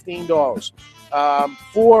 $10 to $15.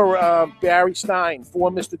 For Barry Stein, for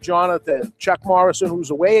Mr. Jonathan, Chuck Morrison, who's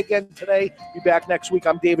away again today. Be back next week.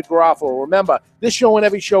 I'm David Garofalo. Remember, this show and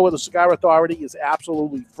every show of the Cigar Authority is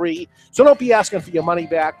absolutely free. So don't be asking for your money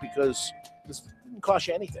back because this didn't cost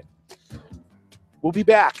you anything. We'll be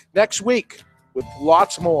back next week with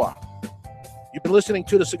lots more. You've been listening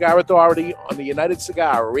to the Cigar Authority on the United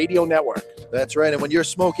Cigar Radio Network. That's right. And when you're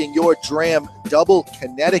smoking your Dram Double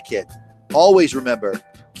Connecticut, always remember,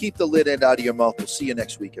 keep the lid end out of your mouth. We'll see you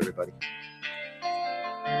next week, everybody.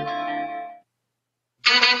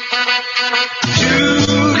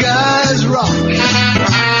 Two guys rock.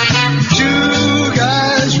 Two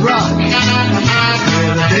guys rock.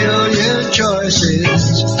 With a billion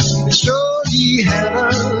choices. So ye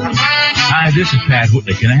heaven. Hi, this is Pat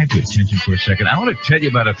Whitley. Can I have your attention for a second? I want to tell you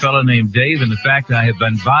about a fellow named Dave and the fact that I have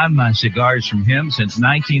been buying my cigars from him since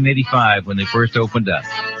 1985 when they first opened up.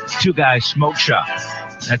 Two Guys Smoke Shop.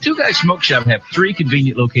 Now, Two Guys Smoke Shop have 3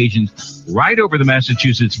 convenient locations right over the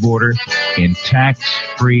Massachusetts border in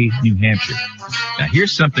tax-free New Hampshire. Now,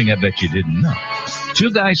 here's something I bet you didn't know.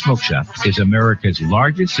 Two Guys Smoke Shop is America's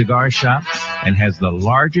largest cigar shop and has the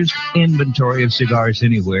largest inventory of cigars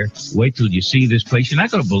anywhere. Wait till you see this place. You're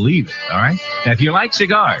not going to believe it, all right? Now, if you like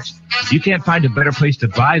cigars, you can't find a better place to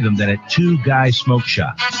buy them than at Two Guys Smoke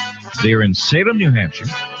Shop. They're in Salem, New Hampshire,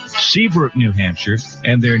 Seabrook, New Hampshire,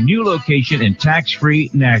 and their new location in tax-free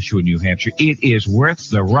Nashua, New Hampshire. It is worth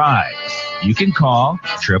the ride. You can call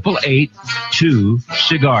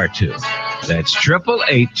 888-2-CIGAR-2. That's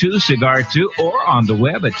 888-2-CIGAR-2 or on the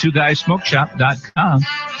web at twoguysmokeshop.com.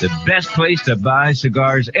 The best place to buy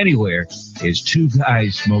cigars anywhere is Two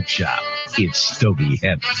Guys Smoke Shop. It's Stogie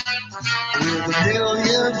heaven. With a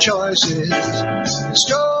million choices.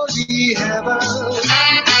 So ye heaven.